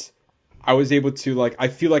 but I was able to, I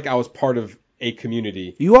feel like I was part of a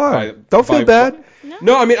community. You are. Don't feel bad.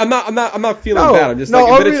 No, I mean, I'm not feeling bad. I'm just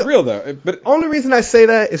but it's real though. But only reason I say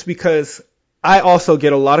that is because I also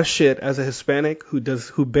get a lot of shit as a Hispanic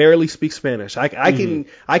who barely speaks Spanish. I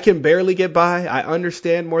can barely get by. I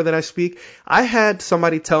understand more than I speak. I had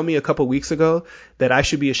somebody tell me a couple weeks ago that I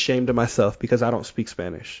should be ashamed of myself because I don't speak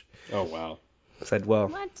Spanish. Oh wow. I said, well,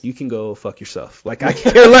 what? You can go fuck yourself. Like, I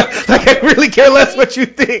care less. Like, I really care less what you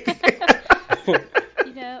think.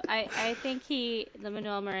 I think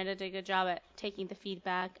Lin-Manuel Miranda did a good job at taking the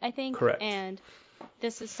feedback. I think. Correct. And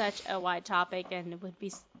this is such a wide topic, and it would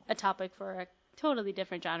be a topic for a totally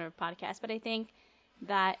different genre of podcast. But I think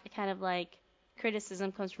that kind of like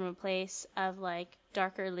criticism comes from a place of like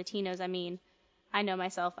darker Latinos. I mean, I know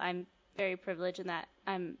myself, I'm very privileged in that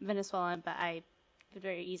I'm Venezuelan, but I could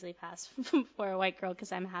very easily pass for a white girl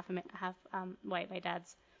because I'm half white. My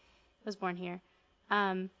dad's was born here.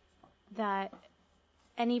 That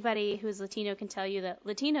anybody who's Latino can tell you that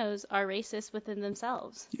Latinos are racist within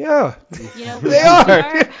themselves. Yeah. They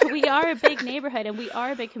are. We are a big neighborhood, and we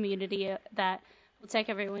are a big community that will take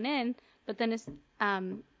everyone in. But then it's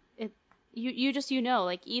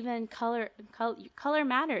like, even color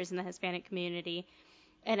matters in the Hispanic community,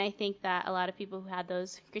 and I think that a lot of people who had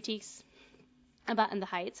those critiques about In the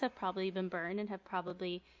Heights have probably been burned and have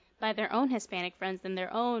probably by their own Hispanic friends in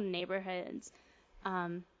their own neighborhoods.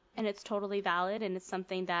 And it's totally valid, and it's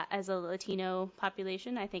something that as a Latino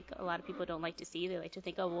population, I think a lot of people don't like to see. They like to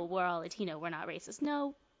think, oh, well, we're all Latino, we're not racist.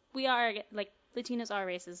 No, we are. Like, Latinos are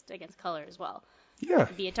racist against color as well. Yeah.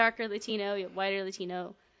 Be a darker Latino, a whiter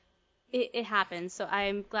Latino. It happens. So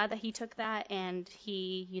I'm glad that he took that and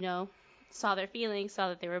he, saw their feelings, saw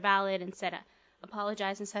that they were valid, and said,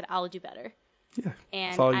 apologized and said, I'll do better. Yeah.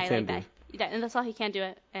 And that's all I you can like that. And that's all he can do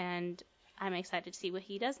it. And I'm excited to see what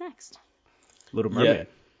he does next. Little Mermaid.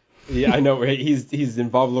 Yeah, I know. Right? He's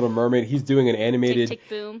involved with Little Mermaid. He's doing an animated Tick Tick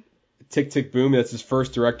Boom. Tick Tick Boom. That's his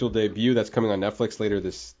first directorial debut. That's coming on Netflix later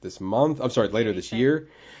this month. I'm sorry, later this year.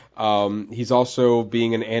 He's also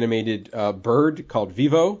being an animated bird called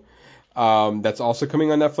Vivo. That's also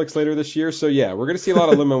coming on Netflix later this year. So yeah, we're gonna see a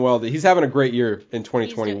lot of Lin-Manuel. He's having a great year in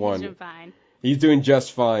 2021. He's doing fine. He's doing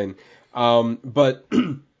just fine. But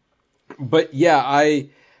yeah,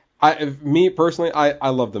 me personally, I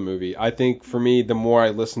love the movie. I think for me, the more I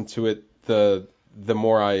listen to it, the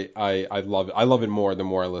more I love it. I love it more the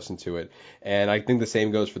more I listen to it. And I think the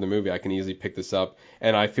same goes for the movie. I can easily pick this up,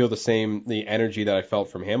 and I feel the energy that I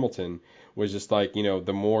felt from Hamilton was just like,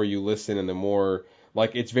 the more you listen and the more,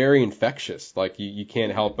 like, it's very infectious. Like, you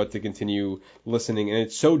can't help but to continue listening, and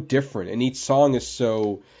it's so different, and each song is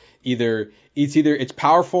so it's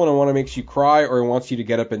powerful and it want makes you cry, or it wants you to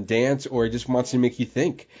get up and dance, or it just wants to make you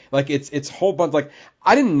think. Like, it's a whole bunch. Like,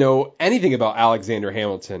 I didn't know anything about Alexander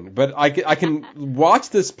Hamilton, but I can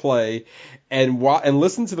watch this play and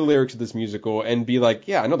listen to the lyrics of this musical and be like,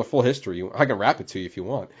 yeah, I know the full history. I can rap it to you if you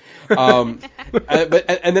want. And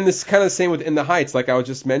then this kind of the same with In the Heights, like I was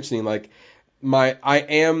just mentioning. Like,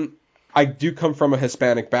 I do come from a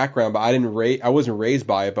Hispanic background, but I wasn't raised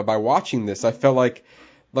by it. But by watching this, I felt like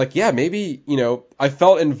yeah, maybe, I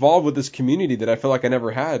felt involved with this community that I felt like I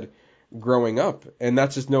never had growing up. And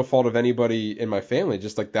that's just no fault of anybody in my family.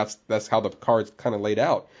 Just like that's how the cards kind of laid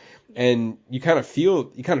out. And you kind of feel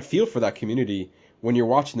for that community when you're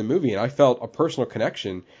watching the movie. And I felt a personal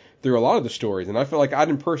connection through a lot of the stories. And I felt like I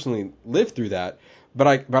didn't personally live through that, but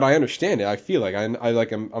I understand it. I feel like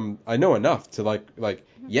I know enough to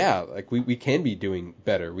yeah, like we can be doing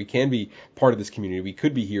better. We can be part of this community. We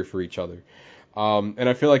could be here for each other. And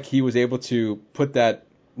I feel like he was able to put that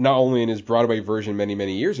not only in his Broadway version many,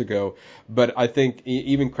 many years ago, but I think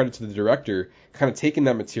even credit to the director, kind of taking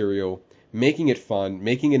that material, making it fun,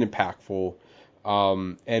 making it impactful,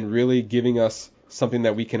 and really giving us something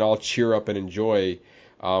that we can all cheer up and enjoy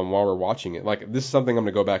while we're watching it. Like, this is something I'm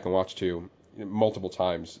going to go back and watch too multiple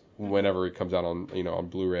times whenever it comes out on on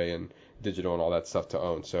Blu-ray and digital and all that stuff to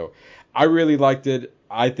own. So I really liked it.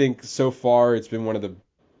 I think so far it's been one of the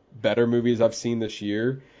better movies I've seen this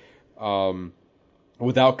year,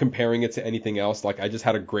 without comparing it to anything else. Like, I just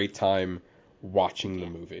had a great time watching the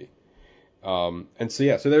movie. And so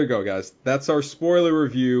yeah, so there you go, guys. That's our spoiler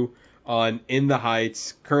review on In the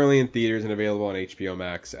Heights, currently in theaters and available on HBO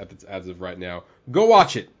Max as of right now. Go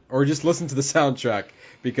watch it, or just listen to the soundtrack,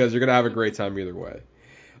 because you're gonna have a great time either way.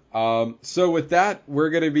 So with that, we're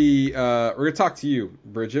gonna talk to you,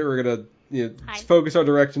 Bridget. We're gonna focus our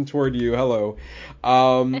direction toward you. Hello.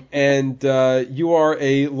 And you are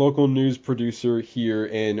a local news producer here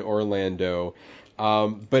in Orlando.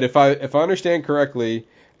 But if I understand correctly,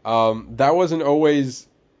 that wasn't always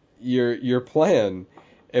your plan,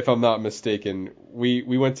 if I'm not mistaken.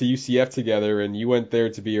 We went to UCF together, and you went there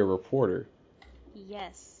to be a reporter.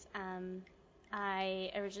 Yes.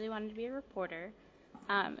 I originally wanted to be a reporter.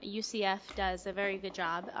 UCF does a very good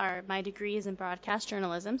job. My degree is in broadcast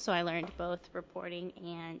journalism, so I learned both reporting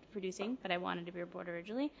and producing, but I wanted to be a reporter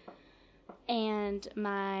originally. And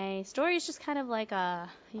my story is just kind of like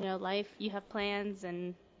life. You have plans,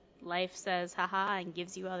 and life says haha and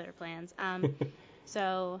gives you other plans.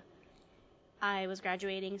 So I was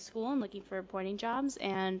graduating school and looking for reporting jobs,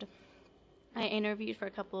 and I interviewed for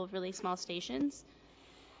a couple of really small stations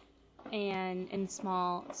and in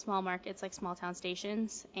small markets, like small town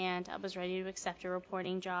stations, and I was ready to accept a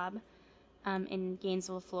reporting job in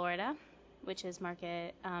Gainesville, Florida, which is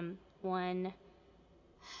market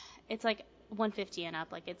it's like 150 and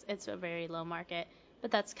up. Like, it's a very low market, but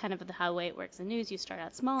that's kind of the way it works in news. You start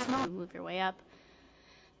out small, you move your way up.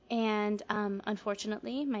 And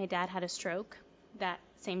unfortunately, my dad had a stroke that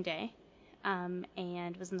same day,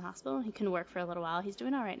 and was in the hospital. He couldn't work for a little while. He's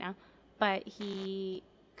doing all right now, but he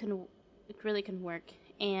really couldn't work.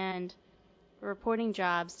 And reporting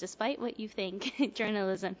jobs, despite what you think,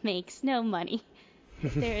 journalism makes no money.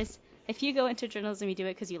 If you go into journalism, you do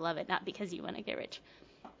it because you love it, not because you want to get rich.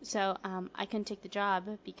 So I couldn't take the job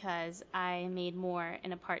because I made more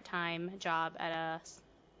in a part-time job at a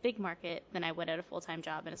big market than I would at a full-time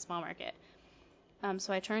job in a small market.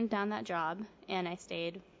 So I turned down that job, and I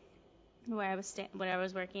stayed where I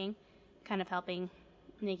was working, kind of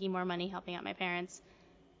making more money, helping out my parents.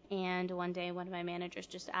 And one day, one of my managers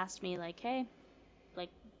just asked me, like, hey, like,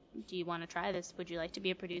 do you want to try this? Would you like to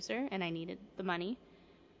be a producer? And I needed the money.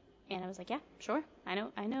 And I was like, yeah, sure. I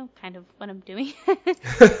know kind of what I'm doing.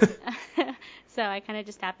 So I kind of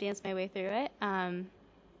just tap danced my way through it.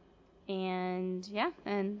 And yeah,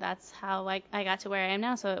 and that's how I got to where I am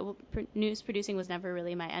now. So news producing was never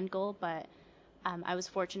really my end goal, but I was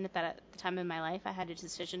fortunate that at the time in my life I had a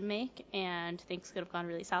decision to make, and things could have gone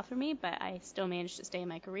really south for me, but I still managed to stay in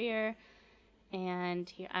my career. And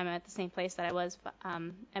here I'm at the same place that I was.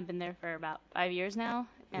 I've been there for about 5 years now,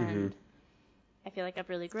 and I feel like I've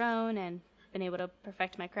really grown and been able to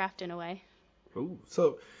perfect my craft in a way. Ooh.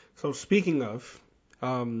 So speaking of,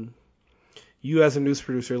 you as a news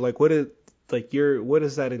producer, like what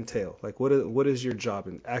does that entail? Like what is your job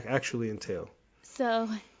actually entail? So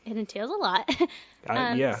it entails a lot.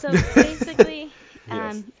 Yeah. So basically,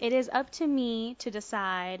 Yes. it is up to me to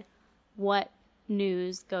decide what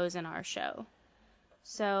news goes in our show.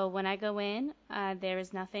 So when I go in, there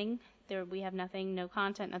is nothing. We have nothing, no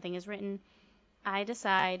content, nothing is written. I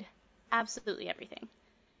decide absolutely everything.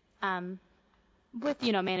 With,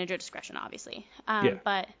 manager discretion, obviously.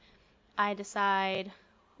 But I decide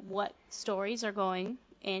what stories are going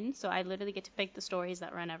in. So I literally get to pick the stories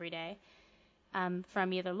that run every day.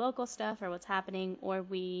 From either local stuff or what's happening, or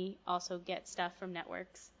we also get stuff from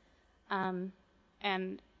networks.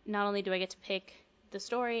 And not only do I get to pick the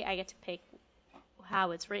story, I get to pick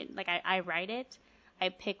how it's written. Like I write it, I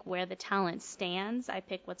pick where the talent stands, I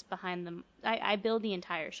pick what's behind them. I build the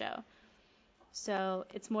entire show. So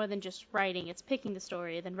it's more than just writing, it's picking the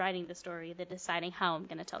story, then writing the story, then deciding how I'm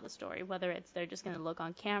going to tell the story, whether it's they're just going to look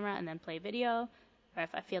on camera and then play video, or if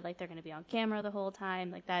I feel like they're going to be on camera the whole time,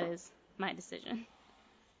 like that is my decision.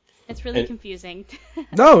 It's really confusing.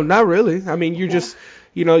 No, not really. I mean, you just,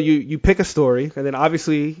 you pick a story, and then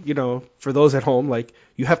obviously, for those at home, like,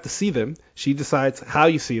 you have to see them. She decides how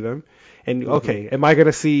you see them. And, okay, am I going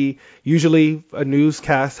to see, usually a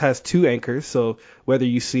newscast has 2 anchors, so whether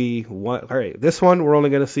you see one, all right, this one, we're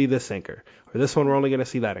only going to see this anchor, or this one, we're only going to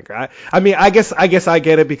see that anchor. I mean, I guess I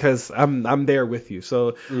get it because I'm there with you.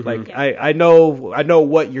 So, like, I know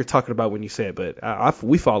what you're talking about when you say it, but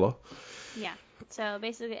we follow. Yeah. So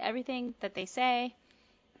basically everything that they say,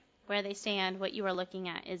 where they stand, what you are looking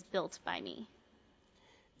at is built by me.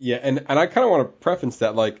 Yeah, and I kind of want to preface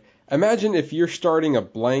that, like, imagine if you're starting a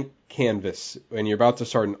blank canvas and you're about to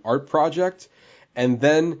start an art project, and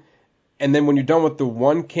then when you're done with the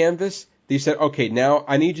one canvas, they said, okay, now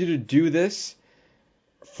I need you to do this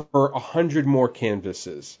for 100 more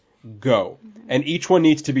canvases. Go. And each one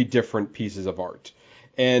needs to be different pieces of art.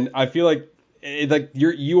 And I feel like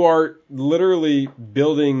you are literally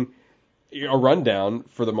building a rundown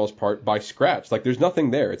for the most part by scratch. Like there's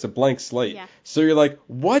nothing there. It's a blank slate. Yeah. So you're like,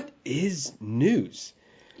 what is news?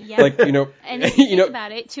 Yeah. Like, and if you think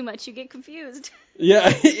about it too much, you get confused. Yeah,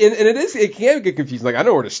 and it can get confusing. Like I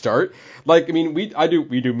know where to start. Like I mean, we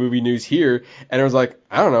do movie news here, and it was like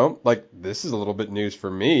I don't know, like this is a little bit news for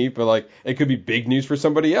me, but like it could be big news for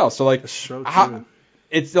somebody else. So like,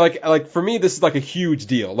 it's like for me, this is like a huge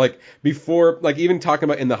deal. Like before, like even talking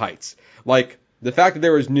about In the Heights, like the fact that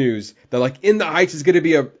there was news that like In the Heights is going to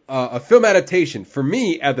be a film adaptation. For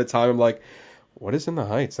me at the time, I'm like, what is In the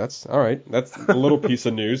Heights? That's all right. That's a little piece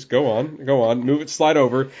of news. Go on, move it, slide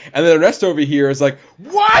over. And then the rest over here is like,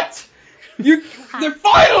 what? They're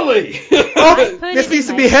finally. This needs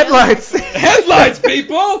to be headlines. Headlines,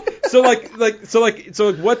 people. So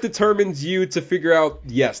what determines you to figure out?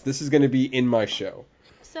 Yes, this is going to be in my show.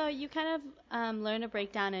 So you kind of learn to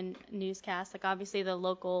break down in newscasts. Like obviously the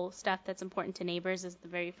local stuff that's important to neighbors is the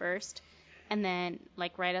very first. And then,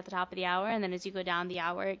 like, right at the top of the hour, and then as you go down the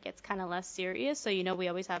hour, it gets kind of less serious. So, we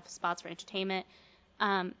always have spots for entertainment.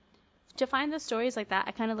 To find the stories like that,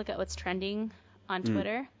 I kind of look at what's trending on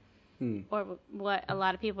Twitter or what a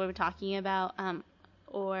lot of people are talking about.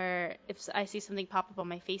 Or if I see something pop up on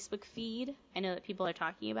my Facebook feed, I know that people are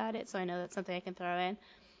talking about it, so I know that's something I can throw in.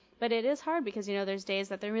 But it is hard because, there's days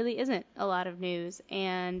that there really isn't a lot of news,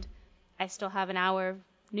 and I still have an hour of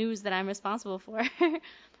news that I'm responsible for.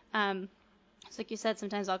 So like you said,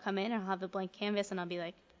 sometimes I'll come in and I'll have a blank canvas and I'll be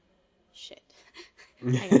like, shit.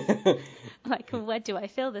 Like, what do I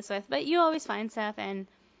fill this with? But you always find stuff, and,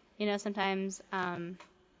 sometimes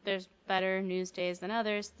there's better news days than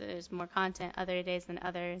others. There's more content other days than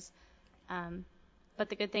others. But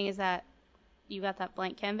the good thing is that you got that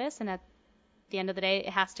blank canvas, and at the end of the day, it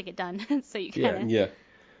has to get done. So you kind of,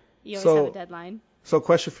 you always have a deadline. So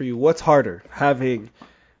question for you, what's harder, having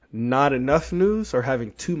not enough news or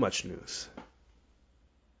having too much news?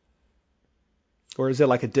 Or is it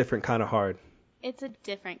like a different kind of hard? It's a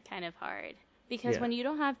different kind of hard. Because when you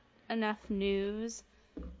don't have enough news,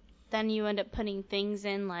 then you end up putting things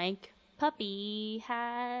in like, puppy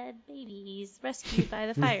had babies rescued by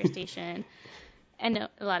the fire station. And no,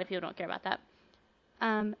 a lot of people don't care about that.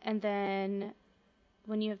 And then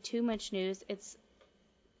when you have too much news, it's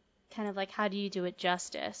kind of like, how do you do it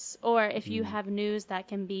justice? Or if you have news that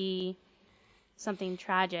can be something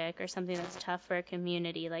tragic or something that's tough for a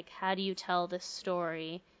community, like how do you tell this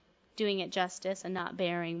story, doing it justice and not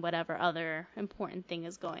bearing whatever other important thing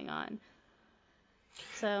is going on?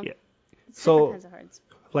 So, Yeah. it's So, different kinds of hearts.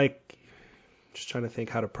 like, just trying to think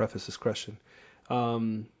how to preface this question.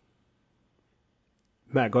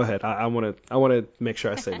 Matt, go ahead. I want to make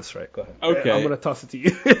sure I say this right. Go ahead. Okay. I'm gonna toss it to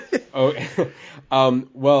you.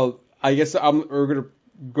 Well, I guess we're gonna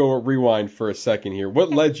go rewind for a second here. What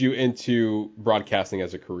led you into broadcasting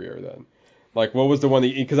as a career then? Like, what was the one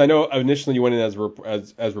that? Because I know initially you went in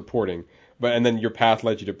as reporting, and then your path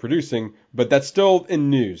led you to producing, but that's still in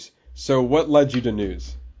news. So what led you to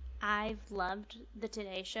news? I've loved the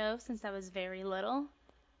Today Show since I was very little.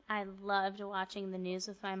 I loved watching the news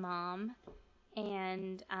with my mom,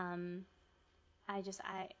 and I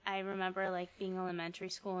remember like being in elementary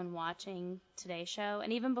school and watching Today Show,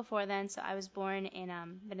 and even before then. So I was born in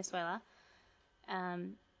Venezuela,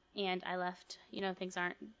 and I left. Things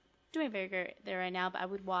aren't doing very good there right now, but I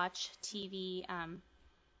would watch TV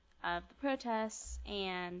of the protests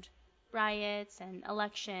and riots and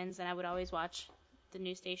elections, and I would always watch the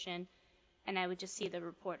news station, and I would just see the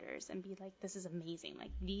reporters and be like, this is amazing.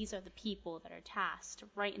 Like, these are the people that are tasked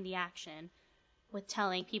right in the action with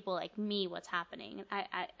telling people like me what's happening. And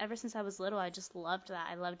I ever since I was little, I just loved that.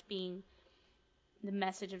 I loved being the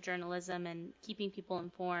message of journalism and keeping people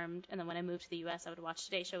informed. And then when I moved to the U.S., I would watch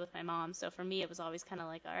Today Show with my mom. So for me, it was always kind of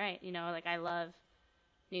like, all right, like I love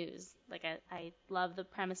news. Like I love the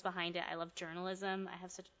premise behind it. I love journalism. I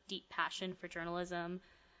have such deep passion for journalism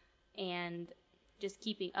and just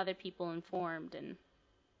keeping other people informed. And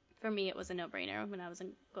for me, it was a no-brainer when I was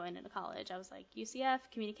going into college. I was like, UCF,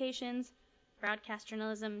 communications, broadcast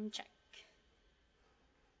journalism, check.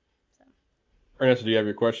 So. Ernesto, do you have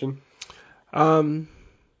your question?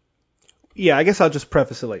 Yeah, I guess I'll just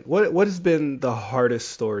preface it like, what has been the hardest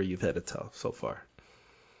story you've had to tell so far?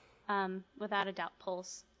 Without a doubt,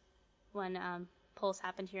 Pulse. When Pulse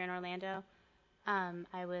happened here in Orlando,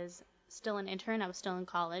 I was still an intern. I was still in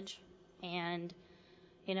college, and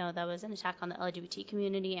that was an attack on the LGBT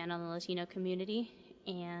community and on the Latino community.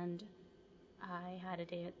 And I had a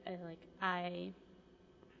day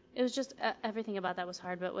it was just everything about that was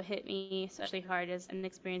hard. But what hit me especially hard is an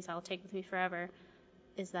experience I'll take with me forever.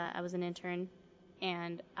 Is that I was an intern,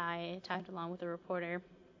 and I tagged along with a reporter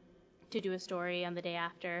to do a story on the day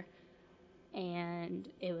after. And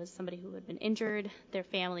it was somebody who had been injured, their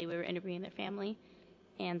family, we were interviewing their family,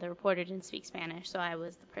 and the reporter didn't speak Spanish, so I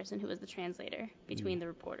was the person who was the translator between the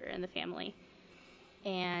reporter and the family.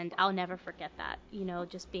 And I'll never forget that,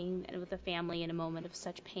 just being with the family in a moment of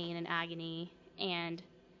such pain and agony, and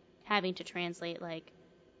having to translate, like,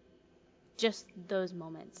 just those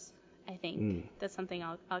moments. I think that's something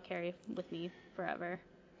I'll carry with me forever.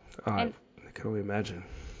 I can only imagine.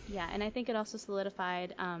 Yeah, and I think it also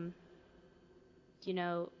solidified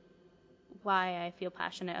why I feel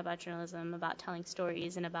passionate about journalism, about telling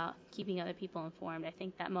stories, and about keeping other people informed. I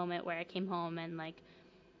think that moment where I came home and, like,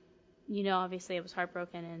 obviously I was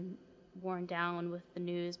heartbroken and worn down with the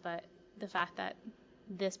news, but the fact that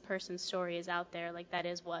this person's story is out there, like, that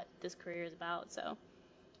is what this career is about. So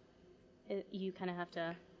you kind of have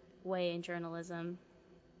to weigh in journalism,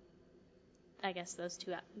 I guess, those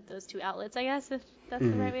two outlets, I guess, if that's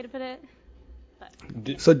the right way to put it.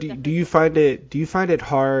 So do you find it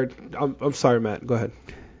hard? I'm sorry, Matt. Go ahead.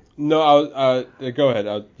 No, go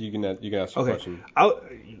ahead. You can ask your question.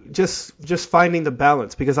 Just finding the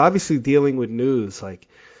balance, because obviously dealing with news, like,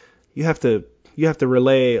 you have to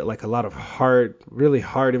relay like a lot of really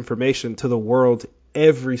hard information to the world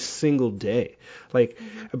every single day. Like,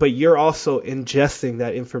 but you're also ingesting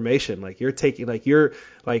that information. Like, you're taking, like,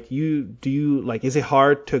 is it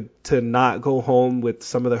hard to not go home with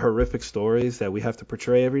some of the horrific stories that we have to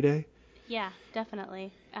portray every day? Yeah,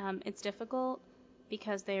 definitely. It's difficult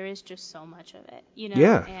because there is just so much of it,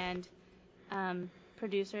 Yeah. And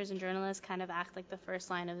producers and journalists kind of act like the first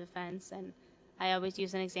line of defense. And I always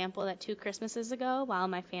use an example that 2 Christmases ago, while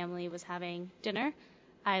my family was having dinner,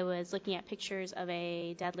 I was looking at pictures of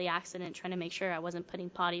a deadly accident, trying to make sure I wasn't putting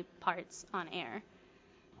body parts on air.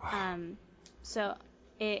 Wow. So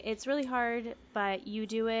it's really hard, but you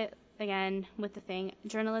do it, again, with the thing.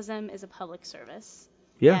 Journalism is a public service.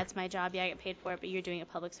 Yeah, it's my job. Yeah, I get paid for it, but you're doing a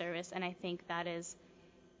public service. And I think that is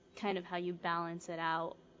kind of how you balance it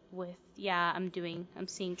out with, I'm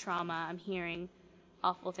seeing trauma, I'm hearing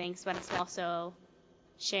awful things, but it's also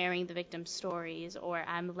sharing the victim's stories, or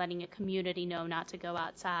I'm letting a community know not to go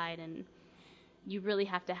outside. And you really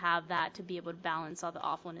have to have that to be able to balance all the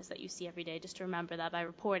awfulness that you see every day. Just to remember that by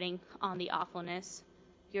reporting on the awfulness,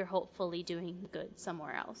 you're hopefully doing good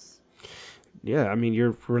somewhere else. Yeah, I mean,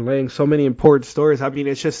 you're relaying so many important stories. I mean,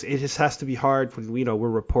 it just has to be hard when we're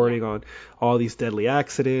reporting on all these deadly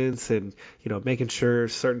accidents and making sure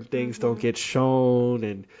certain things don't get shown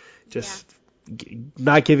and just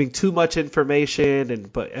not giving too much information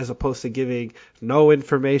but as opposed to giving no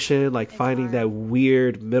information, like finding that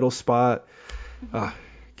weird middle spot.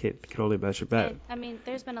 Can only imagine that. I mean,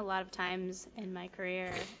 there's been a lot of times in my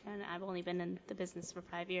career, and I've only been in the business for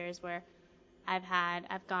 5 years, where I've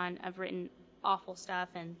written awful stuff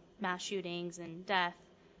and mass shootings and death,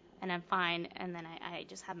 and I'm fine, and then I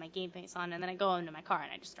just have my game face on, and then I go into my car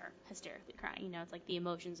and I just start hysterically crying. It's like the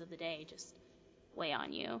emotions of the day just weigh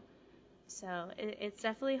on you. So it's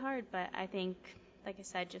definitely hard, but I think, like I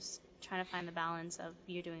said, just trying to find the balance of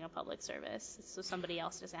you're doing a public service, so somebody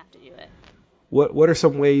else doesn't have to do it. What are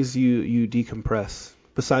some ways you decompress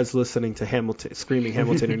besides listening to screaming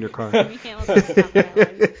Hamilton in your car?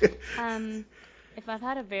 If I've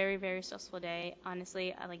had a very, very stressful day,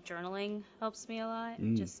 honestly, I like journaling helps me a lot.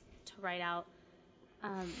 Just to write out.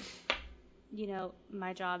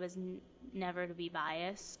 My job is never to be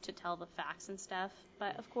biased, to tell the facts and stuff.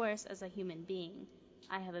 But of course, as a human being,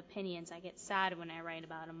 I have opinions. I get sad when I write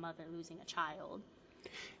about a mother losing a child.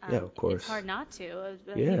 Yeah, of course. It's hard not to, as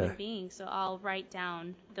a human being. So I'll write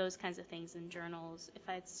down those kinds of things in journals. If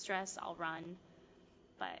I have stress, I'll run.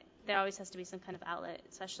 But there always has to be some kind of outlet,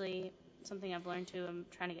 especially something I've learned to, I'm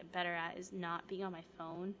trying to get better at, is not being on my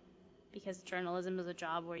phone, because journalism is a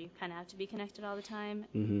job where you kind of have to be connected all the time.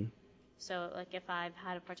 Mm-hmm. So, like, if I've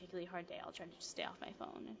had a particularly hard day, I'll try to just stay off my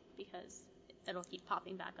phone because it'll keep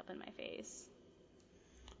popping back up in my face.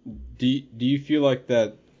 Do you feel like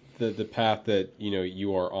that the path that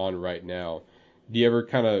you are on right now? Do you ever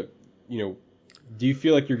kind of do you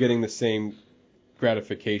feel like you're getting the same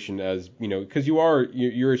gratification as because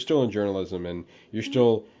you're still in journalism and you're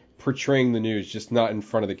still portraying the news, just not in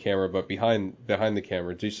front of the camera but behind the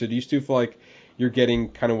camera? Do you still feel like you're getting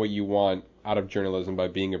kind of what you want out of journalism by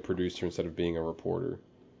being a producer instead of being a reporter?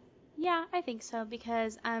 Yeah, I think so,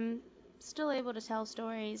 because I'm still able to tell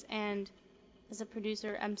stories, and as a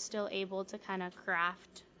producer, I'm still able to kind of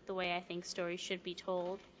craft the way I think stories should be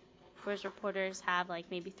told. Whereas reporters have like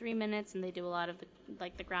maybe 3 minutes and they do a lot of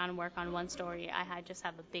the groundwork on one story. I just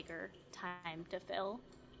have a bigger time to fill.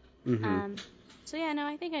 Mm-hmm. So yeah, no,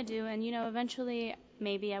 I think I do, and eventually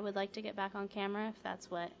maybe I would like to get back on camera if that's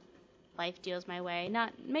what life deals my way.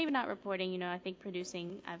 Maybe not reporting. I think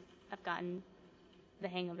producing, I've gotten the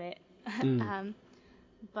hang of it.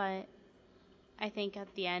 But I think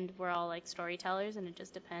at the end we're all like storytellers, and it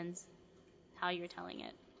just depends how you're telling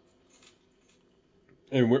it.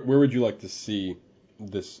 And where would you like to see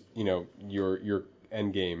this, your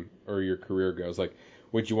end game or your career goes? Like,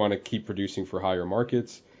 would you want to keep producing for higher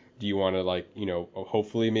markets? Do you want to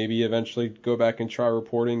hopefully maybe eventually go back and try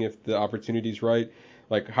reporting if the opportunity's right?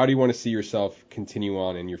 Like, how do you want to see yourself continue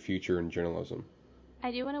on in your future in journalism?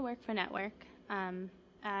 I do want to work for network.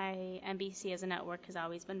 NBC as a network has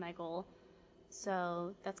always been my goal.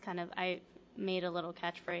 So that's I made a little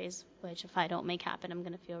catchphrase, which if I don't make happen, I'm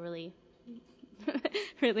going to feel really,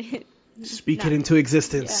 really... Speak it into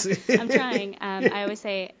existence. Yeah, I'm trying. I always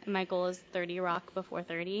say my goal is 30 Rock before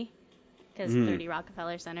 30, because 30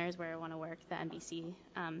 Rockefeller Center is where I want to work, the NBC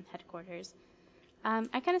headquarters.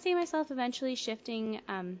 I kind of see myself eventually shifting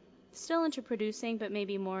still into producing, but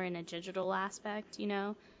maybe more in a digital aspect,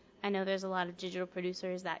 I know there's a lot of digital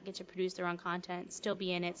producers that get to produce their own content, still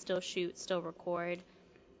be in it, still shoot, still record.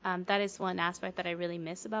 That is one aspect that I really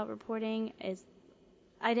miss about reporting, is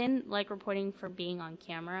I didn't like reporting for being on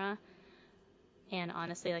camera. And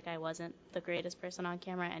honestly, I wasn't the greatest person on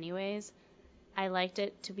camera anyways. I liked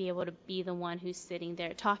it to be able to be the one who's sitting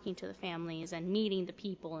there talking to the families and meeting the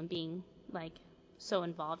people and being so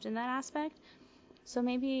involved in that aspect. So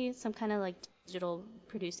maybe some kind of digital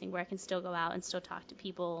producing where I can still go out and still talk to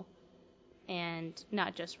people and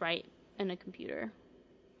not just write in a computer.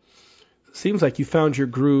 Seems like you found your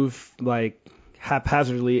groove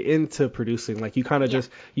haphazardly into producing. You kind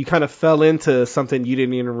of fell into something you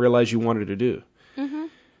didn't even realize you wanted to do. Mhm.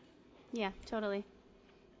 Yeah, totally.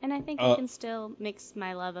 And I think I can still mix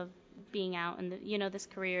my love of being out, and this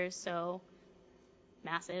career is so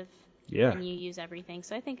massive. Yeah. And you use everything.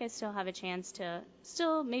 So I think I still have a chance to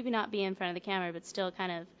still maybe not be in front of the camera, but still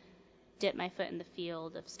kind of dip my foot in the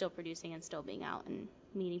field of still producing and still being out and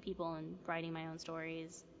meeting people and writing my own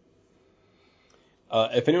stories.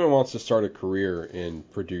 If anyone wants to start a career in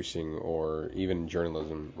producing or even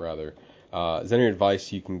journalism, rather, is there any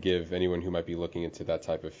advice you can give anyone who might be looking into that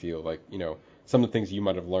type of field? Some of the things you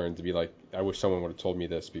might have learned to be I wish someone would have told me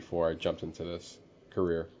this before I jumped into this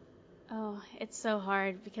career. Oh, it's so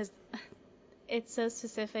hard because it's so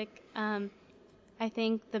specific. I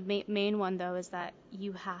think the main one, though, is that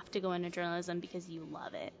you have to go into journalism because you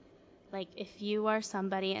love it. Like, if you are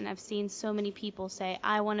somebody, and I've seen so many people say,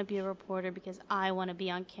 I want to be a reporter because I want to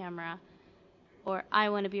be on camera, or I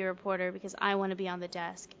want to be a reporter because I want to be on the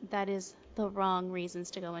desk. That is the wrong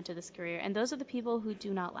reasons to go into this career. And those are the people who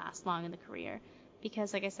do not last long in the career.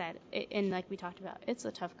 Because, like I said, and like we talked about, it's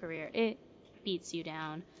a tough career. It beats you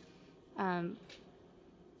down.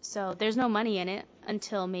 So there's no money in it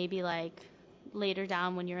until maybe like later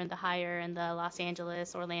down when you're in the Los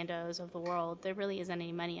Angeles, Orlandos of the world. There really isn't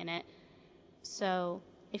any money in it. So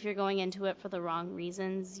if you're going into it for the wrong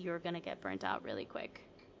reasons, you're going to get burnt out really quick.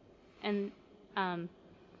 And I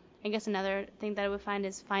guess another thing that I would find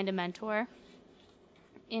is find a mentor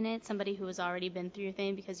in it, somebody who has already been through your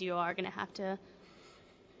thing, because you are going to have to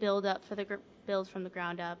build from the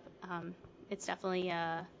ground up. It's definitely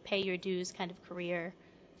a pay your dues kind of career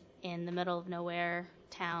in the middle of nowhere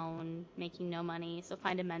town, making no money. So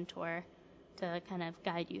find a mentor to kind of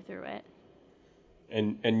guide you through it.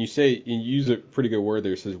 And you use a pretty good word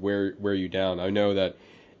there. It says wear you down. I know that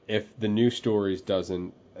if the news stories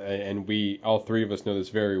doesn't, and all three of us know this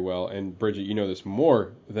very well, and Bridget, you know this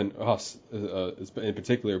more than us in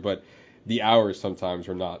particular, but the hours sometimes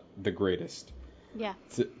are not the greatest. Yeah.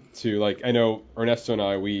 To like, I know Ernesto and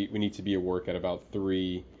I, we need to be at work at about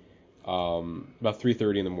 3:30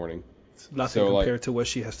 in the morning. It's nothing compared to what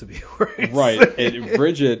she has to be at work. Right. And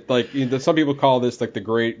Bridget, like, some people call this like the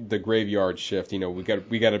graveyard shift. We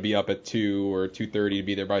got to be up at 2 or 2:30 to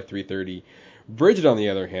be there by 3:30. Bridget, on the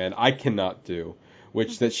other hand, I cannot do,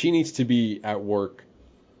 which that she needs to be at work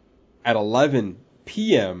at 11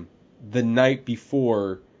 p.m. the night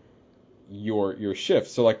before your shift.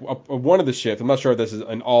 So like one of the shifts, I'm not sure if this is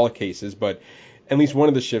in all cases, but at least one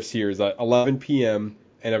of the shifts here is at 11 p.m.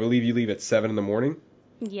 and I believe you leave at 7 in the morning.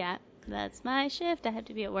 Yeah, that's my shift. I have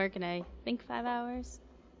to be at work in I think 5 hours,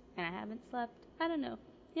 and I haven't slept. I don't know.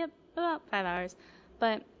 Yep, about 5 hours.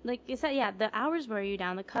 But like you said, yeah, the hours wear you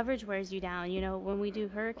down. The coverage wears you down. When we do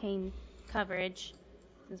hurricane coverage,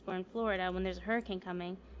 since we're in Florida, when there's a hurricane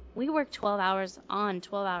coming, we work 12 hours on,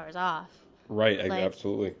 12 hours off. Right,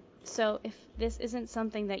 absolutely. So if this isn't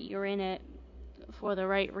something that you're in it for the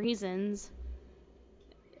right reasons,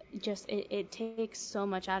 it takes so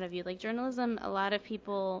much out of you. Like journalism, a lot of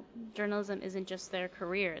people, journalism isn't just their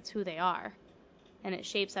career, it's who they are. And it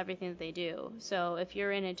shapes everything that they do. So if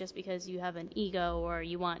you're in it just because you have an ego or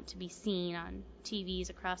you want to be seen on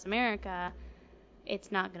TVs across America,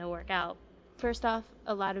 it's not going to work out. First off,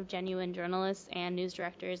 a lot of genuine journalists and news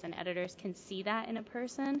directors and editors can see that in a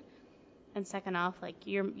person. And second off, like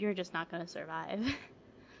you're just not going to survive.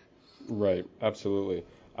 Right, absolutely.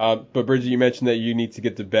 But Bridget, you mentioned that you need to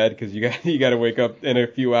get to bed because you got to wake up in a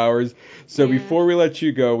few hours. So before we let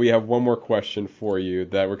you go, we have one more question for you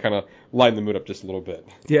that we're kind of lighting the mood up just a little bit.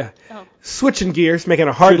 Yeah. Oh. Switching gears, making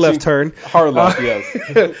a hard left turn. Hard left,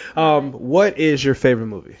 yes. What is your favorite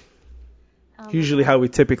movie? Usually how we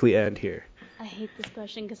typically end here. I hate this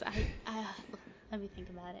question because I let me think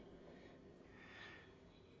about it.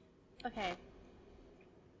 Okay.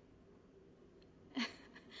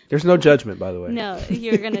 There's no judgment, by the way. No,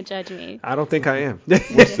 you're going to judge me. I don't think I am.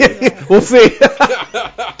 We'll see.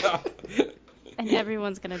 And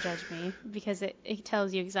everyone's going to judge me because it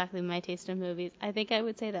tells you exactly my taste in movies. I think I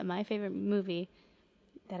would say that my favorite movie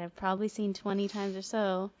that I've probably seen 20 times or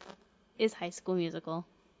so is High School Musical.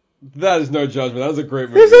 That is no judgment. That was a great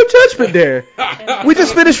movie. There's no judgment there. We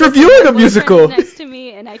just finished reviewing a musical. Next to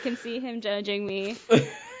me, and I can see him judging me.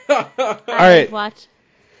 All right. Watch.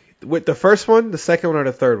 With the first one, the second one, or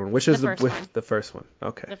the third one? Which is the first one?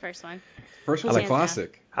 Okay. The first one. First one's a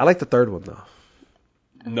classic. I like the third one though.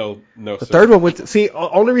 No. The third one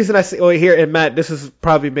only reason I say here, and Matt, this is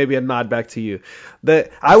probably maybe a nod back to you.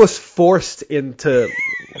 That I was forced into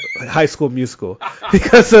High School Musical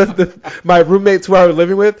because of my roommates who I was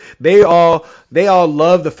living with. They all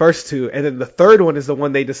love the first two, and then the third one is the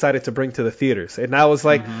one they decided to bring to the theaters. And I was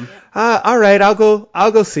like, all right, I'll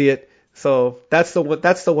go see it. So that's the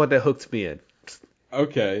one that hooked me in.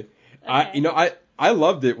 Okay. I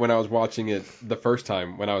loved it when I was watching it the first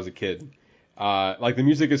time when I was a kid. Like the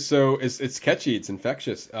music is it's catchy, it's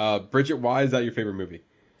infectious. Bridget, why is that your favorite movie?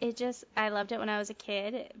 I loved it when I was a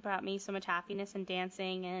kid. It brought me so much happiness and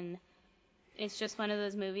dancing, and it's just one of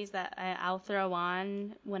those movies that I'll throw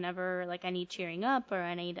on whenever like I need cheering up or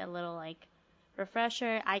I need a little like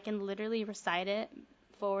refresher. I can literally recite it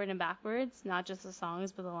forward and backwards, not just the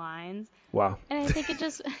songs but the lines. Wow. And I think it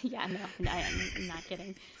just I'm not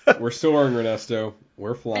kidding. We're soaring, Ernesto.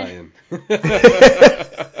 We're flying.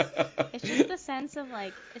 It's just the sense of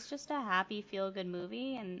like it's just a happy feel good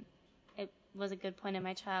movie, and it was a good point in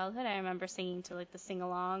my childhood. I remember singing to like the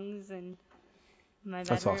sing-alongs and my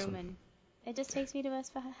bedroom, That's awesome. and it just takes me to a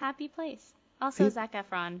happy place. Also, Zac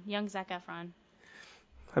Efron, young Zac Efron.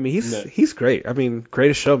 I mean, he's great. I mean,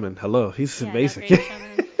 Greatest Showman. Hello, he's amazing. Greatest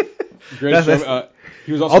Showman. Greatest Showman.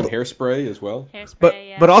 He was also in Hairspray as well.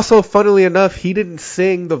 But also, funnily enough, he didn't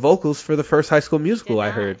sing the vocals for the first High School Musical. I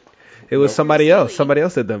heard it was somebody else. Somebody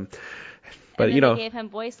else did them. But and then they gave him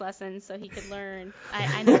voice lessons so he could learn.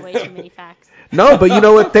 I know way too many facts. No, but you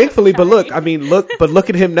know what? Thankfully, but look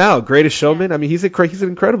at him now. Greatest Showman. Yeah. I mean, he's an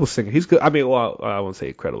incredible singer. He's good. I mean, well, I won't say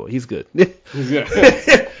incredible. He's good. He's good.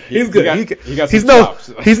 He's good.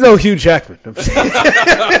 He's no Hugh Jackman. That's a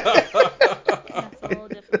little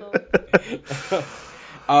difficult.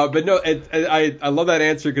 But no, I love that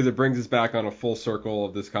answer because it brings us back on a full circle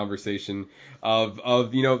of this conversation of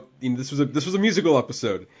this was a musical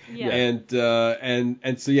episode, and so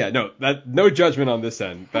no judgment on this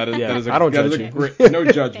end. That is I don't judge you. No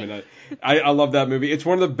judgment. I love that movie. It's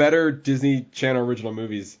one of the better Disney Channel original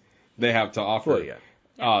movies they have to offer. Well, yeah.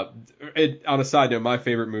 On a side note, my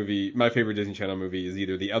favorite Disney Channel movie is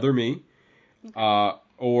either The Other Me,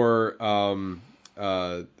 or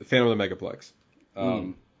The Phantom of the Megaplex.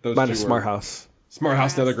 Those Mine is Smart House. Smart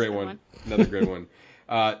House, another great one.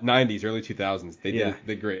 90s, early 2000s. They did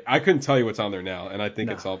it great. I couldn't tell you what's on there now, and I think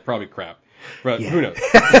it's all probably crap. But who knows?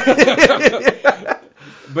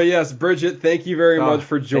 But yes, Brigitte, thank you very much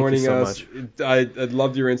for joining us. I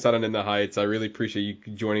loved your insight on In the Heights. I really appreciate you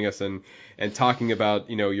joining us and talking about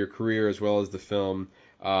your career as well as the film.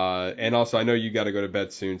 And also, I know you got to go to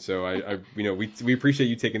bed soon, so we appreciate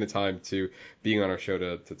you taking the time to being on our show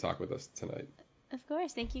to talk with us tonight. Of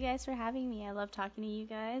course. Thank you guys for having me. I love talking to you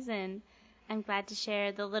guys, and I'm glad to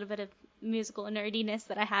share the little bit of musical nerdiness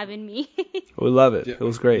that I have in me. We love it. Yeah. It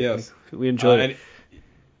was great. Yes. We enjoyed it.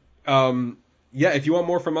 If you want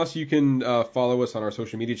more from us, you can follow us on our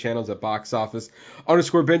social media channels at @boxoffice_bingers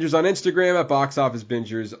on Instagram, at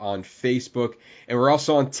 @boxofficebingers on Facebook, and we're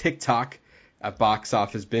also on TikTok at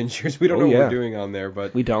 @boxofficebingers. We don't know what we're doing on there,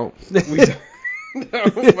 but we don't. No,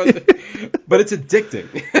 but it's addicting.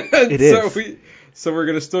 It is. So we're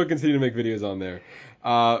going to still continue to make videos on there.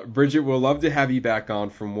 Brigitte, we'll love to have you back on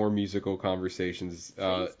for more musical conversations.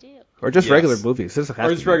 Please do. Or just regular movies. Or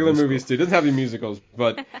just regular movies, too. It doesn't have to be musicals,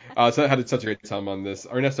 but so I had such a great time on this.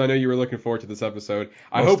 Ernesto, I know you were looking forward to this episode.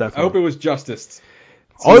 I hope it was justice.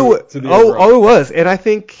 It was. And I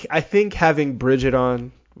think having Brigitte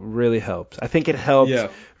on really helped. I think it helped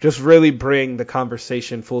just really bring the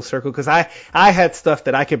conversation full circle, because I had stuff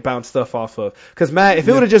that I could bounce stuff off of. Because Matt, if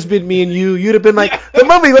it would have just been me and you'd have been like, the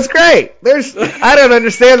movie was great. I don't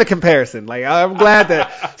understand the comparison. Like, I'm glad that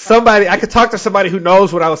I could talk to somebody who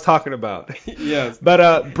knows what I was talking about. Yes.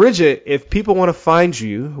 But Brigitte, if people want to find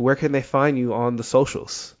you, where can they find you on the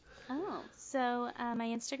socials? So my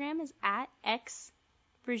Instagram is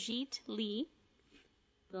 @xbrigitte,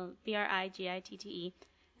 BRIGITTE.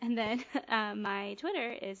 And then my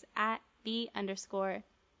Twitter is @the_,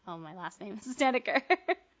 my last name is Snedeker.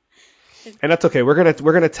 And that's okay. We're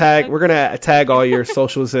gonna tag all your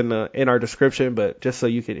socials in our description, but just so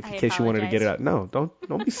you can, in case you wanted to get it out. No,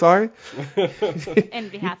 don't be sorry. In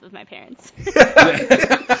behalf of my parents.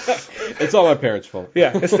 It's all my parents' fault.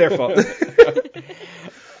 Yeah, it's their fault.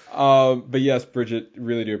 But yes, Brigitte,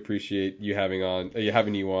 really do appreciate you having you on,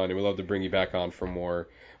 and we'd love to bring you back on for more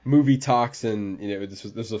movie talks, and this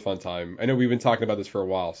was a fun time. I know we've been talking about this for a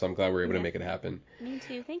while, so I'm glad we were able to make it happen. Me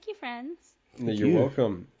too. Thank you, friends. You're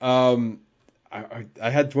welcome. I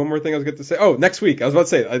had one more thing I was going to say. Oh, next week. I was about to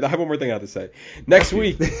say, I have one more thing I have to say. Next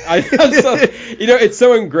week, it's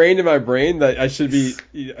so ingrained in my brain that I should be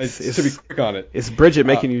quick on it. It's Brigitte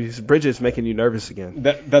Bridget's making you nervous again.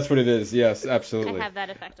 That's what it is. Yes, absolutely. I have that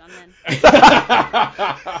effect on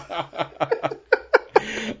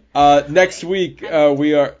men. Next week,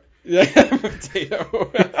 we are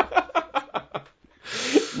potato.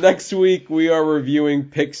 Next week, we are reviewing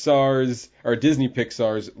Disney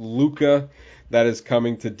Pixar's Luca, that is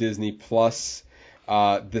coming to Disney Plus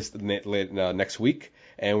next week,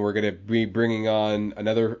 and we're going to be bringing on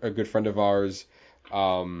a good friend of ours.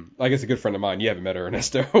 I guess a good friend of mine. You haven't met her,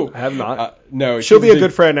 Ernesto. I have not. No, she'll be a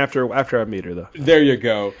good friend after I meet her, though. There you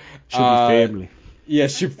go. She'll be family.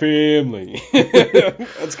 Yes, your family.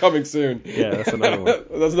 That's coming soon. Yeah, that's another one.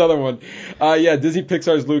 That's another one. Disney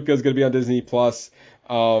Pixar's Luca is going to be on Disney Plus.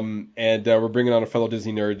 And we're bringing on a fellow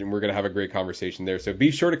Disney nerd, and we're going to have a great conversation there. So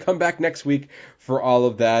be sure to come back next week for all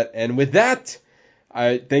of that. And with that,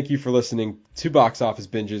 I thank you for listening to Box Office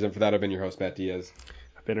Bingers. And for that, I've been your host, Matt Diaz.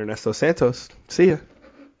 I've been Ernesto Santos. See ya.